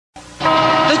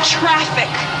The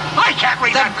traffic. I can't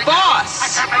read The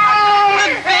boss. The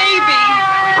baby.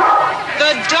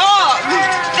 The dog.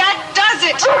 That does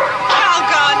it.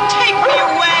 Calgon, take me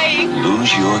away.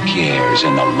 Lose your cares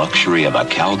in the luxury of a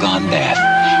Calgon bath.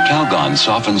 Calgon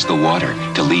softens the water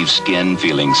to leave skin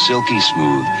feeling silky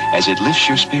smooth as it lifts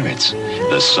your spirits.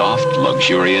 The soft,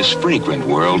 luxurious, fragrant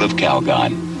world of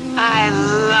Calgon. I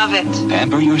love it.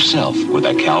 Pamper yourself with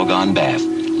a Calgon bath.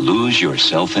 Lose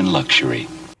yourself in luxury.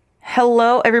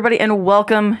 Hello, everybody, and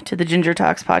welcome to the Ginger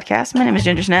Talks podcast. My name is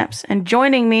Ginger Snaps, and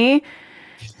joining me,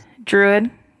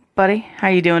 Druid, buddy, how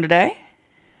you doing today?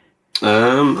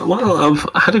 Well, I've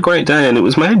had a great day, and it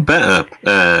was made better.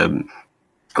 I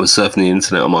was surfing the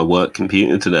internet on my work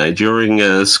computer today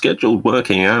during scheduled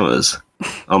working hours,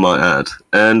 I might add,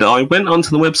 and I went onto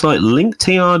the website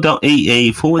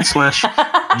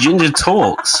linktr.ee/Ginger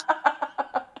Talks.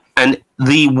 And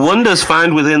the wonders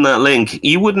found within that link,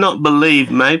 you would not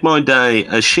believe, made my day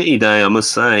a shitty day, I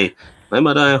must say. Made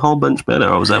my day a whole bunch better.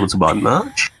 I was able to buy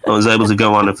merch. I was able to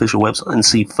go on an official website and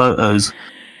see photos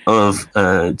of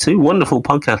two wonderful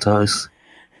podcast hosts.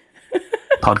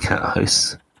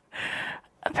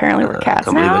 Apparently we're cats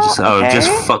I now. I've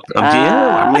just fucked up.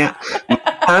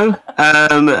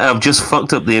 I've just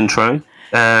fucked up the intro.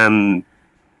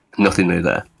 Nothing new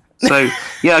there. So,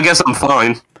 yeah, I guess I'm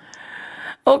fine.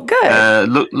 Oh, good.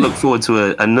 Look forward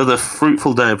to another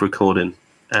fruitful day of recording.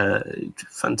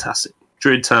 Fantastic.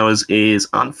 Druid Towers is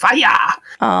on fire.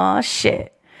 Aw,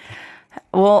 shit.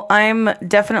 Well, I'm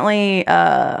definitely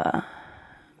glad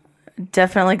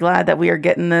that we are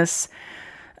getting this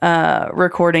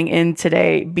recording in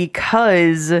today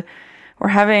because we're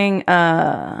having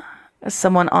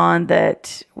someone on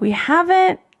that we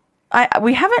haven't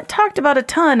talked about a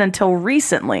ton until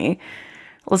recently.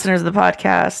 Listeners of the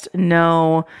podcast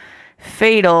know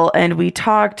Fatal, and we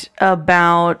talked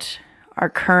about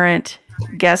our current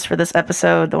guest for this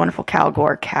episode, the wonderful Cal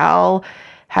Gore. Cal,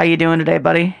 how you doing today,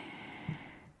 buddy?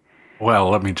 Well,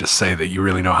 let me just say that you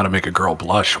really know how to make a girl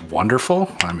blush. Wonderful.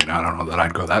 I mean, I don't know that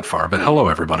I'd go that far, but hello,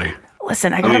 everybody.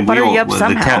 Listen, I gotta butter you up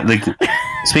somehow.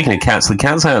 Speaking of cats, the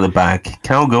cat's out of the bag.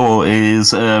 Cal Gore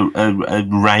is a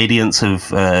radiance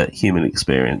of human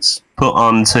experience put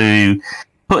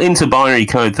into binary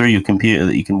code through your computer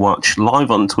that you can watch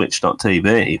live on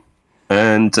twitch.tv.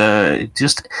 And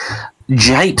just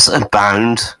japes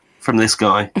abound from this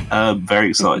guy.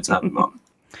 Very excited to have him on.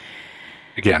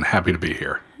 Again, happy to be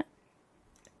here.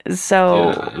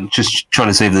 So, I'm just trying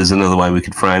to see if there's another way we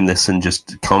could frame this and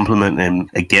just compliment him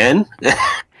again.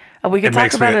 We could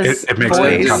talk about his it makes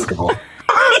me uncomfortable. What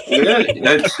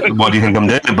do you think I'm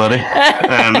doing, buddy?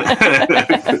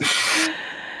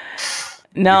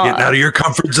 No, getting out of your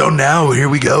comfort zone now. Here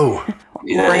we go.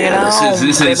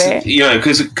 This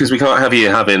is because we can't have you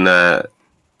having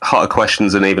hotter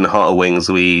questions and even hotter wings.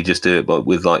 We just do it, but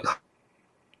with like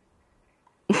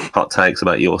hot takes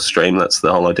about your stream. That's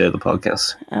the whole idea of the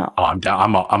podcast. Oh, I'm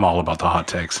down. I'm all about the hot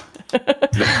takes. We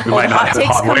might not have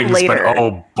hot wings, later. But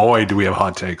oh boy, do we have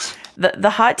hot takes. The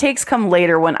hot takes come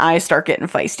later when I start getting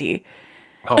feisty.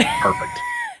 Oh, perfect.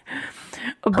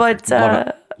 But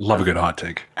love a good hot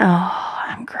take. Oh,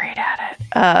 I'm great at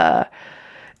it.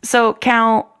 So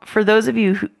Cal, for those of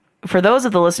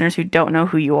the listeners who don't know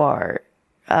who you are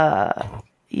a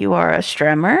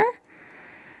stremmer.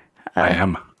 I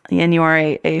am. And you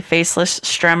are a faceless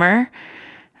stremmer.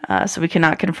 So we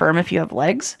cannot confirm if you have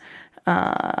legs. Hold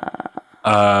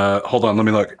on, let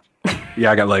me look.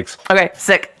 Yeah, I got legs. Okay,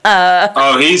 sick.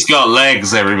 He's got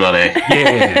legs, everybody.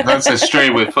 Yeah, that's a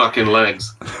stream with fucking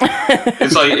legs.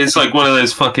 It's like one of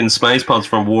those fucking space pods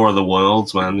from War of the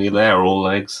Worlds, man. They're all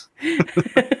legs.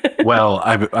 Well,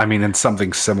 I mean, in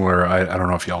something similar. I don't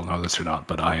know if y'all know this or not,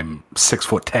 but I am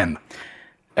 6'10",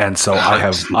 and so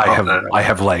I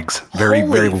have legs,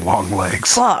 very long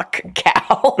legs. Fuck,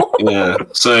 Cal. Yeah.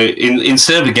 So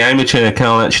instead of a gamer chair,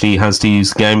 Cal actually has to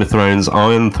use Game of Thrones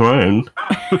Iron Throne.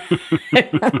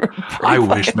 I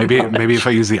wish maybe if I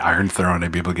use the Iron Throne,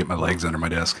 I'd be able to get my legs under my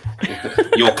desk.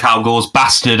 You're Cal Gore's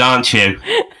bastard, aren't you?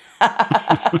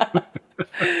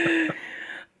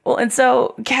 Well, and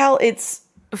so Cal, it's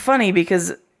funny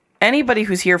because anybody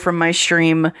who's here from my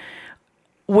stream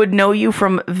would know you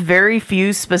from very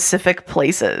few specific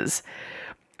places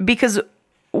because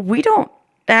we don't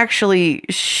actually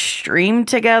stream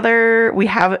together. We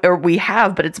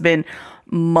have, but it's been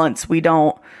months. We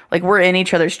don't, like, we're in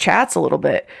each other's chats a little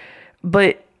bit,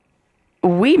 but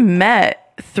we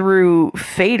met through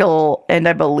Fatal and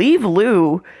I believe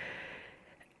Lou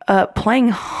playing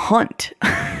Hunt.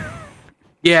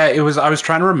 Yeah, it was. I was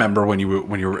trying to remember when you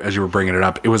were as you were bringing it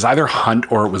up. It was either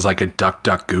Hunt or it was like a Duck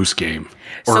Duck Goose game,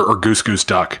 or Goose Goose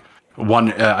Duck.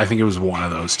 I think it was one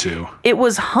of those two. It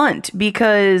was Hunt,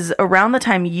 because around the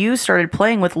time you started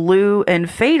playing with Lou and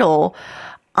Fatal,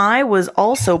 I was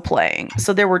also playing.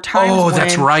 So there were times when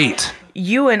that's right.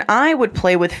 You and I would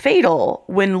play with Fatal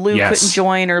when Lou couldn't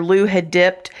join or Lou had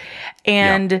dipped.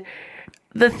 And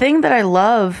the thing that I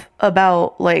love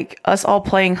about like us all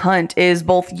playing Hunt is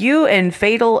both you and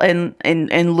Fatal and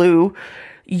Lou,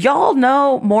 y'all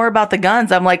know more about the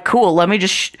guns. I'm like, cool, let me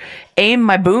just aim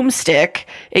my boomstick.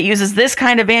 It uses this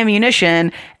kind of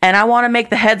ammunition, and I want to make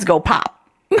the heads go pop.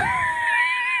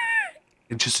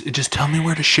 It just tell me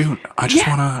where to shoot. I just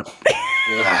want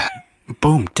to...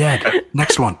 Boom, dead.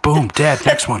 Next one. Boom, dead.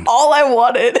 Next one. All I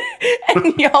wanted.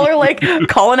 And y'all are like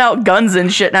calling out guns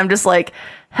and shit. And I'm just like,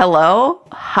 hello?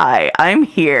 Hi, I'm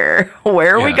here.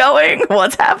 Where are we going?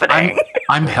 What's happening?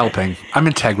 I'm helping. I'm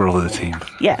integral to the team.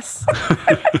 Yes.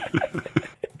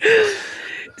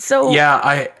 So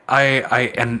yeah,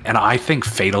 I think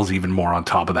Fatal's even more on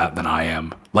top of that than I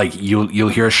am. Like you'll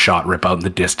hear a shot rip out in the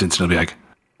distance and it'll be like,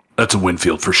 that's a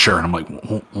Winfield for sure. And I'm like,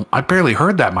 well, I barely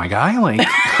heard that, my guy. Like,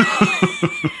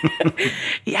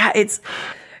 yeah, it's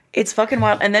fucking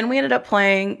wild. And then we ended up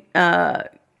playing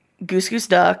Goose Goose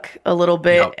Duck a little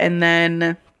bit, and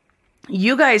then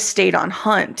you guys stayed on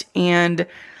Hunt, and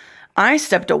I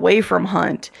stepped away from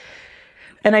Hunt.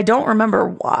 And I don't remember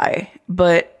why,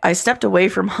 but I stepped away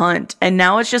from Hunt, and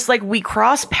now it's just like we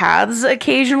cross paths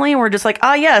occasionally, and we're just like,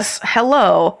 ah, yes,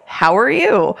 hello, how are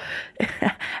you?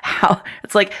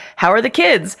 It's like, how are the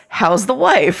kids? How's the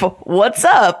wife? What's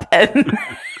up? And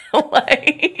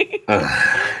like,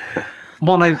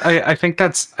 well, and I think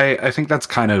that's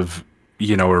kind of,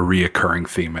 you know, a reoccurring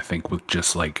theme. I think with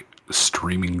just like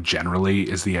streaming generally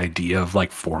is the idea of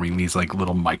like forming these like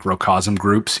little microcosm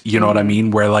groups. You know what I mean?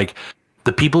 Where like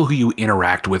the people who you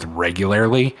interact with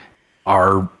regularly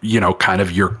are, you know, kind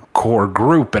of your core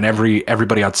group, and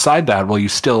everybody outside that, well, you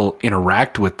still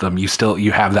interact with them.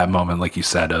 You have that moment, like you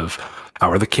said, of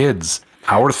how are the kids?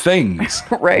 How are things?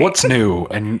 Right. What's new?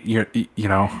 And you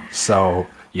know, so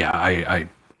yeah, I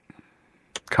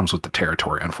comes with the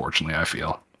territory, unfortunately, I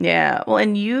feel. Yeah. Well,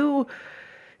 and you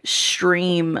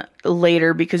stream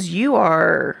later because you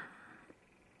are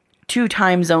 2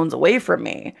 time zones away from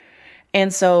me.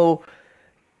 And so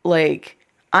like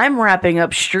I'm wrapping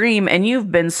up stream and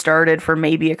you've been started for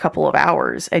maybe a couple of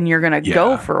hours and you're going to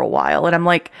go for a while. And I'm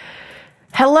like,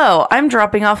 hello, I'm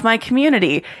dropping off my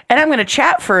community and I'm going to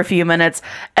chat for a few minutes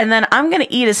and then I'm going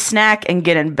to eat a snack and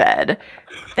get in bed.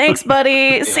 Thanks,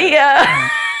 buddy. See ya.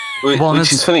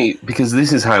 Which is funny because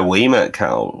this is how we met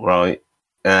Cal, right?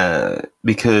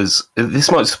 Because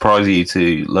this might surprise you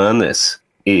to learn this,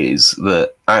 is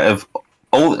that out of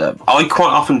all, I quite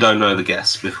often don't know the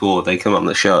guests before they come on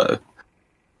the show.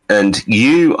 And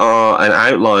you are an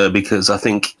outlier because I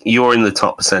think you're in the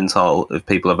top percentile of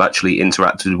people I've actually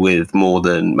interacted with more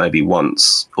than maybe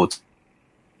once or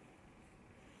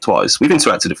twice. We've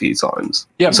interacted a few times.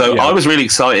 I was really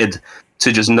excited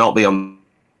to just not be on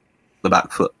the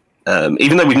back foot.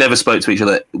 Even though we've never spoke to each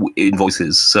other in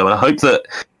voices. So I hope that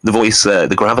the voice, the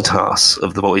gravitas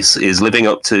of the voice is living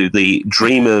up to the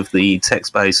dream of the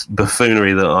text-based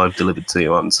buffoonery that I've delivered to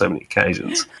you on so many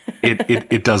occasions.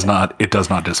 It does not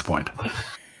disappoint.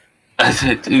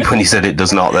 When you said it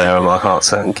does not there, my heart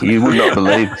sank. You would not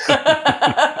believe.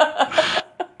 I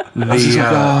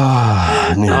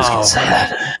knew I was going to say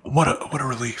that. What a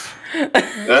relief.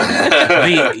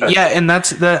 And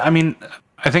that's the, I mean,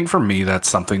 I think for me, that's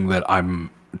something that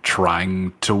I'm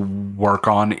trying to work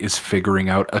on, is figuring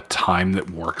out a time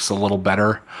that works a little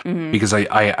better, because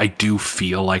I do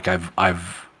feel like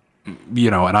I've, you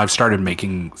know, and I've started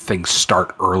making things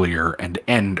start earlier and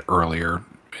end earlier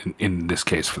in this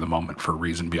case for the moment for a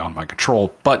reason beyond my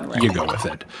control, but you go with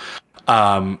it.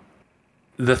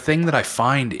 The thing that I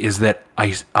find is that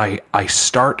I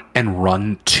start and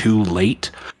run too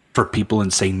late for people in,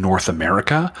 say, North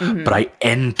America, but I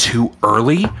end too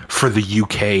early for the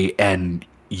UK and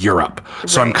Europe.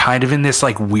 So I'm kind of in this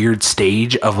like weird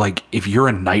stage of like, if you're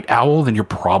a night owl, then you're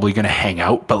probably going to hang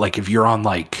out. But like, if you're on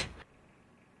like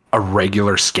a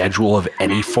regular schedule of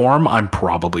any form, I'm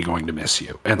probably going to miss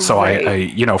you. And so I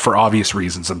you know, for obvious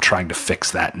reasons, I'm trying to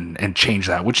fix that and change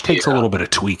that, which takes a little bit of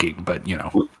tweaking, but you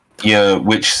know. Yeah,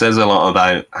 which says a lot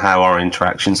about how our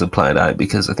interactions have played out,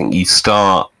 because I think you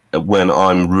start when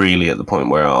I'm really at the point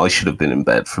where I should have been in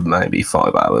bed for maybe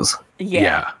 5 hours.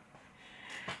 Yeah.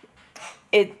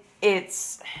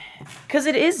 It's because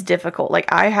it is difficult.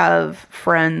 Like I have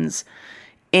friends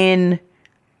in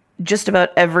just about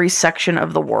every section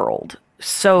of the world.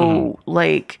 So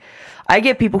like I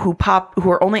get people who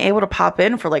are only able to pop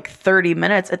in for like 30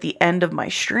 minutes at the end of my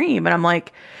stream. And I'm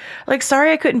like,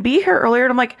 sorry, I couldn't be here earlier.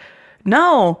 And I'm like,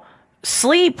 no,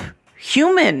 sleep,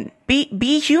 human,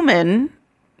 be human.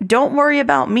 Don't worry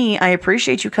about me. I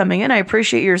appreciate you coming in. I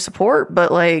appreciate your support,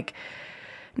 but like,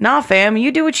 nah, fam,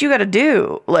 you do what you got to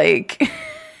do. Like,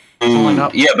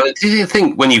 yeah, but do you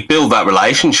think when you build that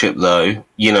relationship, though,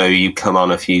 you know, you come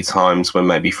on a few times when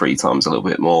maybe 3 times a little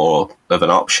bit more of an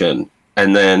option,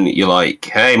 and then you're like,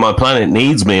 hey, my planet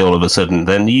needs me all of a sudden,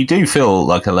 then you do feel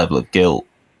like a level of guilt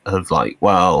of like,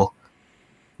 well,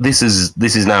 this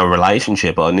is now a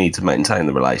relationship. I need to maintain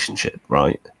the relationship,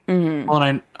 right? Well,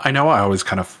 and I know I always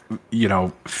kind of, you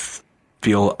know,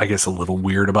 feel, I guess, a little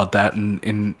weird about that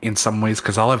in some ways,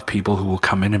 because I'll have people who will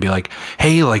come in and be like,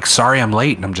 hey, like, sorry I'm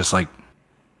late. And I'm just like,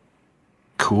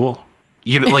 cool.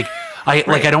 You know, like, I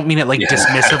don't mean it like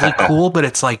dismissively cool, but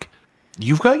it's like,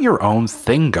 you've got your own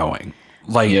thing going.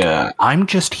 Like, I'm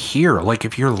just here. Like,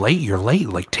 if you're late, you're late.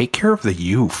 Like, take care of the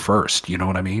you first. You know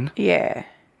what I mean? yeah.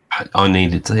 I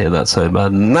needed to hear that so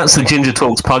bad. And that's the Ginger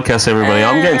Talks podcast, everybody.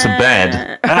 I'm going to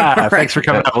bed. Thanks for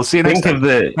coming out. We'll see you next time.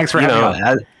 Thanks for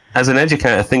having me. As an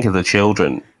educator, think of the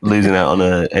children losing out on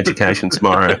an education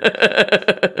tomorrow.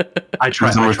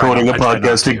 I'm recording a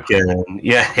podcast again.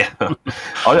 Yeah.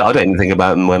 I don't even think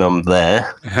about them when I'm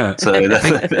there. So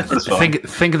that's fine.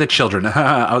 Think of the children.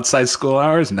 Outside school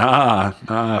hours? Nah.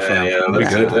 We're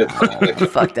good.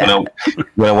 Fuck that.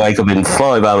 When I wake up in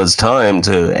 5 hours' time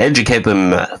to educate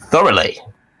them thoroughly.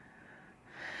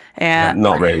 Yeah.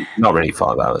 Not really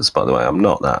 5 hours, by the way. I'm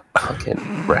not that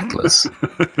fucking reckless.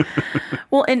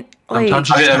 Well, and like, I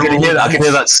can hear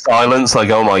that silence. Like,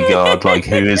 oh my god! Like,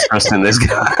 who is trusting this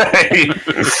guy?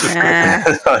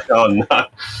 Oh no.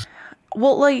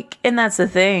 Well, like, and that's the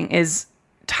thing is,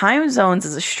 time zones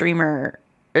as a streamer,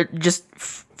 just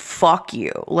fuck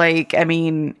you. Like, I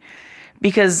mean,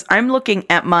 because I'm looking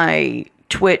at my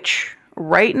Twitch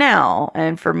right now,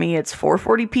 and for me, it's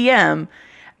 4:40 p.m.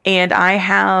 and I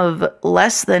have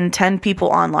less than 10 people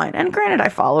online. And granted, I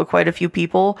follow quite a few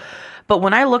people, but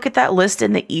when I look at that list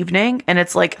in the evening and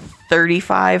it's like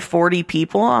 35, 40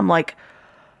 people, I'm like,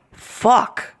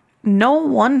 fuck. No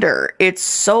wonder it's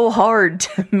so hard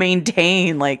to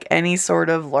maintain like any sort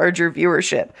of larger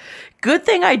viewership. Good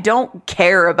thing I don't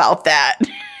care about that,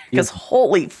 because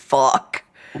holy fuck.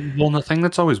 Well, the thing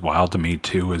that's always wild to me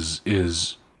too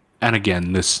is and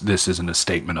again, this isn't a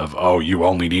statement of, oh, you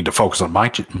only need to focus on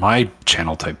my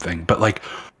channel type thing. But like,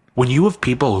 when you have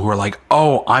people who are like,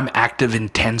 oh, I'm active in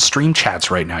 10 stream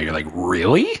chats right now, you're like,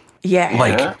 really? Yeah.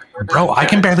 Like, bro, I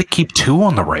can barely keep 2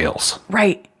 on the rails.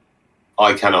 Right.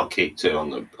 I cannot keep 2 on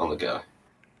the go.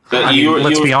 I mean,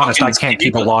 let's be honest, I can't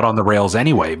keep a lot on the rails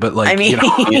anyway. But like, I mean,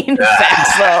 you know,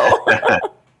 facts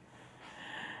though.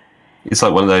 It's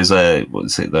like one of those,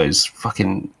 those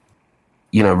fucking,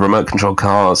 remote control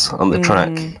cars on the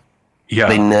track. Yeah.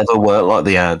 They never work like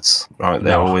the ads, right?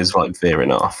 They're always like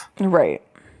veering off. Right.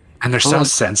 And they're so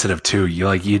sensitive too. You're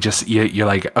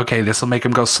like, okay, this will make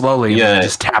them go slowly. And then you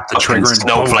just tap the trigger and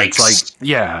snowflakes.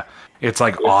 It's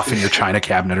like off in your china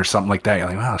cabinet or something like that. You're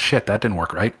like, oh shit, that didn't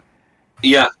work right.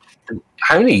 Yeah.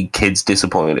 How many kids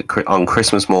disappointed on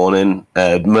Christmas morning?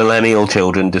 Millennial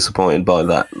children disappointed by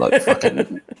that like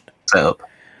fucking setup.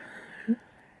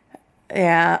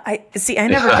 Yeah, I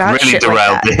never got really shit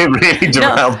derailed, like that. It really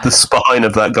derailed the spine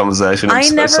of that conversation. I'm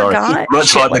so sorry.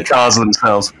 Much like the cars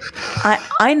themselves.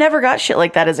 I never got shit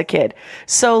like that as a kid.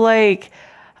 So like,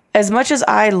 as much as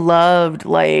I loved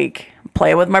like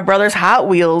playing with my brother's Hot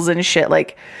Wheels and shit,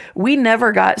 like we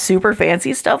never got super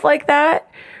fancy stuff like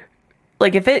that.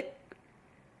 Like if it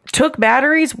took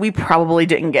batteries, we probably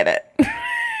didn't get it.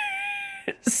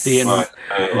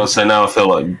 Well, so now I feel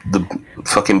like the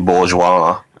fucking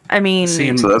bourgeois. I mean,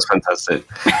 so that's fantastic.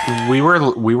 We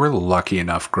were lucky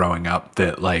enough growing up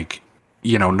that like,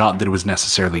 not that it was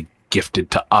necessarily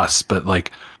gifted to us, but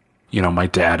like, my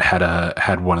dad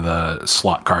had one of the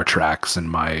slot car tracks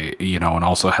and and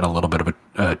also had a little bit of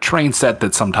a train set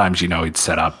that sometimes, he'd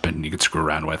set up and you could screw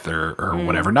around with or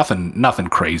whatever. Nothing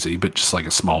crazy, but just like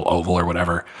a small oval or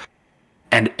whatever.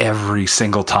 And every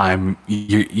single time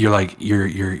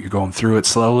you're going through it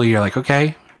slowly, you're like,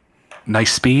 okay,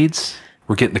 nice speeds.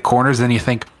 We're getting the corners, then you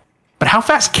think, but how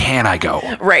fast can I go?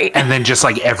 Right. And then just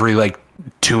like every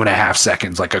 2.5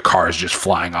 seconds, like a car is just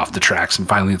flying off the tracks, and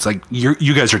finally it's like,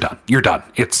 you guys are done. You're done.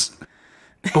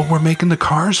 But we're making the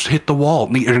cars hit the wall.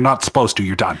 You're not supposed to.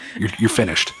 You're done. You're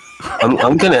finished.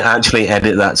 I'm going to actually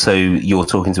edit that so you're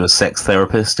talking to a sex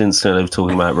therapist instead of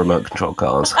talking about remote control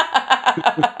cars.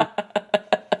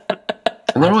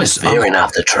 And they're always veering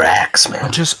off the tracks, man.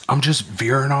 I'm just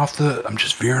veering off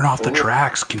the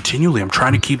tracks continually. I'm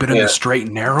trying to keep it in the straight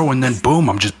and narrow, and then boom,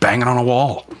 I'm just banging on a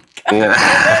wall.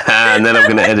 Yeah. And then I'm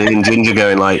going to edit in Ginger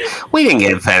going like, we didn't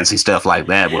get fancy stuff like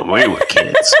that when we were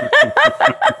kids.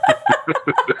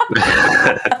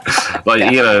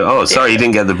 Like, you know, oh, sorry, you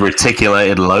didn't get the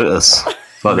reticulated lotus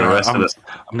like the rest of us.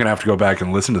 I'm going to have to go back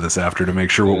and listen to this after to make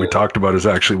sure what we talked about is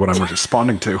actually what I'm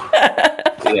responding to.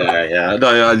 Yeah.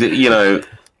 No, you know,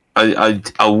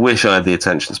 I wish I had the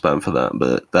attention span for that,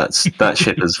 but that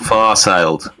ship has far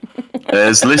sailed.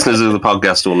 As listeners of the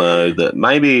podcast will know that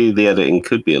maybe the editing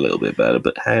could be a little bit better,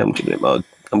 but hey, I'm giving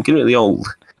it the old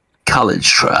college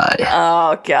try.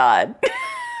 Oh God.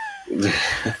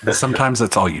 Sometimes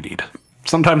that's all you need.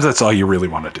 Sometimes that's all you really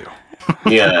want to do.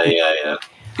 Yeah.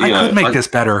 I could make this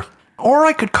better, or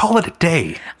I could call it a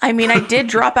day. I mean, I did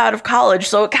drop out of college,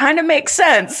 so it kind of makes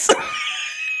sense.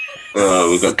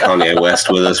 Oh, we've got Kanye West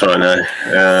with us right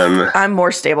now. I'm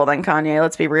more stable than Kanye,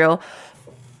 let's be real.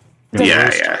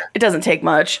 Yeah. It doesn't take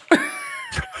much.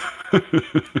 It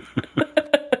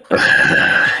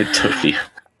took you.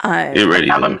 It really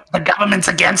did. The government's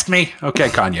against me. Okay,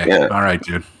 Kanye. Yeah. All right,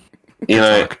 dude. You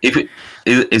know,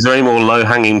 is there any more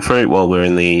low-hanging fruit while we're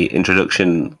in the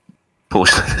introduction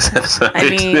portion of this episode? I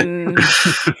mean,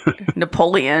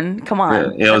 Napoleon. Come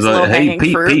on. Yeah, I was that's like, hey,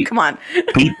 low-hanging fruit. Pete. Come on.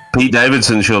 Pete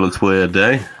Davidson sure looks weird,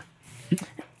 eh?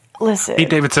 Listen. Pete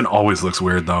Davidson always looks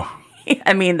weird, though.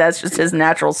 I mean, that's just his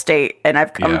natural state, and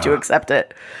I've come to accept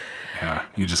it. Yeah,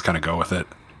 you just kind of go with it.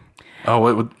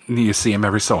 Oh, you see him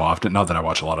every so often. Not that I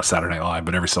watch a lot of Saturday Night Live,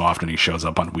 but every so often he shows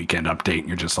up on Weekend Update, and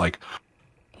you're just like,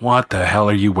 "What the hell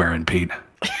are you wearing, Pete?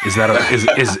 Is that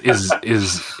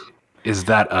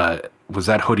was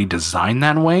that hoodie designed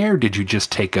that way, or did you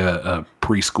just take a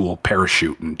preschool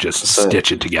parachute and just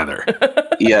stitch it together?"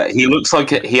 Yeah, he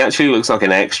actually looks like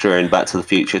an extra in Back to the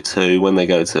Future 2 when they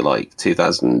go to like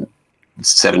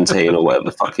 2017 or whatever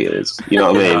the fuck it is. You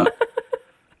know what I mean?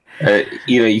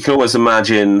 You know, you can almost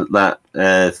imagine that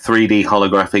 3D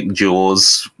holographic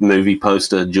Jaws movie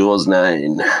poster, Jaws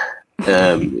 9,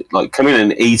 like coming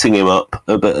and eating him up.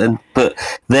 But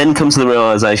then comes to the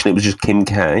realization it was just Kim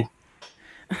K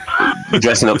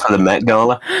dressing up for the Met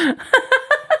Gala.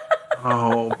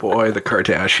 Oh boy, the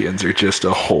Kardashians are just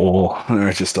a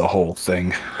whole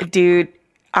thing. Dude,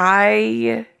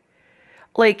 I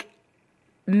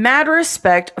mad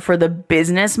respect for the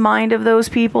business mind of those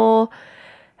people.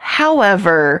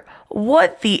 However,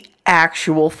 what the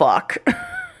actual fuck?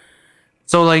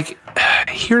 So like,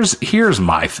 here's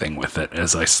my thing with it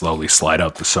as I slowly slide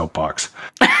out the soapbox.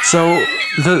 So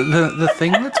the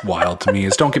thing that's wild to me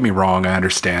is, don't get me wrong, I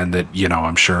understand that, you know,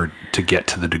 I'm sure to get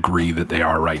to the degree that they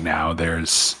are right now,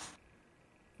 there's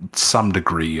some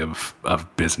degree of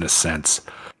business sense.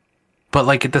 But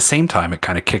like at the same time, it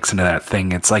kind of kicks into that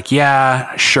thing. It's like,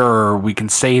 yeah, sure, we can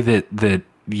say that,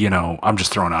 you know, I'm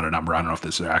just throwing out a number. I don't know if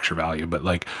this is actual value, but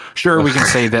like, sure, we can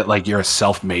say that like you're a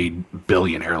self-made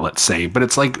billionaire, let's say, but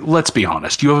it's like, let's be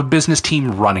honest, you have a business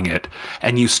team running it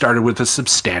and you started with a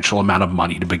substantial amount of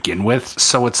money to begin with.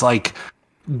 So it's like,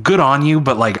 good on you,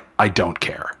 but like, I don't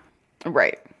care.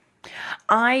 Right.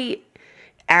 I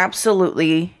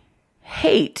absolutely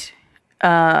hate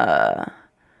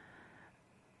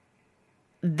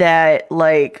that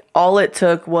like all it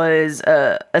took was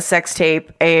a sex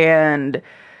tape and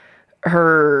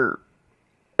her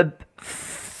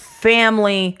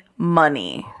family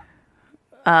money.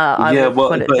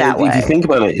 Put it that way. If you think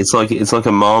about it, it's like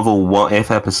a Marvel What If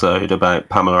episode about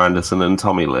Pamela Anderson and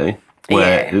Tommy Lee,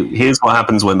 where here's what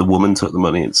happens when the woman took the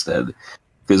money instead.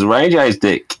 Because Ray J's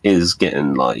dick is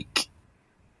getting like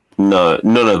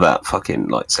none of that fucking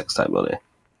like sex tape money.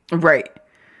 Right.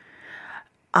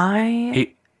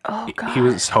 He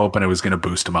was hoping it was going to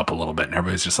boost him up a little bit, and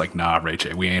everybody's just like, "Nah, Ray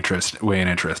J, we ain't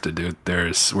interested, dude.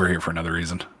 We're here for another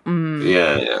reason."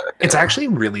 Yeah. It's actually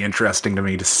really interesting to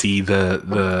me to see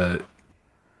the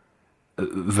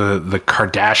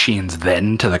Kardashians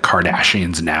then to the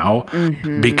Kardashians now,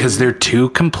 because they're two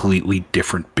completely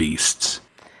different beasts.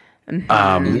 And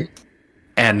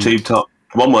tube top,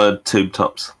 one word, tube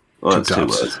tops. Well, that's two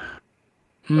words.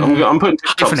 I'm putting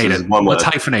tube tops as one word. Let's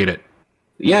hyphenate it.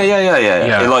 Yeah.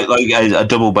 Like a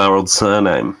double-barreled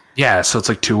surname. Yeah, so it's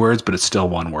like two words, but it's still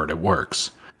one word. It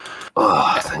works.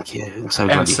 Oh, thank you. I'm so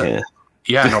glad you're here.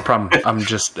 Yeah, no problem. I'm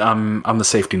the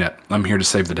safety net. I'm here to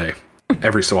save the day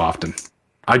every so often.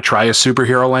 I'd try a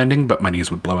superhero landing, but my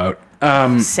knees would blow out.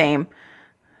 Same.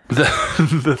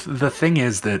 The thing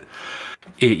is that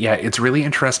it's really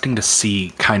interesting to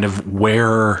see kind of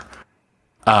where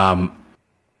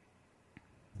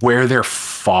their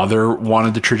father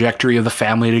wanted the trajectory of the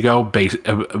family to go,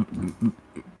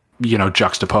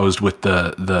 juxtaposed with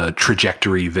the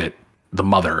trajectory that the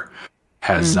mother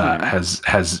has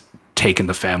taken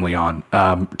the family on,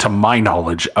 to my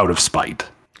knowledge, out of spite.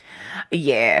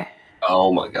 Yeah.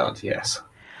 Oh my god, yes.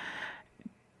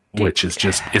 Which is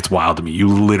just, it's wild to me. You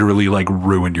literally like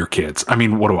ruined your kids. I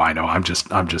mean, what do I know? I'm just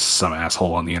some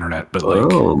asshole on the internet, but like,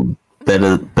 Oh,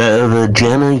 better the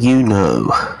Jenna you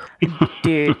know.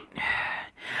 Dude.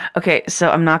 Okay, so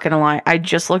I'm not gonna lie. I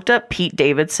just looked up Pete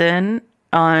Davidson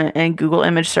in Google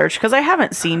image search because I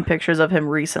haven't seen pictures of him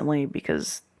recently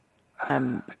because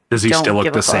does he don't still look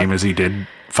give the a same fuck. as he did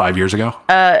 5 years ago?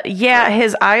 yeah,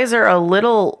 his eyes are a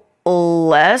little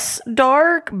less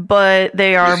dark, but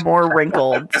they are more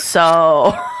wrinkled.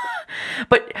 So,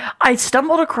 but I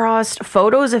stumbled across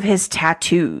photos of his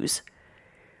tattoos.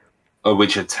 Oh,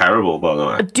 which are terrible, by the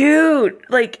way. Dude,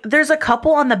 like there's a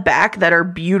couple on the back that are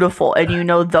beautiful, and you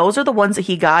know those are the ones that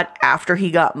he got after he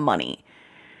got money.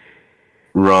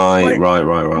 Right.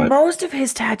 Most of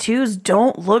his tattoos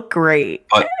don't look great,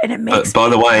 and it makes by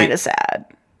the me way- kind of sad.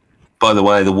 By the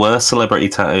way, the worst celebrity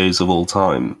tattoos of all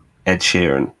time, Ed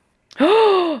Sheeran.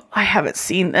 I haven't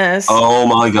seen this. Oh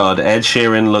my god, Ed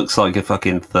Sheeran looks like a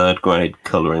fucking third grade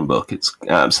colouring book. It's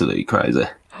absolutely crazy.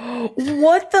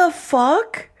 What the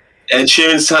fuck? Ed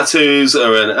Sheeran's tattoos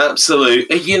are an absolute,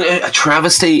 a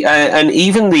travesty. And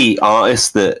even the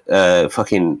artist that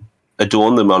fucking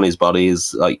adorned them on his body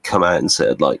has like come out and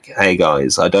said like, "Hey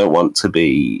guys, I don't want to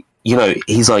be."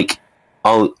 He's like,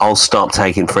 "I'll stop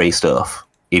taking free stuff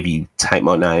if you take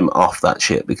my name off that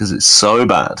shit because it's so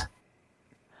bad."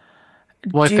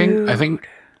 Well, I Dude. think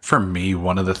for me,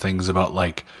 one of the things about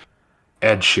like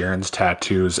Ed Sheeran's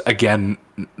tattoos, again,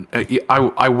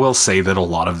 I will say that a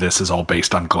lot of this is all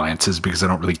based on glances because I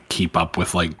don't really keep up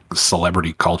with like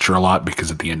celebrity culture a lot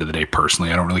because at the end of the day,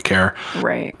 personally, I don't really care.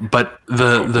 Right. But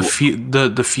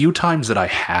the few times that I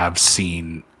have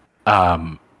seen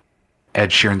Ed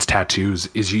Sheeran's tattoos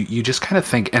is you just kind of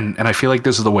think, and I feel like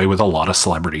this is the way with a lot of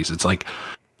celebrities. It's like,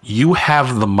 you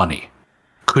have the money.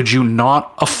 Could you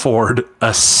not afford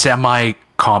a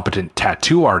semi-competent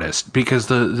tattoo artist? Because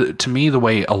to me, the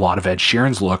way a lot of Ed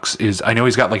Sheeran's looks is, I know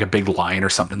he's got like a big line or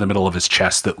something in the middle of his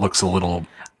chest that looks a little,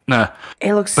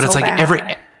 It looks but so it's like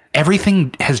bad.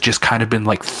 everything has just kind of been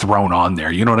like thrown on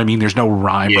there. You know what I mean? There's no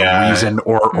rhyme Yeah. or reason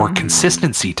or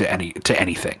consistency to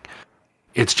anything.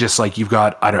 It's just like you've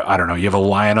got, I don't know, you have a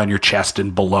lion on your chest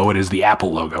and below it is the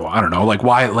Apple logo. I don't know,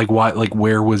 why,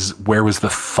 where was the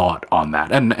thought on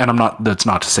that? And I'm not, that's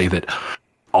not to say that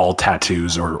all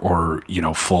tattoos or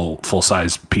full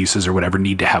size pieces or whatever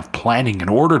need to have planning and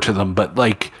order to them, but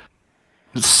like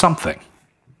something,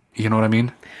 you know what I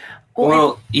mean?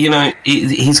 Well,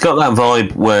 he's got that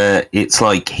vibe where it's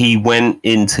like he went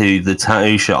into the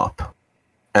tattoo shop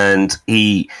and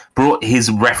he brought his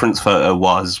reference photo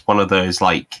was one of those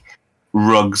like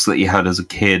rugs that you had as a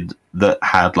kid that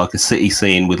had like a city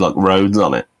scene with like roads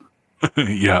on it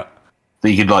Yeah.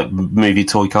 that you could like move your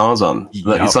toy cars on.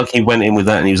 Like, Yep. it's like he went in with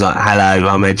that and he was like, "Hello,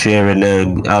 I'm Ed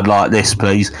Sheeran. I'd like this,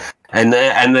 please." And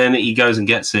then he goes and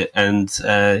gets it, and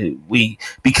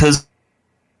because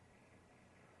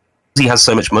he has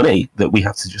so much money that we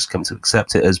have to just come to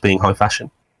accept it as being high fashion.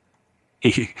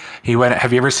 He went.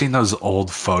 Have you ever seen those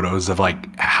old photos of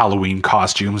like Halloween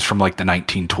costumes from like the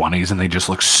 1920s, and they just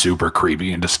look super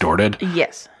creepy and distorted?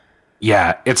 Yes.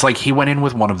 Yeah, it's like he went in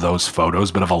with one of those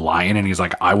photos, but of a lion, and he's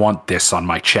like, "I want this on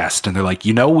my chest." And they're like,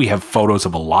 we have photos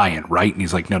of a lion, right? And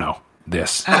he's like, "No,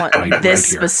 this. I want right this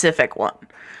here. specific one.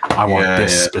 I want Yeah,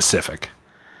 this yeah. specific."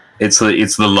 It's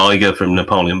the Liger from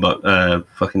Napoleon, but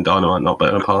fucking Dynamite not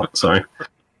Bonaparte. Sorry,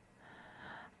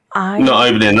 not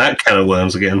opening that can of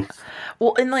worms again.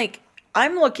 Well, and like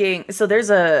I'm looking, so there's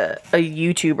a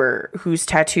YouTuber whose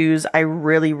tattoos I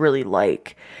really, really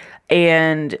like.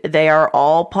 And they are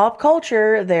all pop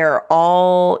culture. They're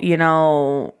all,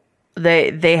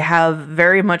 they have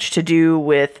very much to do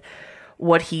with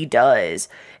what he does.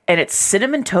 And it's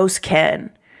Cinnamon Toast Ken.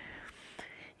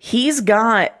 He's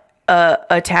got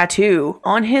a tattoo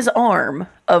on his arm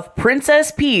of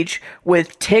Princess Peach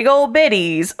with Tiggle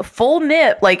Bitties, full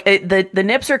nip. Like the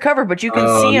nips are covered, but you can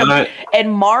see him. no.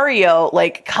 And Mario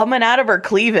like coming out of her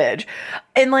cleavage.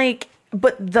 And like,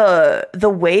 but the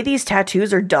way these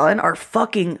tattoos are done are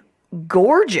fucking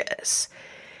gorgeous.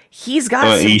 He's got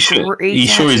some great You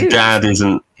sure his tattoos. dad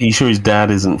isn't? You sure his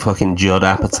dad isn't fucking Judd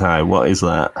Apatow? What is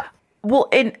that? Well,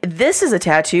 and this is a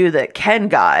tattoo that Ken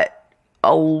got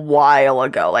a while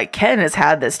ago. Like Ken has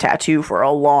had this tattoo for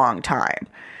a long time.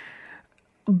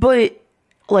 But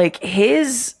like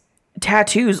his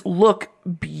tattoos look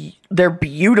they're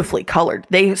beautifully colored.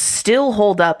 They still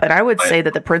hold up, and I would say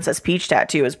that the Princess Peach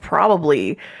tattoo is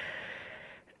probably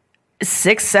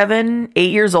 6, 7,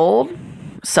 8 years old,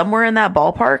 somewhere in that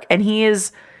ballpark, and he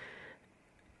is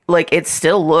like it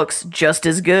still looks just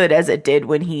as good as it did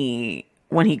when he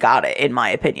got it, in my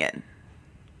opinion.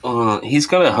 He's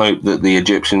got to hope that the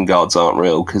Egyptian gods aren't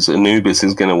real, because Anubis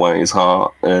is going to weigh his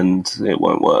heart and it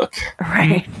won't work.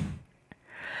 Right.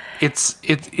 It's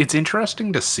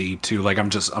interesting to see too. Like I'm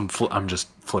just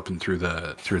flipping through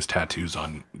his tattoos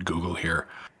on Google here,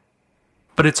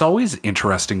 but it's always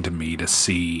interesting to me to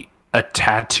see a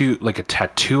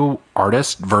tattoo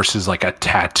artist versus like a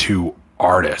tattoo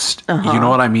artist. You know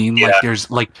what I mean? Yeah. Like there's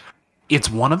like, it's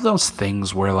one of those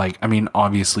things where like, I mean,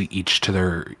 obviously each to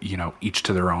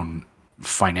their own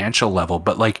financial level,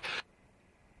 but like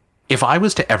if I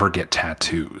was to ever get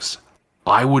tattoos,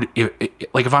 I would,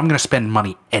 like if I'm going to spend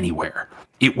money anywhere,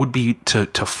 it would be to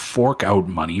fork out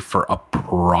money for a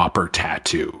proper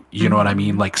tattoo. You know what I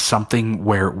mean? Like something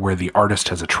where the artist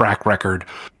has a track record,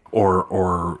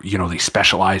 or they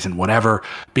specialize in whatever,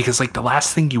 because like the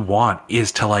last thing you want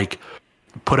is to like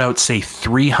put out say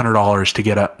 $300 to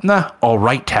get a all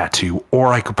right tattoo,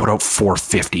 or I could put out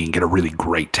 $450 and get a really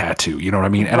great tattoo. You know what I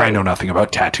mean? And I know nothing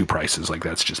about tattoo prices. Like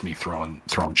that's just me throwing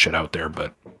shit out there,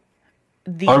 but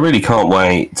I really can't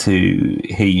wait to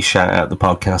hear you shout out the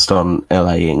podcast on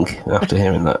LA Ink after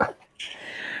hearing that.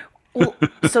 Well,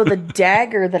 so the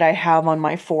dagger that I have on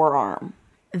my forearm,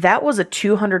 that was a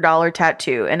 $200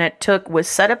 tattoo, and it took, with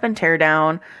setup and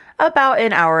teardown, about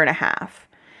an hour and a half.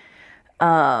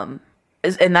 And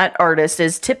that artist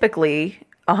is typically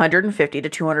 $150 to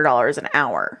 $200 an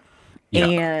hour. Yeah.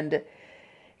 And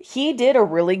he did a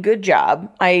really good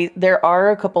job. There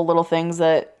are a couple little things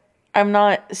that I'm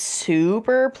not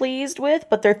super pleased with,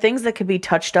 but they're things that could be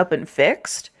touched up and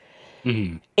fixed.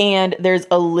 Mm-hmm. And there's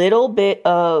a little bit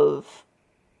of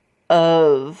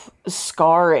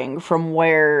scarring from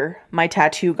where my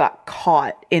tattoo got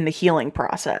caught in the healing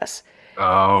process.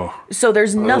 Oh. So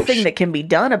there's nothing that can be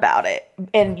done about it.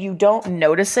 And you don't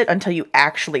notice it until you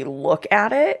actually look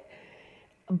at it.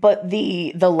 But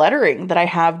the lettering that I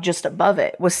have just above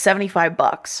it was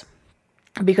 $75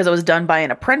 because it was done by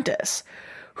an apprentice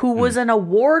who was an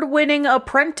award-winning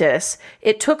apprentice.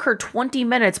 It took her 20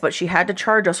 minutes, but she had to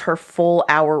charge us her full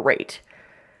hour rate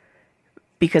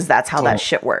because that's how that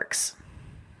shit works.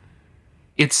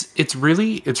 It's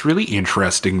really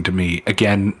interesting to me.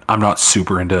 Again, I'm not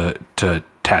super into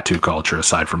tattoo culture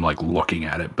aside from like looking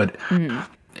at it, but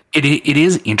it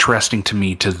is interesting to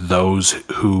me, to those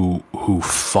who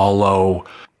follow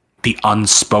the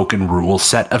unspoken rule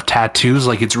set of tattoos.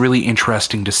 Like it's really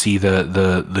interesting to see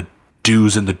the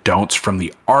do's and the don'ts from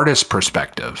the artist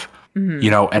perspective,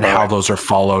 and how those are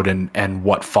followed, and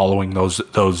what following those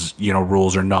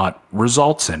rules or not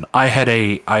results in. I had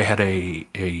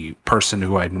a person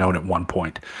who I'd known at one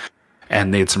point,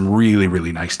 and they had some really,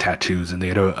 really nice tattoos, and they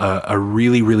had a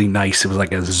really, really nice, it was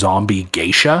like a zombie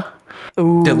geisha.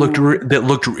 Ooh. That looked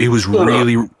it was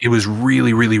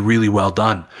really, really, really well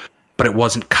done. But it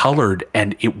wasn't colored,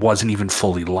 and it wasn't even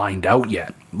fully lined out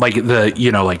yet. Like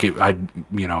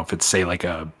if it's say like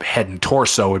a head and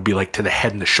torso, it'd be like to the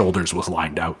head and the shoulders was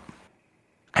lined out.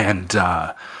 And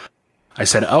I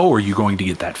said, "Oh, are you going to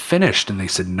get that finished?" And they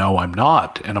said, "No, I'm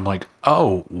not." And I'm like,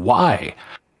 "Oh, why?"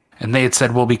 And they had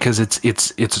said, "Well, because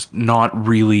it's not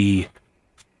really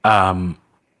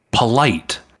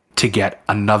polite to get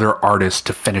another artist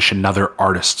to finish another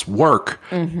artist's work."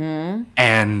 Mm-hmm.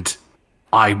 And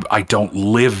I don't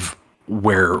live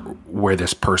where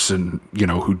this person,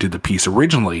 who did the piece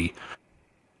originally,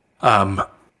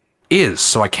 is,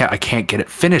 so I can't get it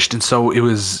finished. And so it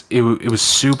was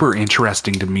super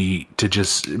interesting to me to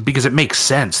just, because it makes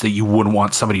sense that you wouldn't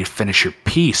want somebody to finish your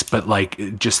piece, but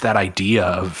like just that idea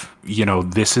of,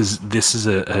 this is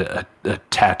a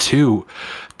tattoo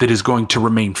that is going to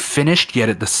remain finished yet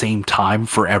at the same time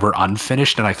forever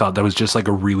unfinished. And I thought that was just like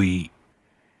a really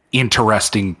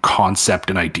interesting concept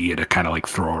and idea to kind of like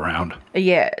throw around.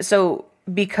 Yeah, so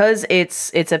because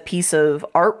it's a piece of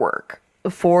artwork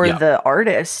for the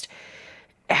artist,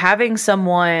 having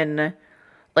someone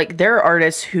like, there are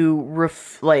artists who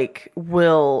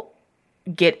will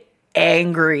get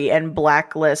angry and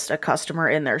blacklist a customer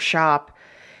in their shop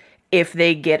if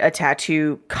they get a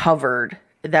tattoo covered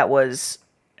that was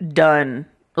done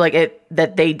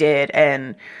that they did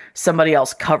and somebody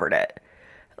else covered it.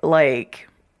 Like,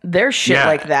 there's shit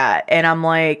like that. And I'm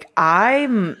like, I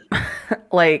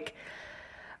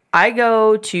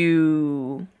go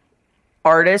to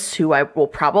artists who I will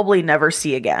probably never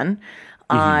see again.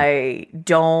 Mm-hmm. I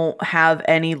don't have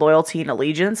any loyalty and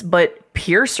allegiance, but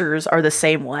piercers are the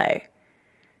same way.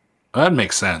 That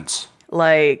makes sense.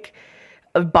 Like,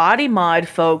 body mod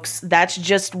folks, that's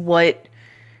just what,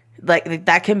 like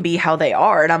that can be how they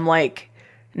are. And I'm like,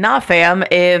 nah, fam,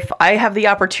 if I have the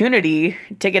opportunity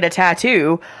to get a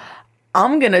tattoo,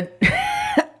 I'm gonna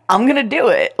I'm gonna do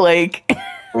it. Like,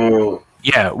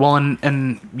 Yeah, well,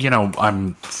 and you know,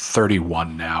 I'm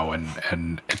 31 now,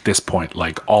 and at this point,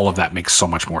 like, all of that makes so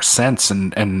much more sense,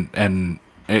 and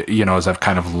you know, as I've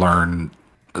kind of learned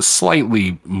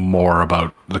slightly more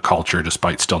about the culture,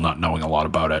 despite still not knowing a lot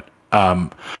about it.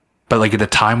 But like at the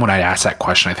time when I asked that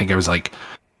question, I think I was like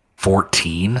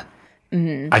 14,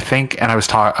 I think, and I was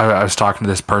talking to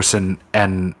this person,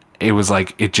 and it was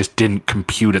like it just didn't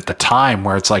compute at the time.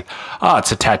 Where it's like, oh,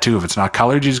 it's a tattoo. If it's not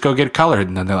colored, you just go get it colored.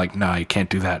 And then they're like, no, you can't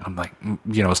do that. And I'm like,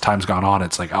 you know, as time's gone on,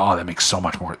 it's like, oh, that makes so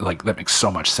much more. Like that makes so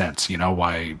much sense. You know,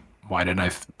 why didn't I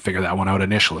figure that one out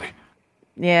initially?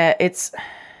 yeah, it's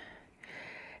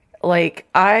like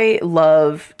I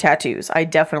love tattoos. I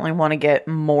definitely want to get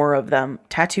more of them.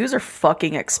 Tattoos are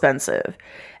fucking expensive,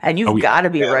 and you've got to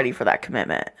be ready for that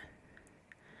commitment.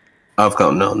 I've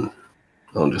got none.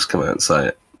 I'll just come out and say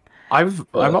it. I've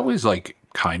always like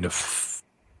kind of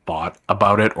thought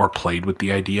about it or played with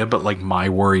the idea, but like my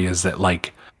worry is that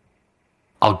like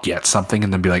I'll get something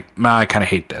and then be like, nah, I kind of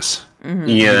hate this. Yeah,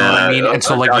 You know what I mean? And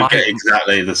so like I my, get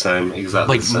exactly the same.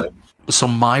 Exactly like the same. so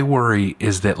my worry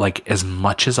is that like as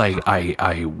much as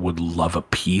I would love a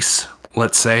piece,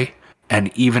 let's say,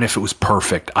 and even if it was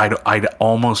perfect, I'd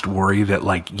almost worry that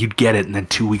like you'd get it and then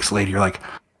 2 weeks later you're like,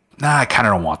 nah, I kind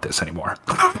of don't want this anymore.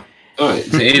 All right,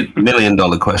 so $1 million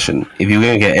question. If you were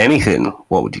going to get anything,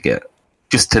 what would you get?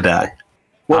 Just today.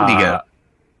 What would you get?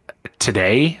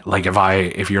 Today, like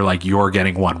if you're like you're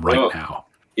getting one right Oh. now.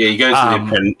 Yeah,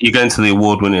 you're going to the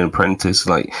award-winning apprentice,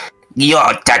 like,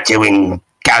 you're tattooing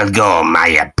Calgo, my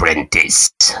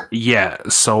apprentice. Yeah,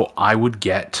 so I would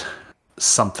get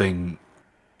something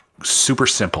super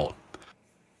simple.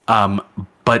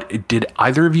 But did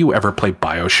either of you ever play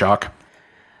BioShock?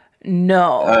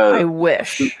 No, I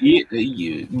wish.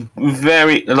 You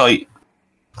very, like,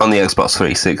 on the Xbox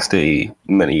 360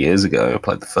 many years ago, I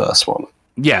played the first one.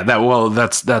 Yeah,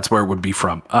 that's where it would be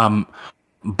from.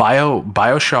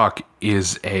 BioShock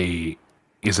is a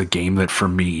game that for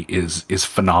me is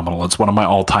phenomenal. It's one of my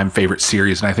all-time favorite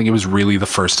series, and I think it was really the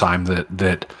first time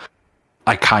that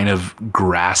I kind of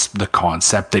grasped the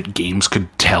concept that games could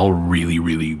tell really,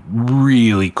 really,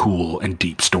 really cool and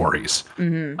deep stories.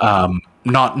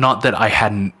 Not that I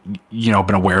hadn't, you know,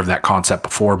 been aware of that concept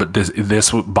before, but this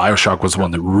BioShock was the one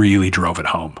that really drove it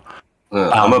home.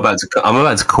 I'm about to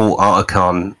call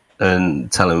Articon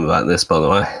and tell him about this, by the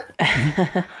way.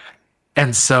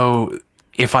 And so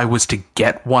if I was to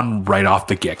get one right off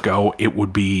the get-go, it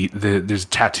would be there's a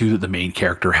tattoo that the main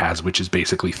character has, which is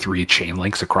basically 3 chain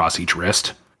links across each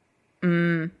wrist.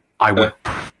 I would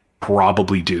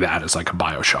probably do that as like a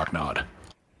BioShock nod.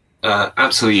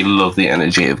 Absolutely love the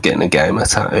energy of getting a gamer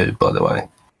tattooed, by the way.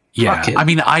 Yeah, Fucking- I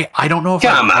mean, I don't know if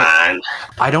Come on!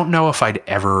 I don't know if I'd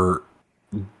ever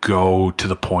go to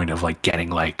the point of like getting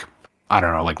like, I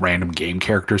don't know, like random game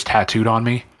characters tattooed on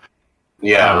me.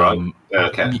 Yeah, right.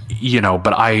 Okay. You know,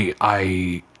 but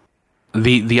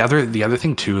the other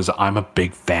thing too is I'm a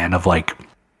big fan of like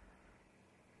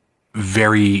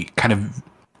very kind of,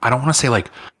 I don't want to say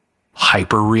like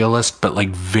hyper realist, but like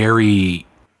very,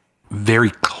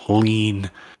 very clean,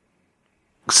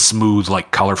 smooth,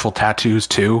 like colorful tattoos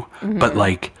too. But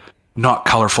like not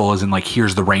colorful as in like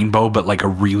here's the rainbow, but like a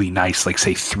really nice, like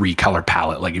say 3 color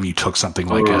palette. Like if you took something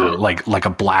like a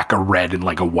black, a red, and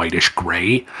like a whitish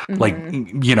gray, like,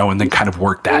 you know, and then kind of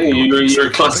work that. You're a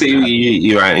classy.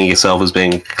 You're outing yourself as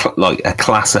being like a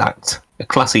class act, a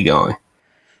classy guy.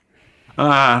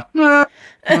 With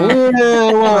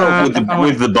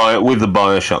the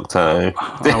BioShock tattoo.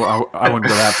 I wouldn't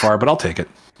go that far, but I'll take it.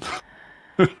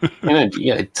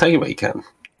 Yeah, take it where you can.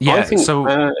 Yeah. I think,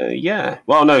 yeah.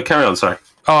 Well, no, carry on. Sorry.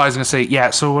 Oh, I was gonna say, yeah.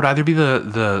 So it would either be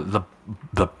the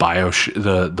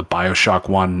BioShock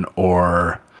one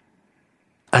or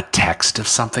a text of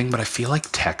something, but I feel like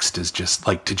text is just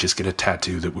like to just get a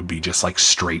tattoo that would be just like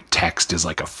straight text is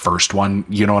like a first one.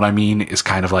 You know what I mean? Is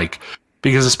kind of like,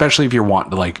 because especially if you're wanting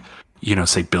to like, you know,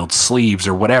 say build sleeves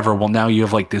or whatever. Well, now you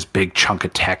have like this big chunk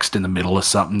of text in the middle of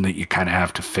something that you kind of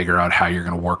have to figure out how you're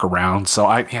going to work around. So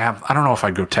I don't know if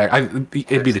I'd go text.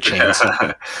 It'd be the chains.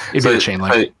 It'd be the chain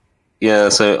link.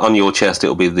 So on your chest,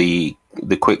 it'll be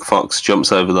the quick fox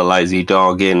jumps over the lazy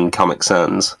dog in Comic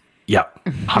Sans. Yep,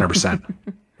 100%.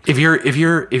 If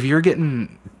you're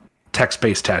getting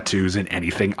text-based tattoos in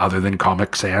anything other than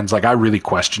Comic Sans, like I really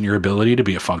question your ability to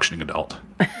be a functioning adult.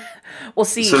 Well,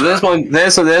 see. So there's my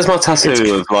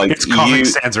tattoo of like it's Comic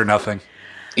Sans or nothing.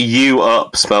 You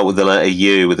up spelled with the letter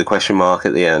U with a question mark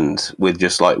at the end with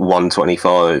just like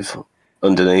 125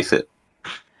 underneath it.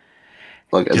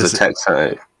 like as Just- a text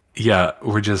tattoo. Yeah,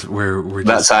 we're just.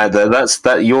 That's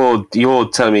that. You're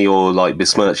telling me you're like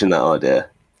besmirching that idea.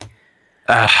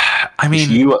 I mean,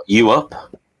 You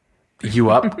up? you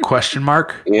up? Question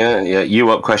mark. Yeah, you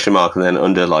up? Question mark, and then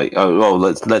under like, oh, well,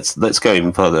 let's go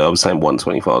even further. I was saying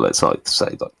 125. Let's like say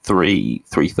like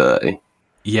 3:30.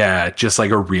 Yeah, just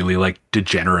like a really like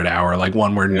degenerate hour, like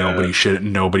one where nobody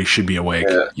should be awake.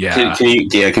 Yeah.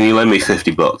 Can you lend me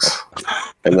 $50?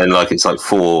 And then like it's like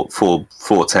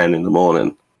 4:10 in the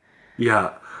morning.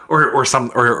 Yeah.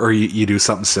 Or you do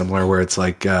something similar where it's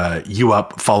like you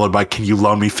up followed by can you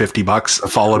loan me $50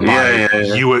 followed by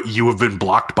you have been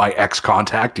blocked by X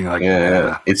contact and you're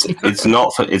like It's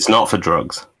not for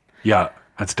drugs. Yeah,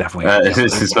 that's definitely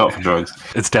It's not for drugs.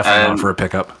 it's definitely not for a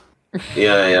pickup.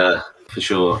 Yeah, for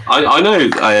sure. I know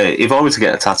if I were to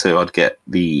get a tattoo, I'd get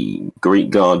the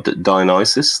Greek god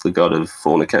Dionysus, the god of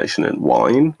fornication and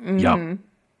wine. Yep.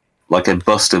 Like a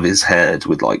bust of his head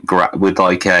with like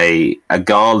a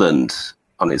garland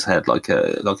on his head, like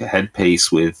a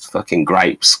headpiece with fucking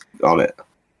grapes on it.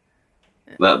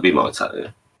 That'd be my tattoo.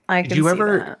 I can see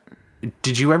that.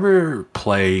 Did you ever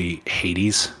play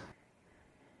Hades?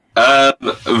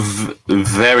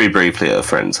 Very briefly at a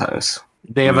friend's house.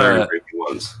 They have Very briefly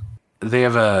once. they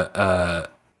have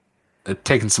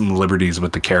taken some liberties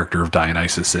with the character of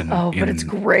Dionysus But it's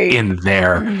great. in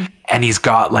there, and he's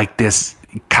got like this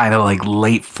kind of like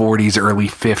late 40s, early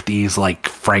 50s, like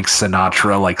Frank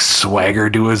Sinatra, like swagger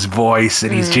to his voice,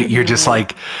 and you're just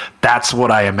like, that's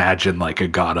what I imagine like a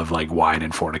god of like wine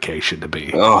and fornication to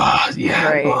be. Oh yeah.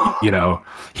 Right. You know,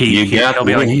 he'll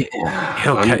be like,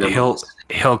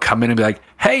 he'll come in and be like,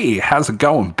 hey, how's it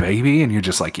going, baby? And you're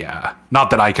just like, yeah. Not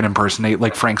that I can impersonate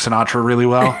like Frank Sinatra really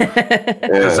well,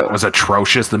 because that was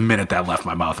atrocious. The minute that left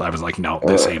my mouth, I was like, no,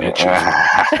 this ain't it.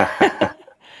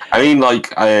 I mean,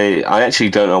 like, I actually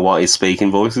don't know what his speaking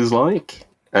voice is like.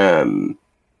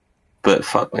 But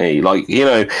fuck me, like, you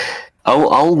know,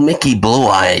 old Mickey Blue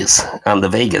Eyes on the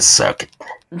Vegas circuit.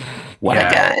 What a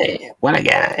guy! What a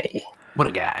guy! What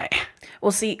a guy.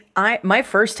 Well, see, my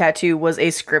first tattoo was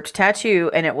a script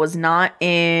tattoo, and it was not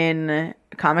in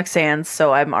Comic Sans,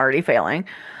 so I'm already failing.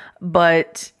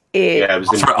 But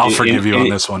I'll forgive you on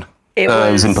this one. it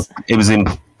was in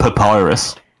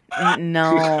Papyrus.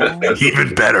 no.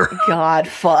 Even better. God,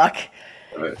 fuck.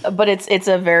 But it's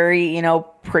a very,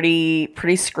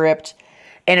 pretty script,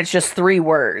 and it's just 3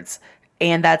 words,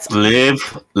 and that's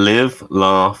Live,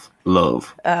 laugh,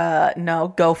 love.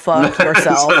 no, go fuck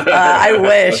yourself. I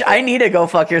wish. I need a go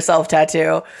fuck yourself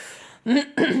tattoo.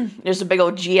 There's a big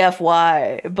old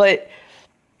GFY, but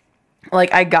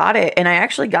like I got it, and I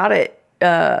actually got it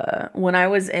when I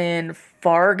was in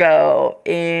Fargo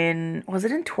was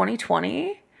it in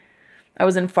 2020? I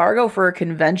was in Fargo for a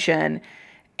convention,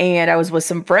 and I was with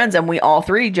some friends, and we all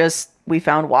 3 we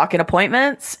found walk-in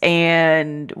appointments,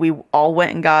 and we all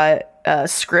went and got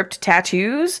script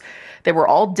tattoos. They were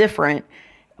all different,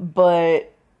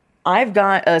 but I've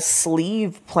got a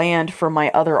sleeve planned for my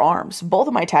other arms. Both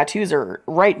of my tattoos are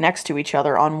right next to each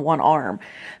other on one arm,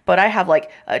 but I have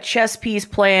like a chest piece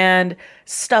planned,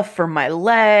 stuff for my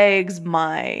legs,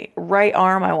 my right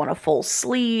arm, I want a full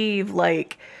sleeve,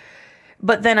 like.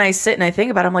 But then I sit and I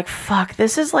think about it, I'm like, fuck,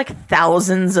 this is like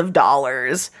thousands of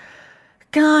dollars.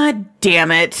 God damn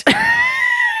it.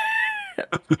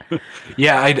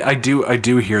 Yeah, I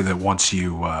do hear that once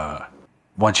you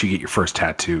get your first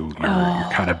tattoo, you're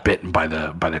kind of bitten by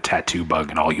the tattoo bug,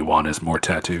 and all you want is more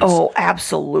tattoos. Oh,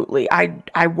 absolutely.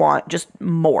 I want just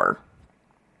more.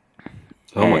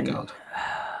 Oh my god.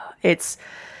 It's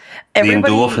The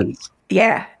everybody. endorphins.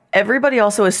 Yeah. Everybody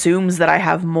also assumes that I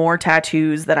have more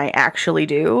tattoos than I actually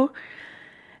do.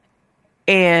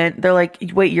 And they're like,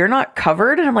 wait, you're not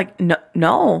covered? And I'm like,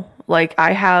 no. Like,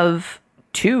 I have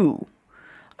 2.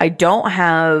 I don't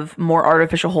have more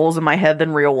artificial holes in my head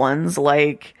than real ones.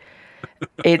 Like,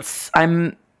 I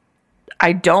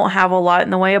don't have a lot in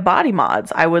the way of body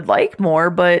mods. I would like more,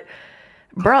 but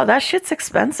bro, that shit's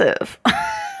expensive.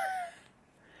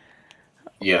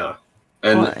 Yeah.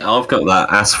 And I've got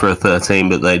that ask for a 13,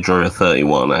 but they drew a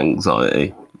 31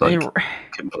 anxiety. Like,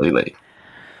 completely.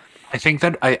 I think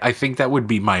that would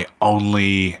be my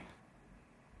only.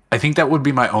 I think that would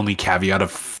be my only caveat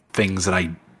of things that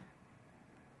I.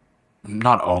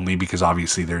 Not only because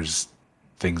obviously there's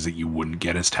things that you wouldn't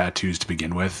get as tattoos to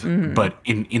begin with, but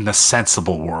in the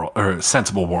sensible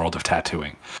world of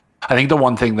tattooing, I think the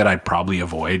one thing that I'd probably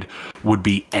avoid would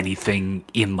be anything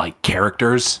in like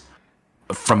characters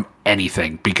from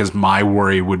anything, because my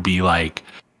worry would be like,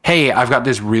 hey, I've got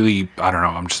this really, I don't know,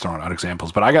 I'm just throwing out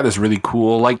examples, but I got this really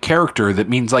cool like character that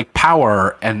means like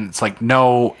power, and it's like,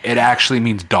 no, it actually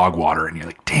means dog water, and you're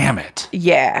like, damn it.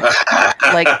 Yeah.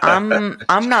 Like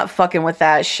I'm not fucking with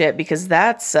that shit because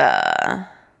that's Well,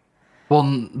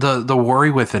 the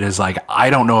worry with it is like, I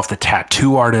don't know if the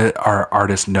tattoo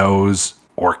artist knows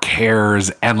or cares,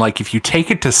 and like if you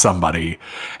take it to somebody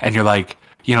and you're like,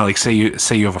 you know, like say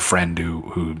you have a friend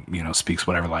who you know speaks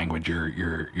whatever language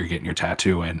you're getting your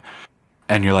tattoo in,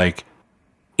 and you're like,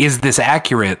 is this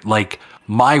accurate? Like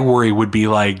my worry would be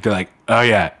like, they're like, oh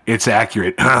yeah, it's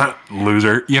accurate,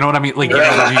 loser. You know what I mean? Like, you know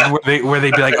what I mean? Where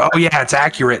they'd be like, oh yeah, it's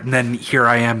accurate, and then here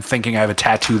I am thinking I have a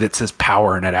tattoo that says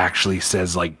power, and it actually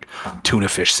says like tuna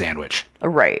fish sandwich,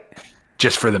 right.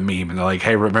 just for the meme. And they're like,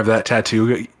 hey, remember that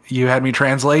tattoo you had me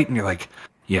translate? And you're like,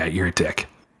 yeah, you're a dick.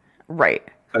 Right.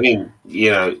 I mean,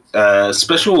 you know,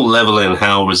 special level in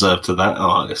hell reserved to that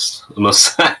artist, I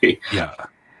must say. Yeah.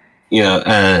 You know,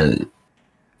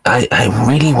 I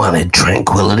really wanted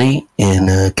tranquility in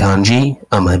kanji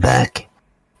on my back,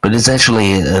 but it's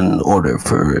actually an order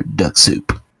for duck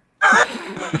soup.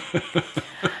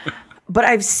 But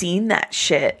I've seen that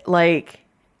shit. Like,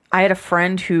 I had a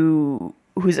friend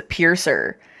who's a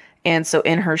piercer, and so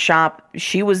in her shop,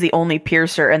 she was the only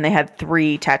piercer, and they had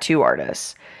 3 tattoo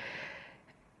artists.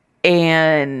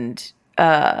 And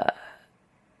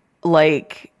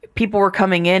like people were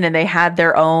coming in and they had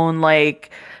their own like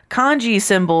kanji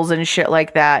symbols and shit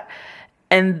like that,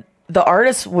 and the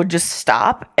artists would just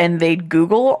stop and they'd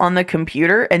Google on the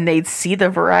computer and they'd see the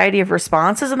variety of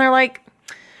responses, and they're like,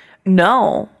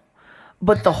 no.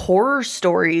 But the horror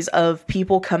stories of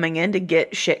people coming in to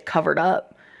get shit covered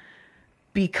up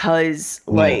because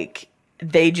like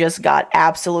they just got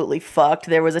absolutely fucked.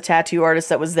 There was a tattoo artist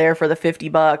that was there for the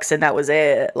 $50 and that was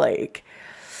it. Like,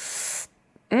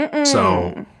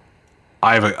 So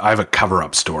I have a cover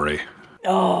up story.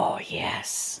 oh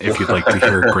yes. If you'd like to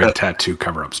hear a great tattoo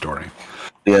cover up story.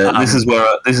 Yeah, this is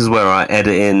where I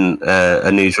edit in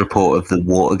a news report of the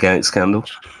Watergate scandal.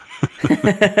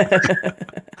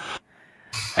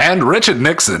 And Richard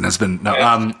Nixon has been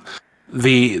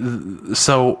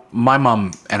so my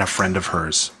mom and a friend of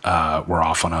hers were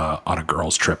off on a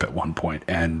girls' trip at one point,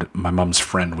 and my mom's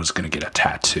friend was going to get a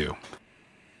tattoo.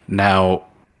 Now,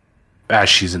 as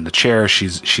she's in the chair,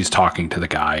 she's talking to the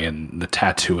guy, and the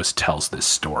tattooist tells this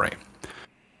story.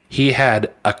 He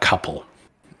had a couple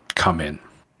come in,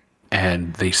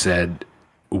 and they said,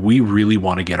 we really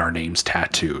want to get our names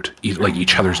tattooed, like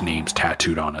each other's names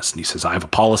tattooed on us. And he says, I have a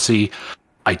policy.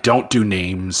 I don't do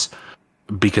names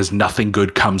because nothing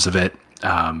good comes of it.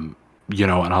 You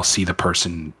know, and I'll see the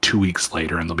person 2 weeks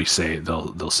later and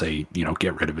they'll say, you know,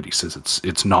 get rid of it. He says,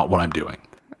 it's not what I'm doing.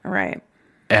 Right.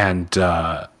 And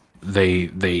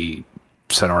they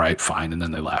said, all right, fine. And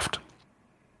then they left.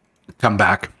 Come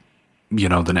back, you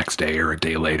know, the next day or a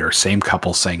day later, same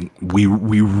couple saying, we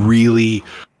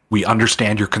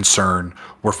understand your concern.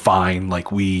 We're fine.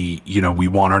 Like we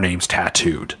want our names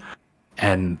tattooed.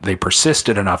 And they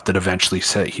persisted enough that eventually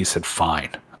he said,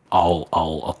 fine,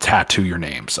 I'll tattoo your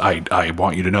names. I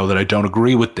want you to know that I don't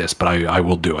agree with this, but I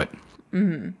will do it.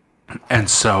 Mm-hmm. And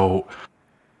so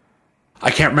I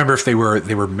can't remember if they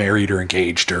were married or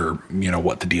engaged or, you know,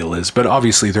 what the deal is, but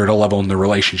obviously they're at a level in the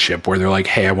relationship where they're like,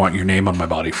 hey, I want your name on my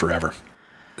body forever.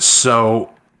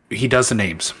 So he does the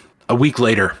names. A week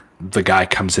later, the guy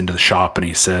comes into the shop and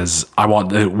he says,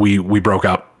 we broke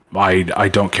up. I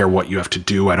don't care what you have to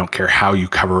do. I don't care how you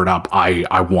cover it up.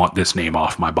 I want this name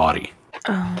off my body.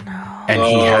 Oh no.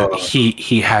 And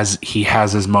he has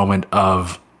his moment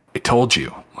of, I told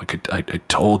you. Like I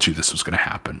told you this was going to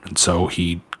happen. And so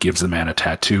he gives the man a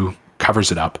tattoo,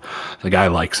 covers it up. The guy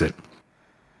likes it.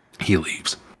 He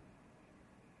leaves.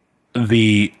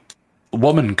 The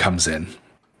woman comes in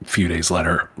a few days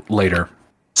later,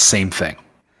 same thing.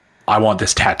 I want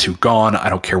this tattoo gone. I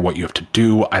don't care what you have to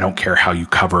do. I don't care how you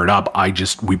cover it up.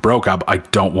 We broke up. I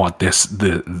don't want this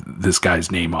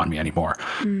guy's name on me anymore.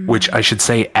 Which I should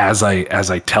say, as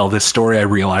I tell this story, I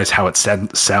realize how it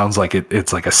sounds like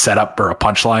it's like a setup or a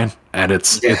punchline, and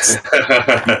it's you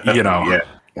know. Yeah.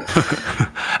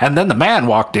 And then the man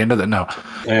walked into the no.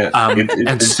 Yeah.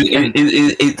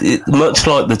 It much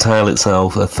like the tale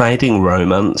itself, a fading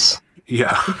romance.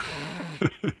 Yeah.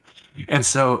 And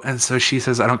so she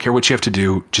says, I don't care what you have to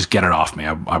do. Just get it off me.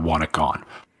 I want it gone.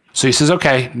 So he says,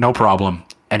 okay, no problem.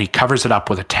 And he covers it up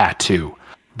with a tattoo.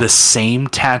 The same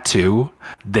tattoo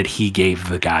that he gave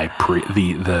the guy,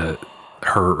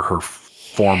 her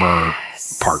former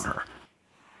partner.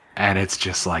 And it's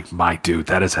just like, my dude,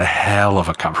 that is a hell of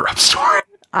a cover-up story.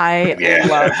 I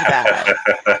love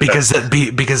that.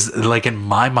 because like in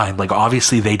my mind, like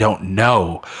obviously they don't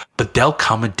know, but there'll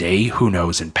come a day, who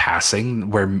knows, in passing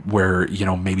where you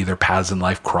know, maybe their paths in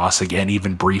life cross again,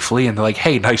 even briefly, and they're like,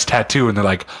 hey, nice tattoo, and they're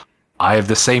like, I have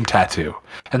the same tattoo,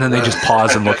 and then they just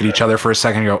pause and look at each other for a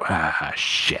second and go,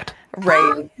 shit.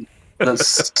 Right.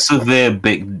 That's severe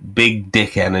big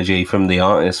dick energy from the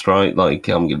artist, right? Like,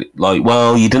 I'm gonna, like,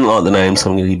 well, you didn't like the name,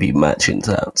 so I'm gonna give you matching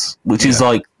tats, which is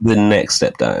like the next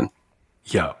step down.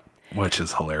 Yeah, which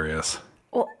is hilarious.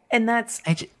 Well, and that's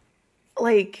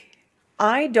like,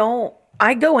 I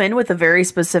go in with a very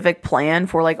specific plan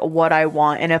for like what I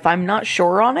want, and if I'm not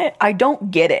sure on it, I don't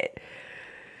get it.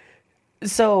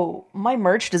 So my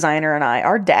merch designer and I,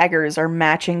 our daggers are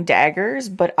matching daggers,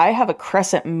 but I have a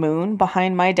crescent moon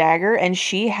behind my dagger, and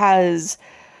she has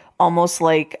almost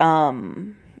like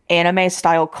anime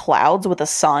style clouds with a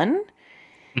sun.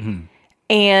 Mm-hmm.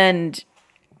 And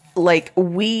like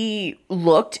we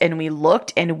looked and we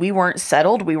looked and we weren't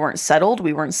settled,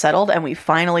 and we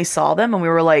finally saw them and we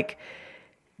were like,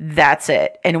 that's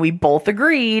it. And we both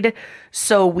agreed,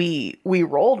 so we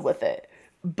rolled with it.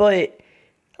 But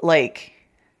like,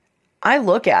 I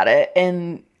look at it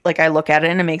and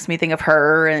it makes me think of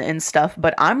her and stuff,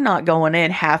 but I'm not going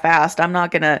in half-assed. I'm not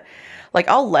gonna, like,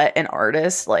 I'll let an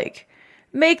artist like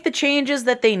make the changes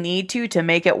that they need to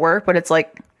make it work, but it's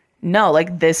like, no,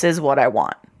 like, this is what I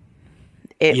want.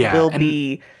 It will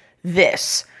be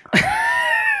this.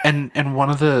 and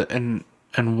one of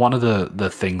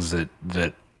the things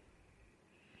that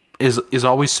is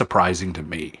always surprising to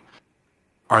me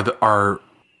are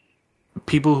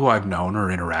people who I've known or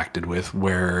interacted with,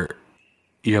 where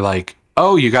you're like,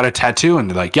 oh, you got a tattoo, and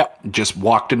they're like, yep, just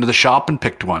walked into the shop and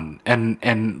picked one,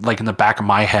 and like in the back of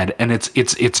my head, and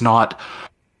it's not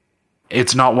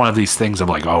one of these things of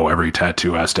like, oh, every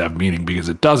tattoo has to have meaning, because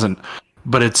it doesn't,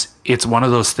 but it's one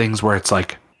of those things where it's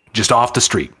like just off the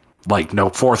street, like no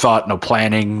forethought, no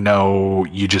planning, no,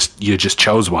 you just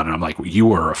chose one, and I'm like,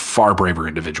 you are a far braver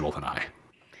individual than I.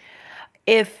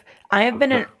 If I have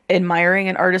been admiring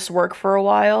an artist's work for a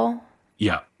while,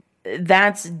 yeah,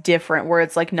 that's different, where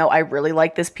it's like, no, I really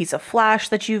like this piece of flash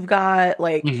that you've got,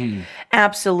 like,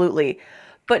 absolutely.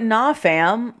 But nah,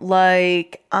 fam,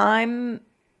 like, I'm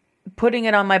putting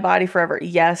it on my body forever.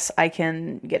 Yes, I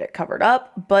can get it covered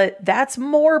up, but that's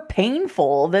more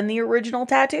painful than the original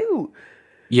tattoo.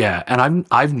 Yeah, and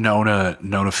I've known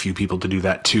a few people to do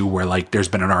that too, where like there's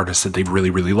been an artist that they've really,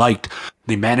 really liked.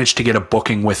 They managed to get a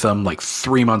booking with them like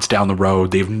 3 months down the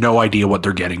road. They have no idea what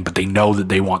they're getting, but they know that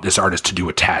they want this artist to do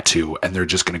a tattoo, and they're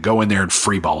just going to go in there and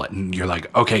freeball it. And you're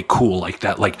like, okay, cool. Like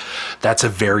that's a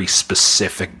very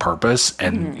specific purpose,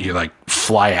 and you're like,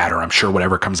 fly at her. I'm sure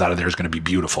whatever comes out of there is going to be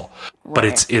beautiful. Right. But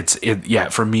it's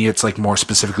for me, it's like more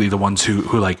specifically the ones who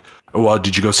like, well,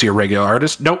 did you go see a regular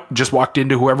artist? Nope, just walked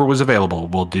into whoever was available.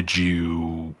 Well, did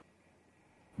you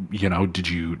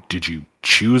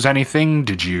choose anything?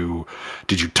 Did you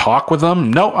talk with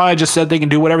them? No, I just said they can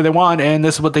do whatever they want, and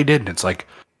this is what they did. And it's like,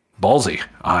 ballsy.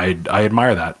 I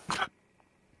admire that.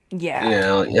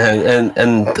 Yeah.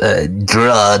 And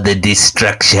draw the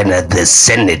destruction of the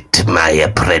Senate, my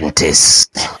apprentice.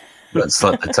 That's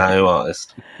like the tattoo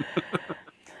artist.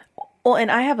 Well,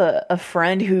 and I have a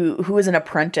friend who is an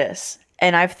apprentice,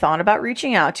 and I've thought about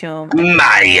reaching out to him.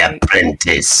 My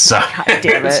apprentice. God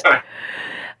damn it.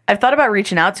 I've thought about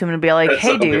reaching out to him and be like,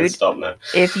 hey, dude,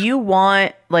 if you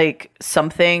want like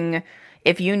something,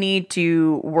 if you need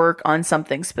to work on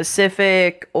something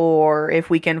specific, or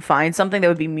if we can find something that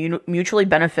would be mutually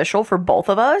beneficial for both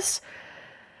of us,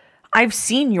 I've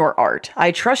seen your art.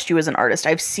 I trust you as an artist.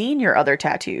 I've seen your other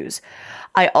tattoos.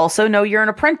 I also know you're an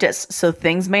apprentice, so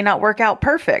things may not work out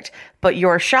perfect, but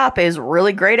your shop is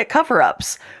really great at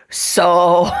cover-ups.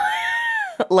 So,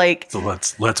 like... So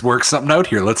let's work something out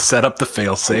here. Let's set up the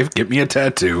fail-safe, get me a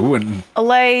tattoo, and...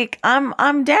 Like,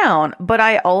 I'm down, but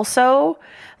I also,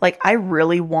 like, I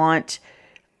really want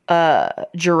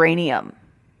geranium.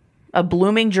 A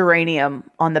blooming geranium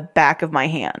on the back of my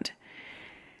hand.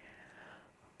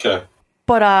 Okay.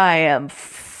 But I am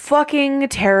fucking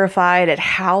terrified at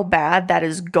how bad that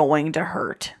is going to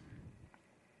hurt.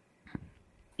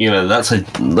 You know, that's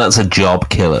a job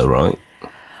killer, right?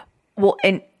 Well,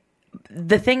 and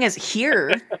the thing is,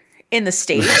 here in the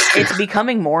States, it's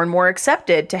becoming more and more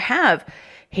accepted to have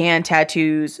hand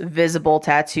tattoos, visible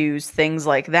tattoos, things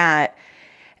like that,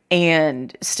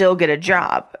 and still get a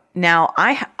job. Now,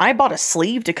 I bought a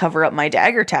sleeve to cover up my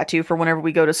dagger tattoo for whenever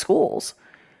we go to schools.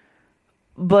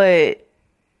 But,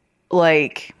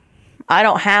 like,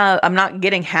 I'm not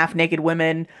getting half-naked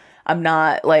women. I'm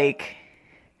not, like...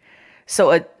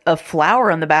 So a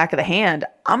flower on the back of the hand,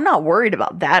 I'm not worried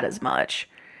about that as much.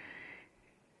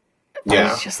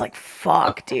 Yeah. It's just like,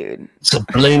 fuck, dude. It's a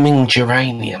blooming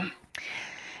geranium.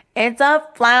 It's a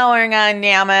flower,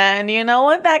 goddammit. Do you know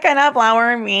what that kind of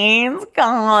flower means?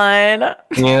 God.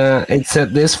 Yeah,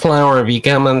 except this flower, if you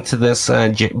come into this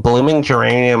blooming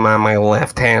geranium on my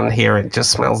left hand here, it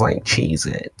just smells like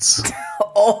Cheez-Its.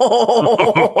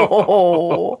 Oh.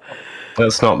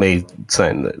 That's not me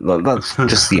saying that. That's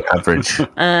just the average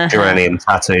geranium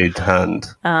tattooed hand.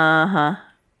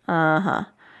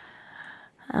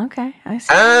 Okay, I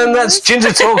see. And that's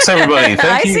Ginger Talks, everybody.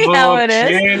 Thank you for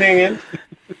tuning in.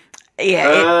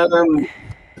 Yeah.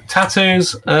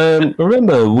 Tattoos.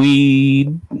 Remember,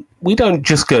 we don't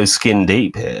just go skin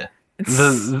deep here.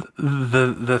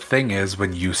 The thing is,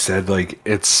 when you said like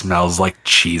it smells like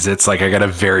Cheez-Its, like I got a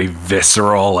very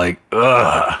visceral like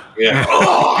ugh.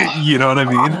 Yeah. You know what I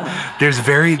mean? There's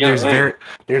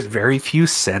very few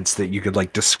scents that you could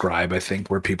like describe, I think,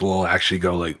 where people will actually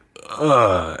go like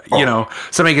you know,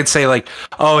 somebody could say like,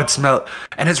 oh, it smells,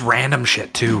 and it's random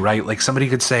shit too, right? Like somebody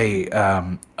could say,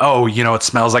 oh, you know, it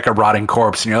smells like a rotting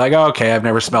corpse, and you're like, oh, okay, I've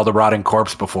never smelled a rotting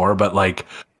corpse before, but like,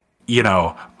 you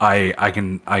know, I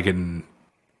can,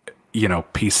 you know,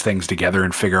 piece things together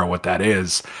and figure out what that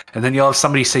is. And then you'll have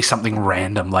somebody say something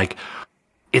random like,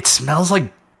 it smells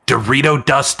like Dorito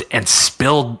dust and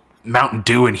spilled Mountain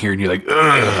Dew in here, and you're like,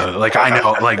 ugh, like I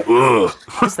know, like, ugh.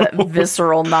 Just that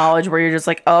visceral knowledge where you're just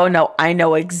like, oh no, I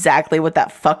know exactly what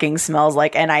that fucking smells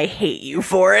like, and I hate you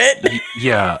for it.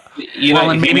 Yeah, You know,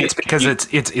 well, and if maybe you- it's because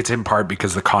it's in part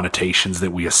because the connotations that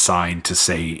we assign to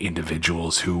say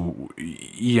individuals who,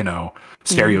 you know,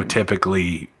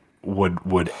 stereotypically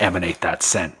would emanate that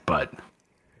scent, but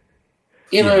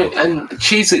You know, and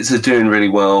Cheez-Its are doing really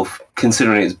well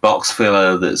considering it's box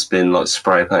filler that's been like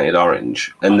spray painted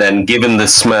orange, and then given the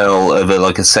smell of a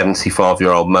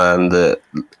 75-year-old man that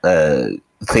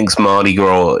thinks Mardi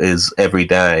Gras is every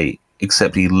day,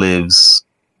 except he lives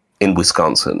in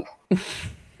Wisconsin.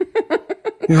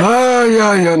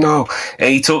 Yeah, you know. And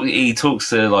he talks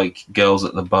to like girls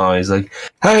at the bar. He's like,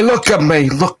 "Hey, look at me.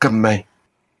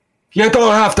 You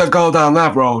don't have to go down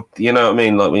that road." You know what I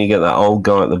mean? Like when you get that old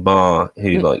guy at the bar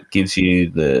who like gives you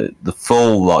the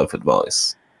full life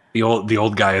advice. the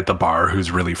old guy at the bar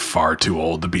who's really far too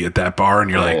old to be at that bar,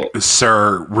 and you're like,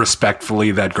 sir,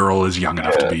 respectfully, that girl is young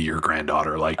enough to be your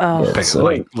granddaughter. Like,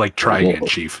 like try again,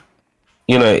 chief.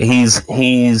 You know, he's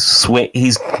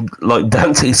like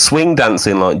dancing, swing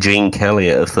dancing like Gene Kelly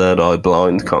at a Third Eye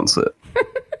Blind concert.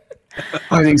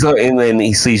 I think so. And then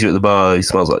he sees you at the bar. He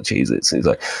smells like Cheez-Its. And he's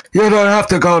like, "You don't have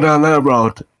to go down that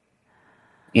road."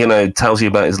 You know, tells you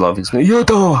about his life experience. You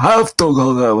don't have to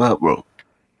go down that road.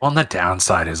 Well, and the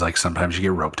downside is like sometimes you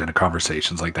get roped into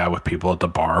conversations like that with people at the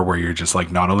bar where you're just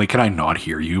like, not only can I not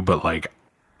hear you, but like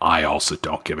I also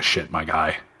don't give a shit, my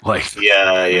guy. Like,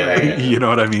 Yeah. you know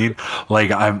what I mean?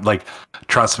 Like, I'm like,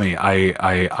 trust me, I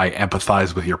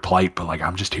empathize with your plight, but like,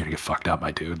 I'm just here to get fucked up,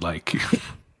 my dude. Like,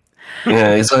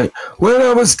 Yeah, he's like, when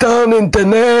I was down in Da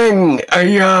Nang,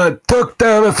 I took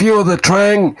down a few of the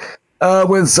Trang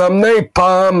with some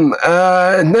napalm,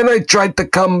 and then I tried to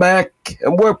come back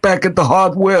and work back at the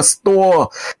hardware store.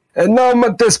 And now I'm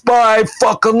at this bar. I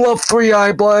fucking love Third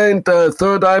Eye Blind,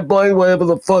 whatever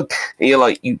the fuck. And you're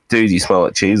like, you smell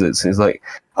like Cheez-Its. He's like,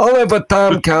 I'll have a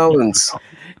Tom Collins.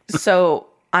 So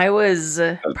I was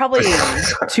probably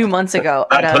 2 months ago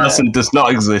at That person does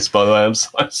not exist, by the way.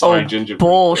 I'm sorry, Ginger.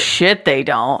 bullshit, they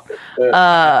don't.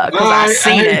 Because I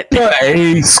seen it.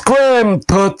 Hey, scram,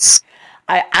 toots.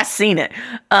 I seen it.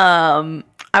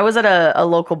 I was at a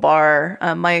local bar.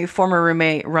 My former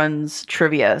roommate runs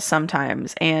trivia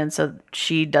sometimes, and so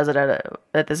she does it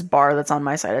at this bar that's on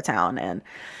my side of town.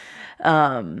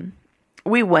 And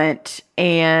we went,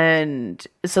 and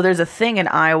so there's a thing in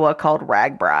Iowa called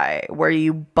RAGBRAI, where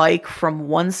you bike from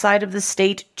one side of the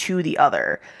state to the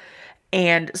other.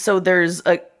 And so there's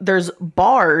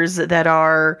bars that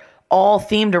are all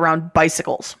themed around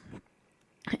bicycles.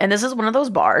 And this is one of those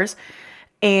bars.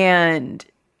 And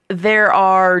there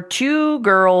are two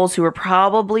girls who are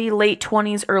probably late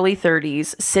 20s, early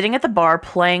 30s, sitting at the bar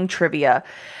playing trivia.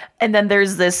 And then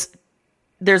there's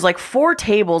like 4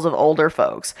 tables of older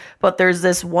folks, but there's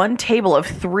this one table of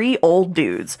 3 old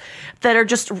dudes that are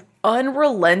just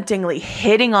unrelentingly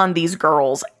hitting on these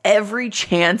girls every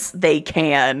chance they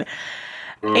can.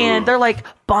 And they're like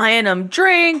buying them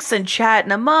drinks and chatting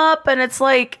them up. And it's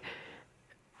like,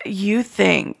 you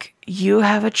think you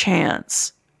have a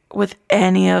chance with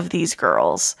any of these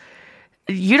girls?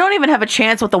 You don't even have a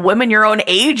chance with the women your own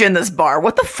age in this bar.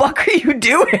 What the fuck are you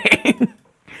doing?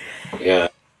 Yeah.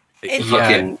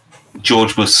 Fucking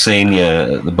George Bush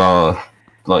Senior at the bar,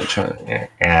 like trying.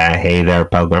 Hey there,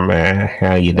 Pilgrim.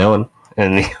 How you doing?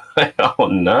 And he's like, oh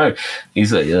no.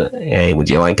 He's like, hey, would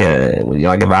you like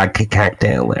a vodka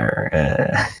cocktail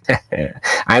there?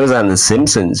 I was on The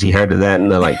Simpsons. You heard of that?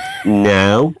 And they're like,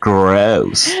 no,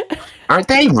 gross. Aren't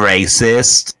they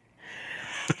racist?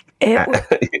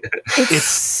 It's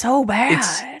so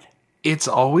bad. It's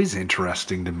always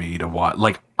interesting to me to watch.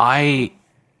 Like, I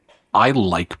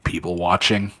like people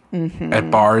watching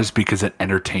at bars because it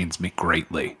entertains me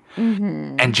greatly.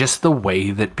 And just the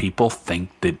way that people think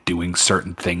that doing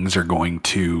certain things are going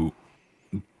to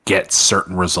get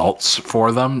certain results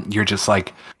for them, you're just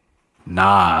like,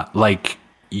 nah. Like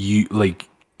you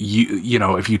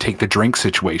know, if you take the drink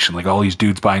situation, like all these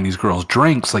dudes buying these girls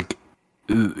drinks, like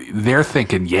they're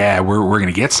thinking, yeah, we're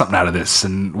gonna get something out of this,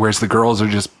 and whereas the girls are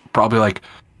just probably like,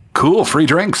 cool, free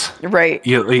drinks, right?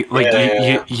 You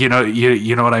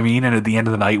know what I mean. And at the end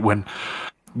of the night, when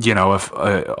you know, if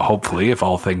hopefully if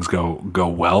all things go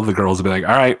well, the girls will be like,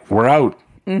 all right, we're out.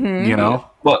 You know.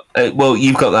 Well,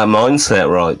 you've got that mindset,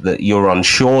 right? That you're on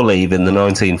shore leave in the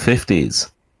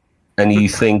 1950s, and you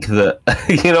think that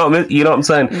you know what I'm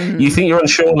saying. You think you're on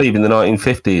shore leave in the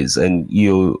 1950s, and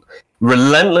you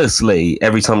relentlessly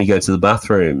every time you go to the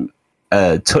bathroom,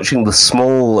 touching the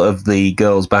small of the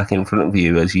girl's back in front of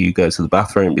you as you go to the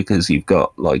bathroom because you've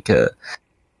got like a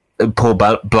poor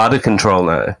bladder control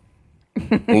now.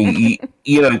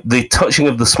 you know, the touching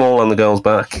of the small on the girl's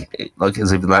back, like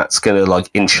as if that's gonna like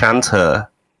enchant her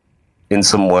in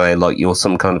some way, like you're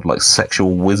some kind of like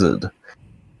sexual wizard.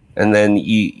 And then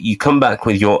you come back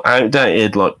with your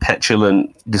outdated, like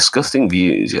petulant, disgusting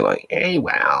views. You're like, hey,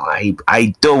 well,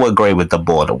 I do agree with the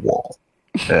border wall.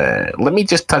 Let me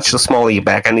just touch the small of your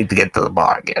back. I need to get to the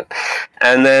bar again.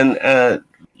 And then,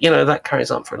 you know, that carries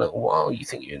on for a little while. You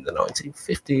think you're in the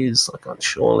 1950s, like on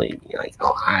shore leave. You're like,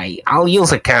 oh, I'll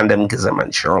use a condom because I'm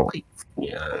on shore leave.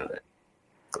 You know,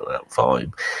 that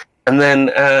vibe. And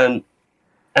then,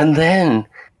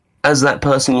 as that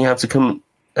person, you have to come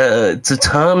to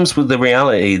terms with the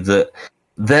reality that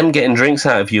them getting drinks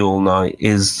out of you all night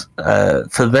is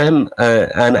for them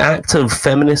an act of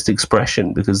feminist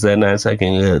expression because they're now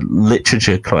taking a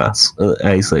literature class at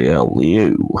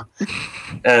ACLU,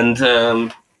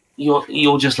 and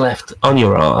you're just left on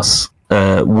your ass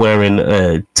wearing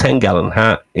a 10-gallon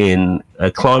hat in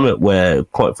a climate where,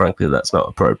 quite frankly, that's not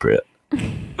appropriate.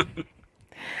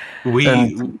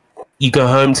 And you go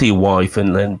home to your wife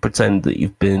and then pretend that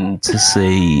you've been to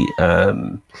see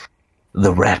the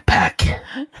Rat Pack.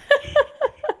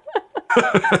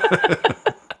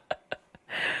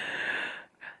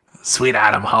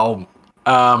 Sweetheart, I'm home.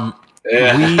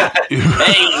 Hey,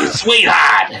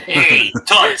 sweetheart. Hey,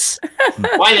 Toots.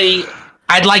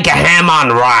 I'd like a ham on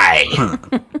rye.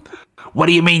 What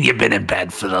do you mean you've been in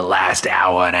bed for the last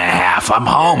hour and a half? I'm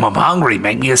home. I'm hungry.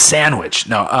 Make me a sandwich.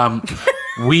 No,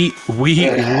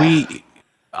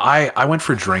 I went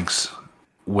for drinks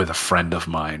with a friend of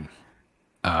mine.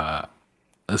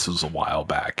 This was a while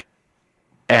back,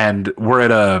 and we're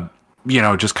at a, you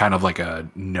know, just kind of like a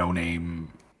no-name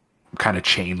kind of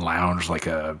chain lounge, like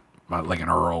an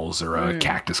Earl's or a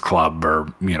Cactus Club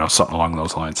or, you know, something along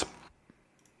those lines.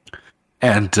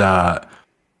 And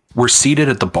we're seated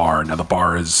at the bar. Now the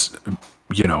bar is,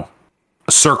 you know,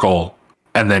 a circle.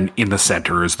 And then in the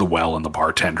center is the well and the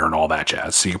bartender and all that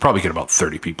jazz. So you probably get about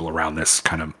 30 people around this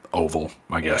kind of oval,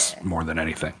 I guess, more than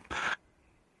anything.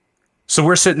 So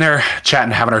we're sitting there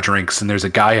chatting, having our drinks, and there's a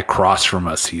guy across from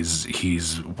us.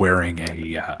 He's wearing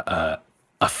a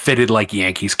fitted like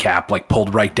Yankees cap, like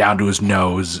pulled right down to his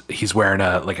nose. He's wearing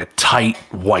a tight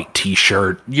white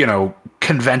t-shirt, you know,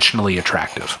 conventionally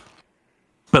attractive,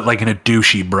 but like in a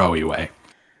douchey broy way.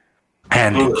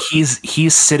 And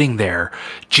he's sitting there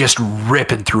just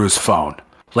ripping through his phone.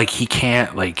 Like he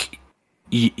can't, like,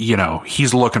 you know,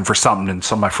 he's looking for something. And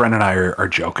so my friend and I are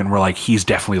joking. We're like, he's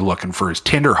definitely looking for his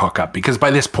Tinder hookup because by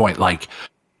this point, like,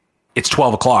 it's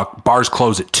 12 o'clock, bars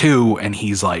close at 2, and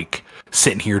he's like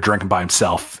sitting here drinking by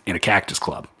himself in a Cactus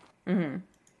Club. Mm-hmm.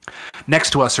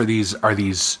 Next to us are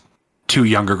these two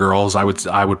younger girls. I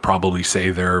would probably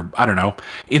say they're, I don't know,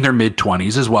 in their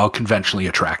mid-20s as well, conventionally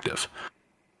attractive.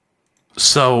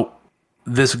 So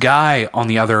this guy on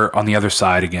the other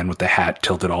side, again with the hat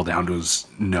tilted all down to his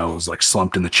nose, like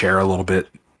slumped in the chair a little bit,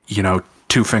 you know,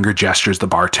 2-finger gestures the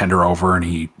bartender over, and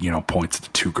he, you know, points at the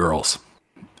two girls.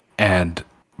 And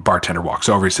bartender walks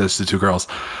over. He says to the two girls,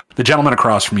 "The gentleman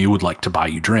across from you would like to buy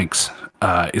you drinks.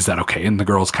 Is that okay?" And the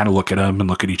girls kind of look at him and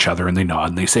look at each other, and they nod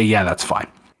and they say, "Yeah, that's fine."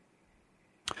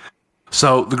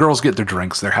 So the girls get their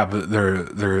drinks.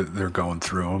 They're going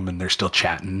through them, and they're still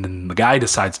chatting. And the guy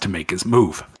decides to make his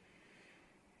move.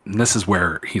 And this is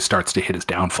where he starts to hit his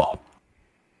downfall.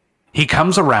 He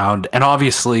comes around, and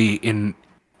obviously in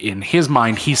in his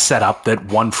mind, he's set up that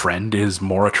one friend is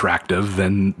more attractive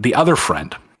than the other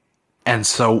friend. And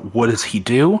so what does he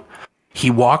do? He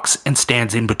walks and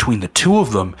stands in between the two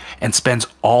of them and spends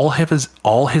all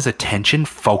his attention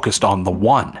focused on the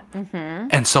one. Mm-hmm.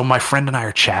 And so my friend and I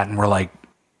are chatting. We're like,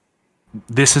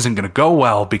 this isn't going to go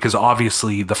well because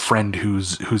obviously the friend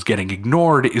who's getting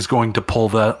ignored is going to pull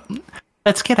the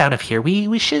let's get out of here.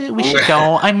 We should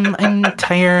go. I'm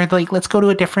tired. Like, let's go to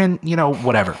a different,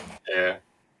 whatever. Yeah.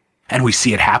 And we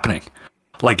see it happening.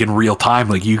 Like in real time,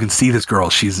 like you can see this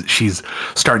girl. She's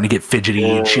starting to get fidgety,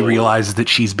 and she realizes that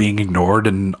she's being ignored.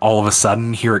 And all of a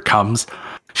sudden, here it comes.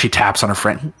 She taps on her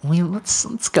friend.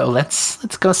 Let's go.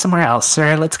 Let's go somewhere else,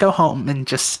 or let's go home and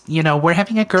just we're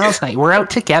having a girls' night. We're out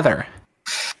together.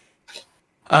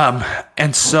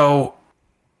 And so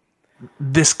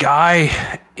this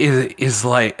guy is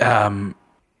like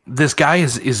this guy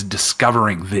is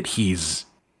discovering that he's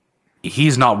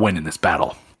not winning this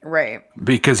battle. Right.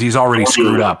 Because he's already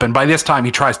screwed up. And by this time,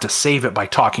 he tries to save it by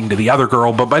talking to the other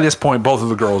girl. But by this point, both of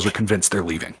the girls are convinced they're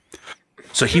leaving.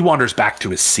 So he wanders back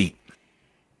to his seat,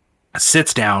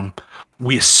 sits down.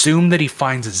 We assume that he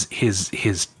finds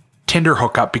his Tinder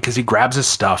hookup because he grabs his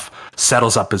stuff,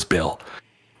 settles up his bill,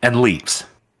 and leaves.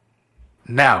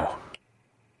 Now,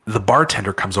 the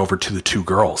bartender comes over to the two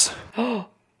girls.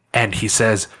 And he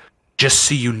says, just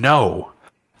so you know,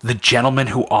 the gentleman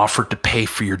who offered to pay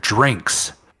for your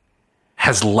drinks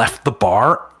has left the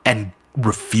bar and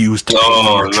refused to pay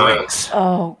for your drinks.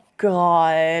 Oh,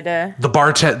 God.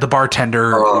 The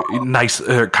bartender,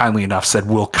 kindly enough, said,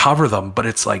 we'll cover them. But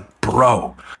it's like,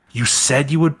 bro, you said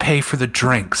you would pay for the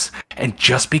drinks. And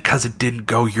just because it didn't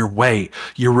go your way,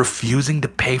 you're refusing to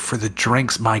pay for the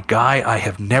drinks. My guy, I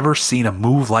have never seen a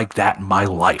move like that in my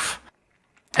life.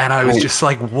 And I was just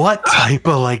like, what type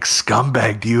of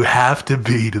scumbag do you have to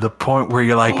be to the point where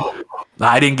you're like,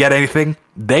 I didn't get anything,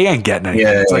 they ain't getting anything.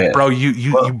 Yeah, it's like, bro,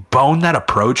 you boned that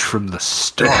approach from the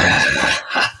start.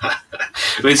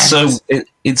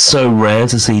 It's so rare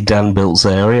to see Dan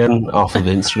Bilzerian off of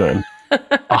Instagram.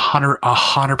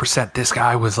 100%. This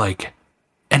guy was like,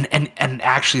 and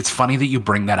actually, it's funny that you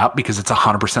bring that up because it's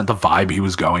 100% the vibe he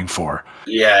was going for.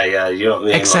 Yeah, you know what I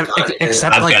mean.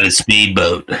 Except I've got a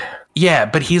speedboat. Yeah,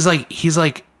 but he's like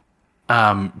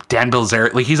Dan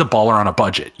Bilzerian, like he's a baller on a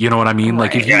budget. You know what I mean?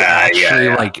 Like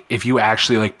if you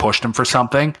actually pushed him for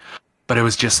something, but it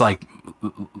was just like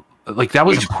that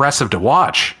was impressive to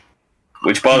watch.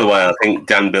 Which, by the way, I think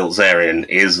Dan Bilzerian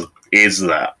is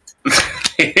that.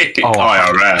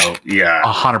 IRL, yeah,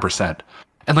 100%.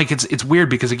 And it's weird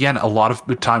because again, a lot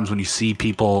of times when you see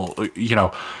people,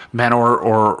 man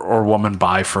or woman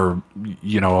buy for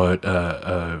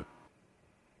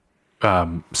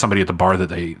somebody at the bar that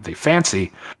they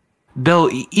fancy, they'll,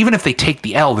 even if they take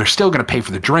the L, they're still going to pay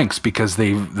for the drinks because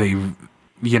they've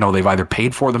either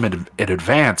paid for them in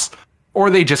advance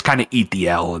or they just kind of eat the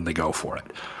L and they go for it.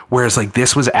 Whereas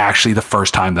this was actually the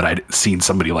first time that I'd seen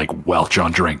somebody welch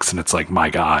on drinks, and it's like, my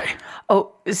guy.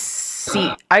 Oh, see,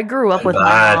 I grew up with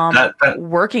my mom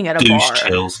working at a bar,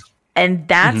 chills. And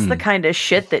that's the kind of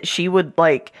shit that she would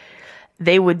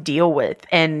they would deal with.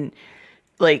 And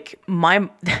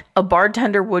a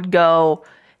bartender would go,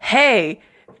 hey,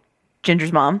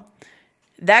 Ginger's mom,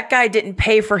 that guy didn't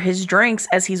pay for his drinks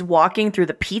as he's walking through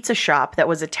the pizza shop that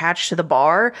was attached to the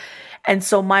bar. And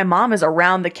so my mom is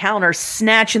around the counter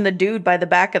snatching the dude by the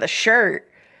back of the shirt.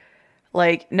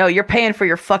 No, you're paying for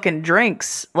your fucking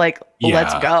drinks. Let's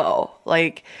go.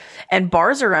 And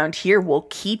bars around here will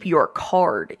keep your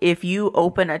card. If you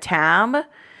open a tab,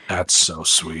 that's so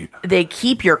sweet. They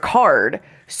keep your card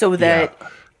so that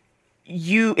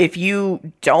if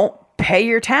you don't pay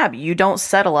your tab, you don't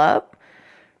settle up,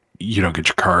 you don't get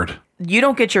your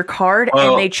card.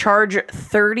 And they charge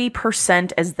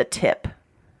 30% as the tip.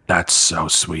 That's so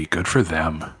sweet. Good for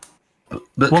them.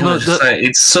 But say,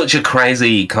 it's such a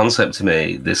crazy concept to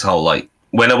me, this whole,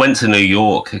 when I went to New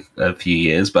York a few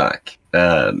years back,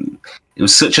 it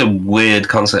was such a weird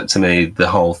concept to me, the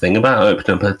whole thing about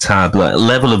opening up a tab,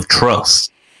 level of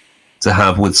trust to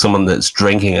have with someone that's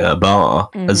drinking at a bar,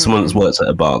 as someone that's worked at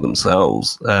a bar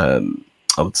themselves. I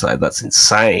would say that's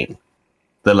insane,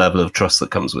 the level of trust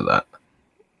that comes with that.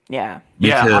 Yeah.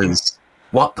 Because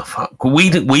what the fuck? We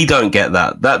don't get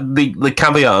that. That the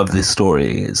caveat of this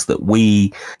story is that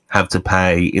we have to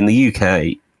pay in the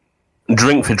UK,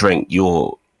 drink for drink,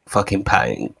 you're fucking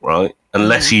paying, right?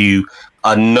 Unless you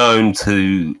are known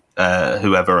to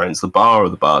whoever owns the bar or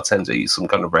the bartender, you're some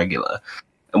kind of regular.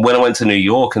 And when I went to New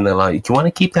York and they're like, do you want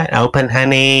to keep that open,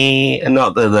 honey? And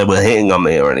not that they were hitting on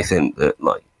me or anything, but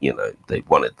they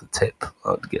wanted the tip,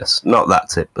 I'd guess. Not that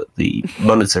tip, but the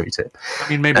monetary tip. I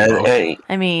mean, maybe both.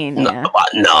 I mean, yeah.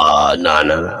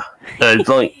 No. It's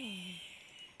like,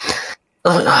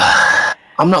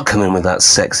 I'm not coming with that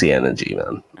sexy energy,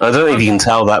 man. I don't know if you can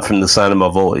tell that from the sound of my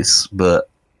voice, but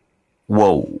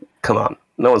whoa, come on.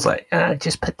 No one's like,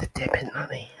 just put the tip in,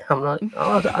 honey. I'm like,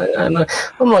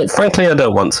 I'm like, frankly, I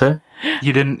don't want to.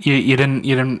 You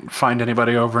didn't find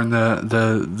anybody over in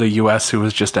the US who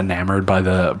was just enamored by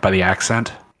the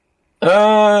accent?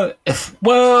 Oh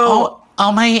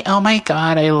my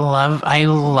God, I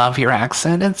love your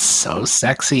accent. It's so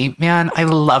sexy, man. I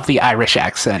love the Irish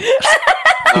accent.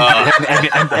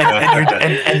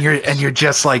 And you're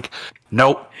just like,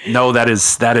 nope, no, that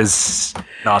is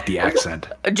not the accent.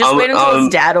 Just wait until his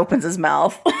dad opens his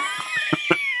mouth.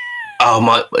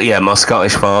 My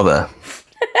Scottish father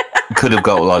could have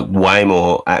got like way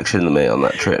more action than me on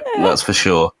that trip. That's for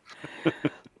sure.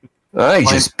 I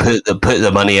just put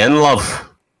the money in, love.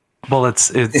 Well, it's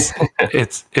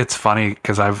funny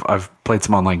because I've played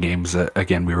some online games.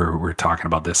 Again, we were talking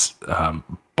about this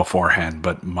beforehand,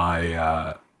 but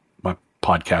my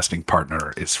podcasting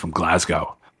partner is from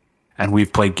Glasgow, and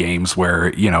we've played games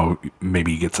where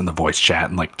maybe he gets in the voice chat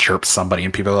and like chirps somebody,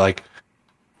 and people are like,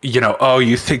 oh,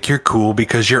 you think you're cool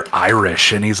because you're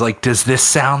Irish, and he's like, does this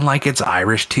sound like it's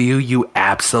Irish to you, you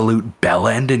absolute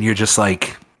bellend? And you're just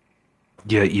like,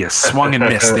 you swung and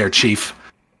missed there, Chief.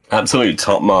 Absolute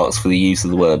top marks for the use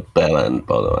of the word bellend,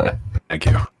 by the way. Thank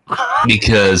you.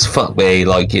 Because fuck me,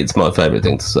 like it's my favourite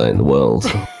thing to say in the world,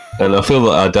 and I feel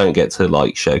that I don't get to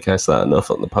like showcase that enough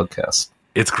on the podcast.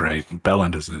 It's great.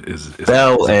 Bellend is a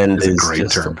great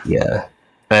term. Yeah,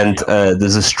 and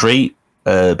there's a street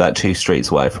about 2 streets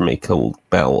away from me called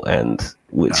Bell End,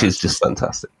 which is just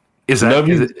fantastic.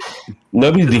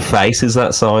 Nobody defaces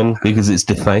that sign because it's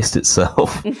defaced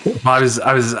itself. I was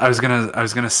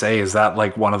gonna say, is that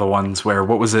like one of the ones where,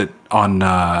 what was it on?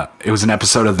 It was an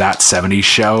episode of That 70s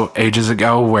Show ages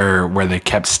ago where they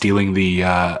kept stealing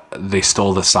they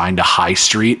stole the sign to High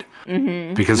Street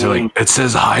because they're like, it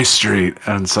says High Street,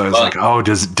 and so it's like, oh,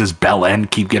 does Bell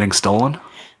End keep getting stolen?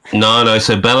 No.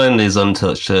 So Bell End is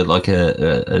untouched, like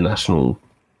a national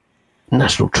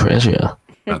treasure.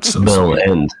 That's so Bell sweet.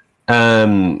 End.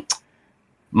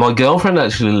 My girlfriend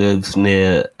actually lives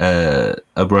near a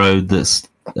road that's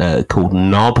called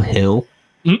Knob Hill,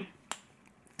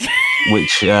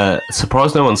 which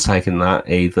surprised no one's taken that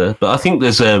either. But I think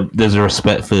there's a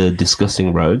respect for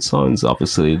discussing road signs,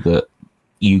 obviously, that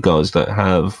you guys don't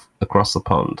have across the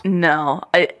pond. No,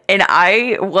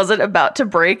 I wasn't about to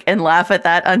break and laugh at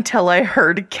that until I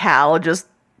heard Cal just.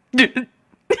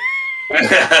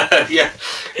 Yeah.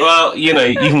 Well, you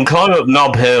can climb up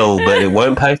Knob Hill, but it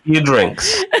won't pay for your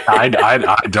drinks. I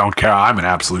don't care. I'm an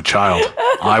absolute child.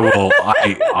 I will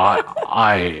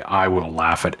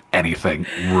laugh at anything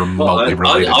remotely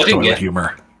related to toilet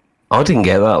humor. I didn't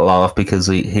get that laugh because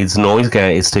his noise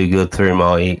gate is too good through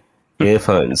my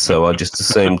earphones, so I just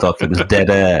assumed like it was dead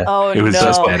air. Oh, it was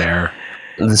just dead air.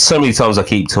 There's so many times I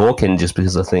keep talking just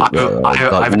because I think nothing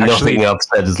I've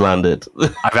said has landed.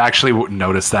 I've actually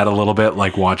noticed that a little bit,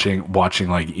 like watching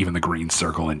like even the green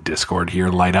circle in Discord here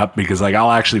light up, because like I'll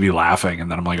actually be laughing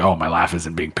and then I'm like, oh, my laugh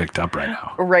isn't being picked up right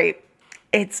now. Right.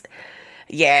 It's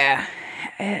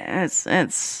a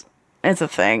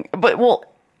thing. But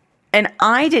and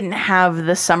I didn't have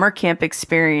the summer camp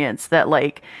experience that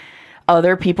like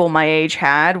other people my age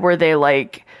had, where they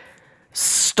like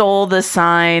stole the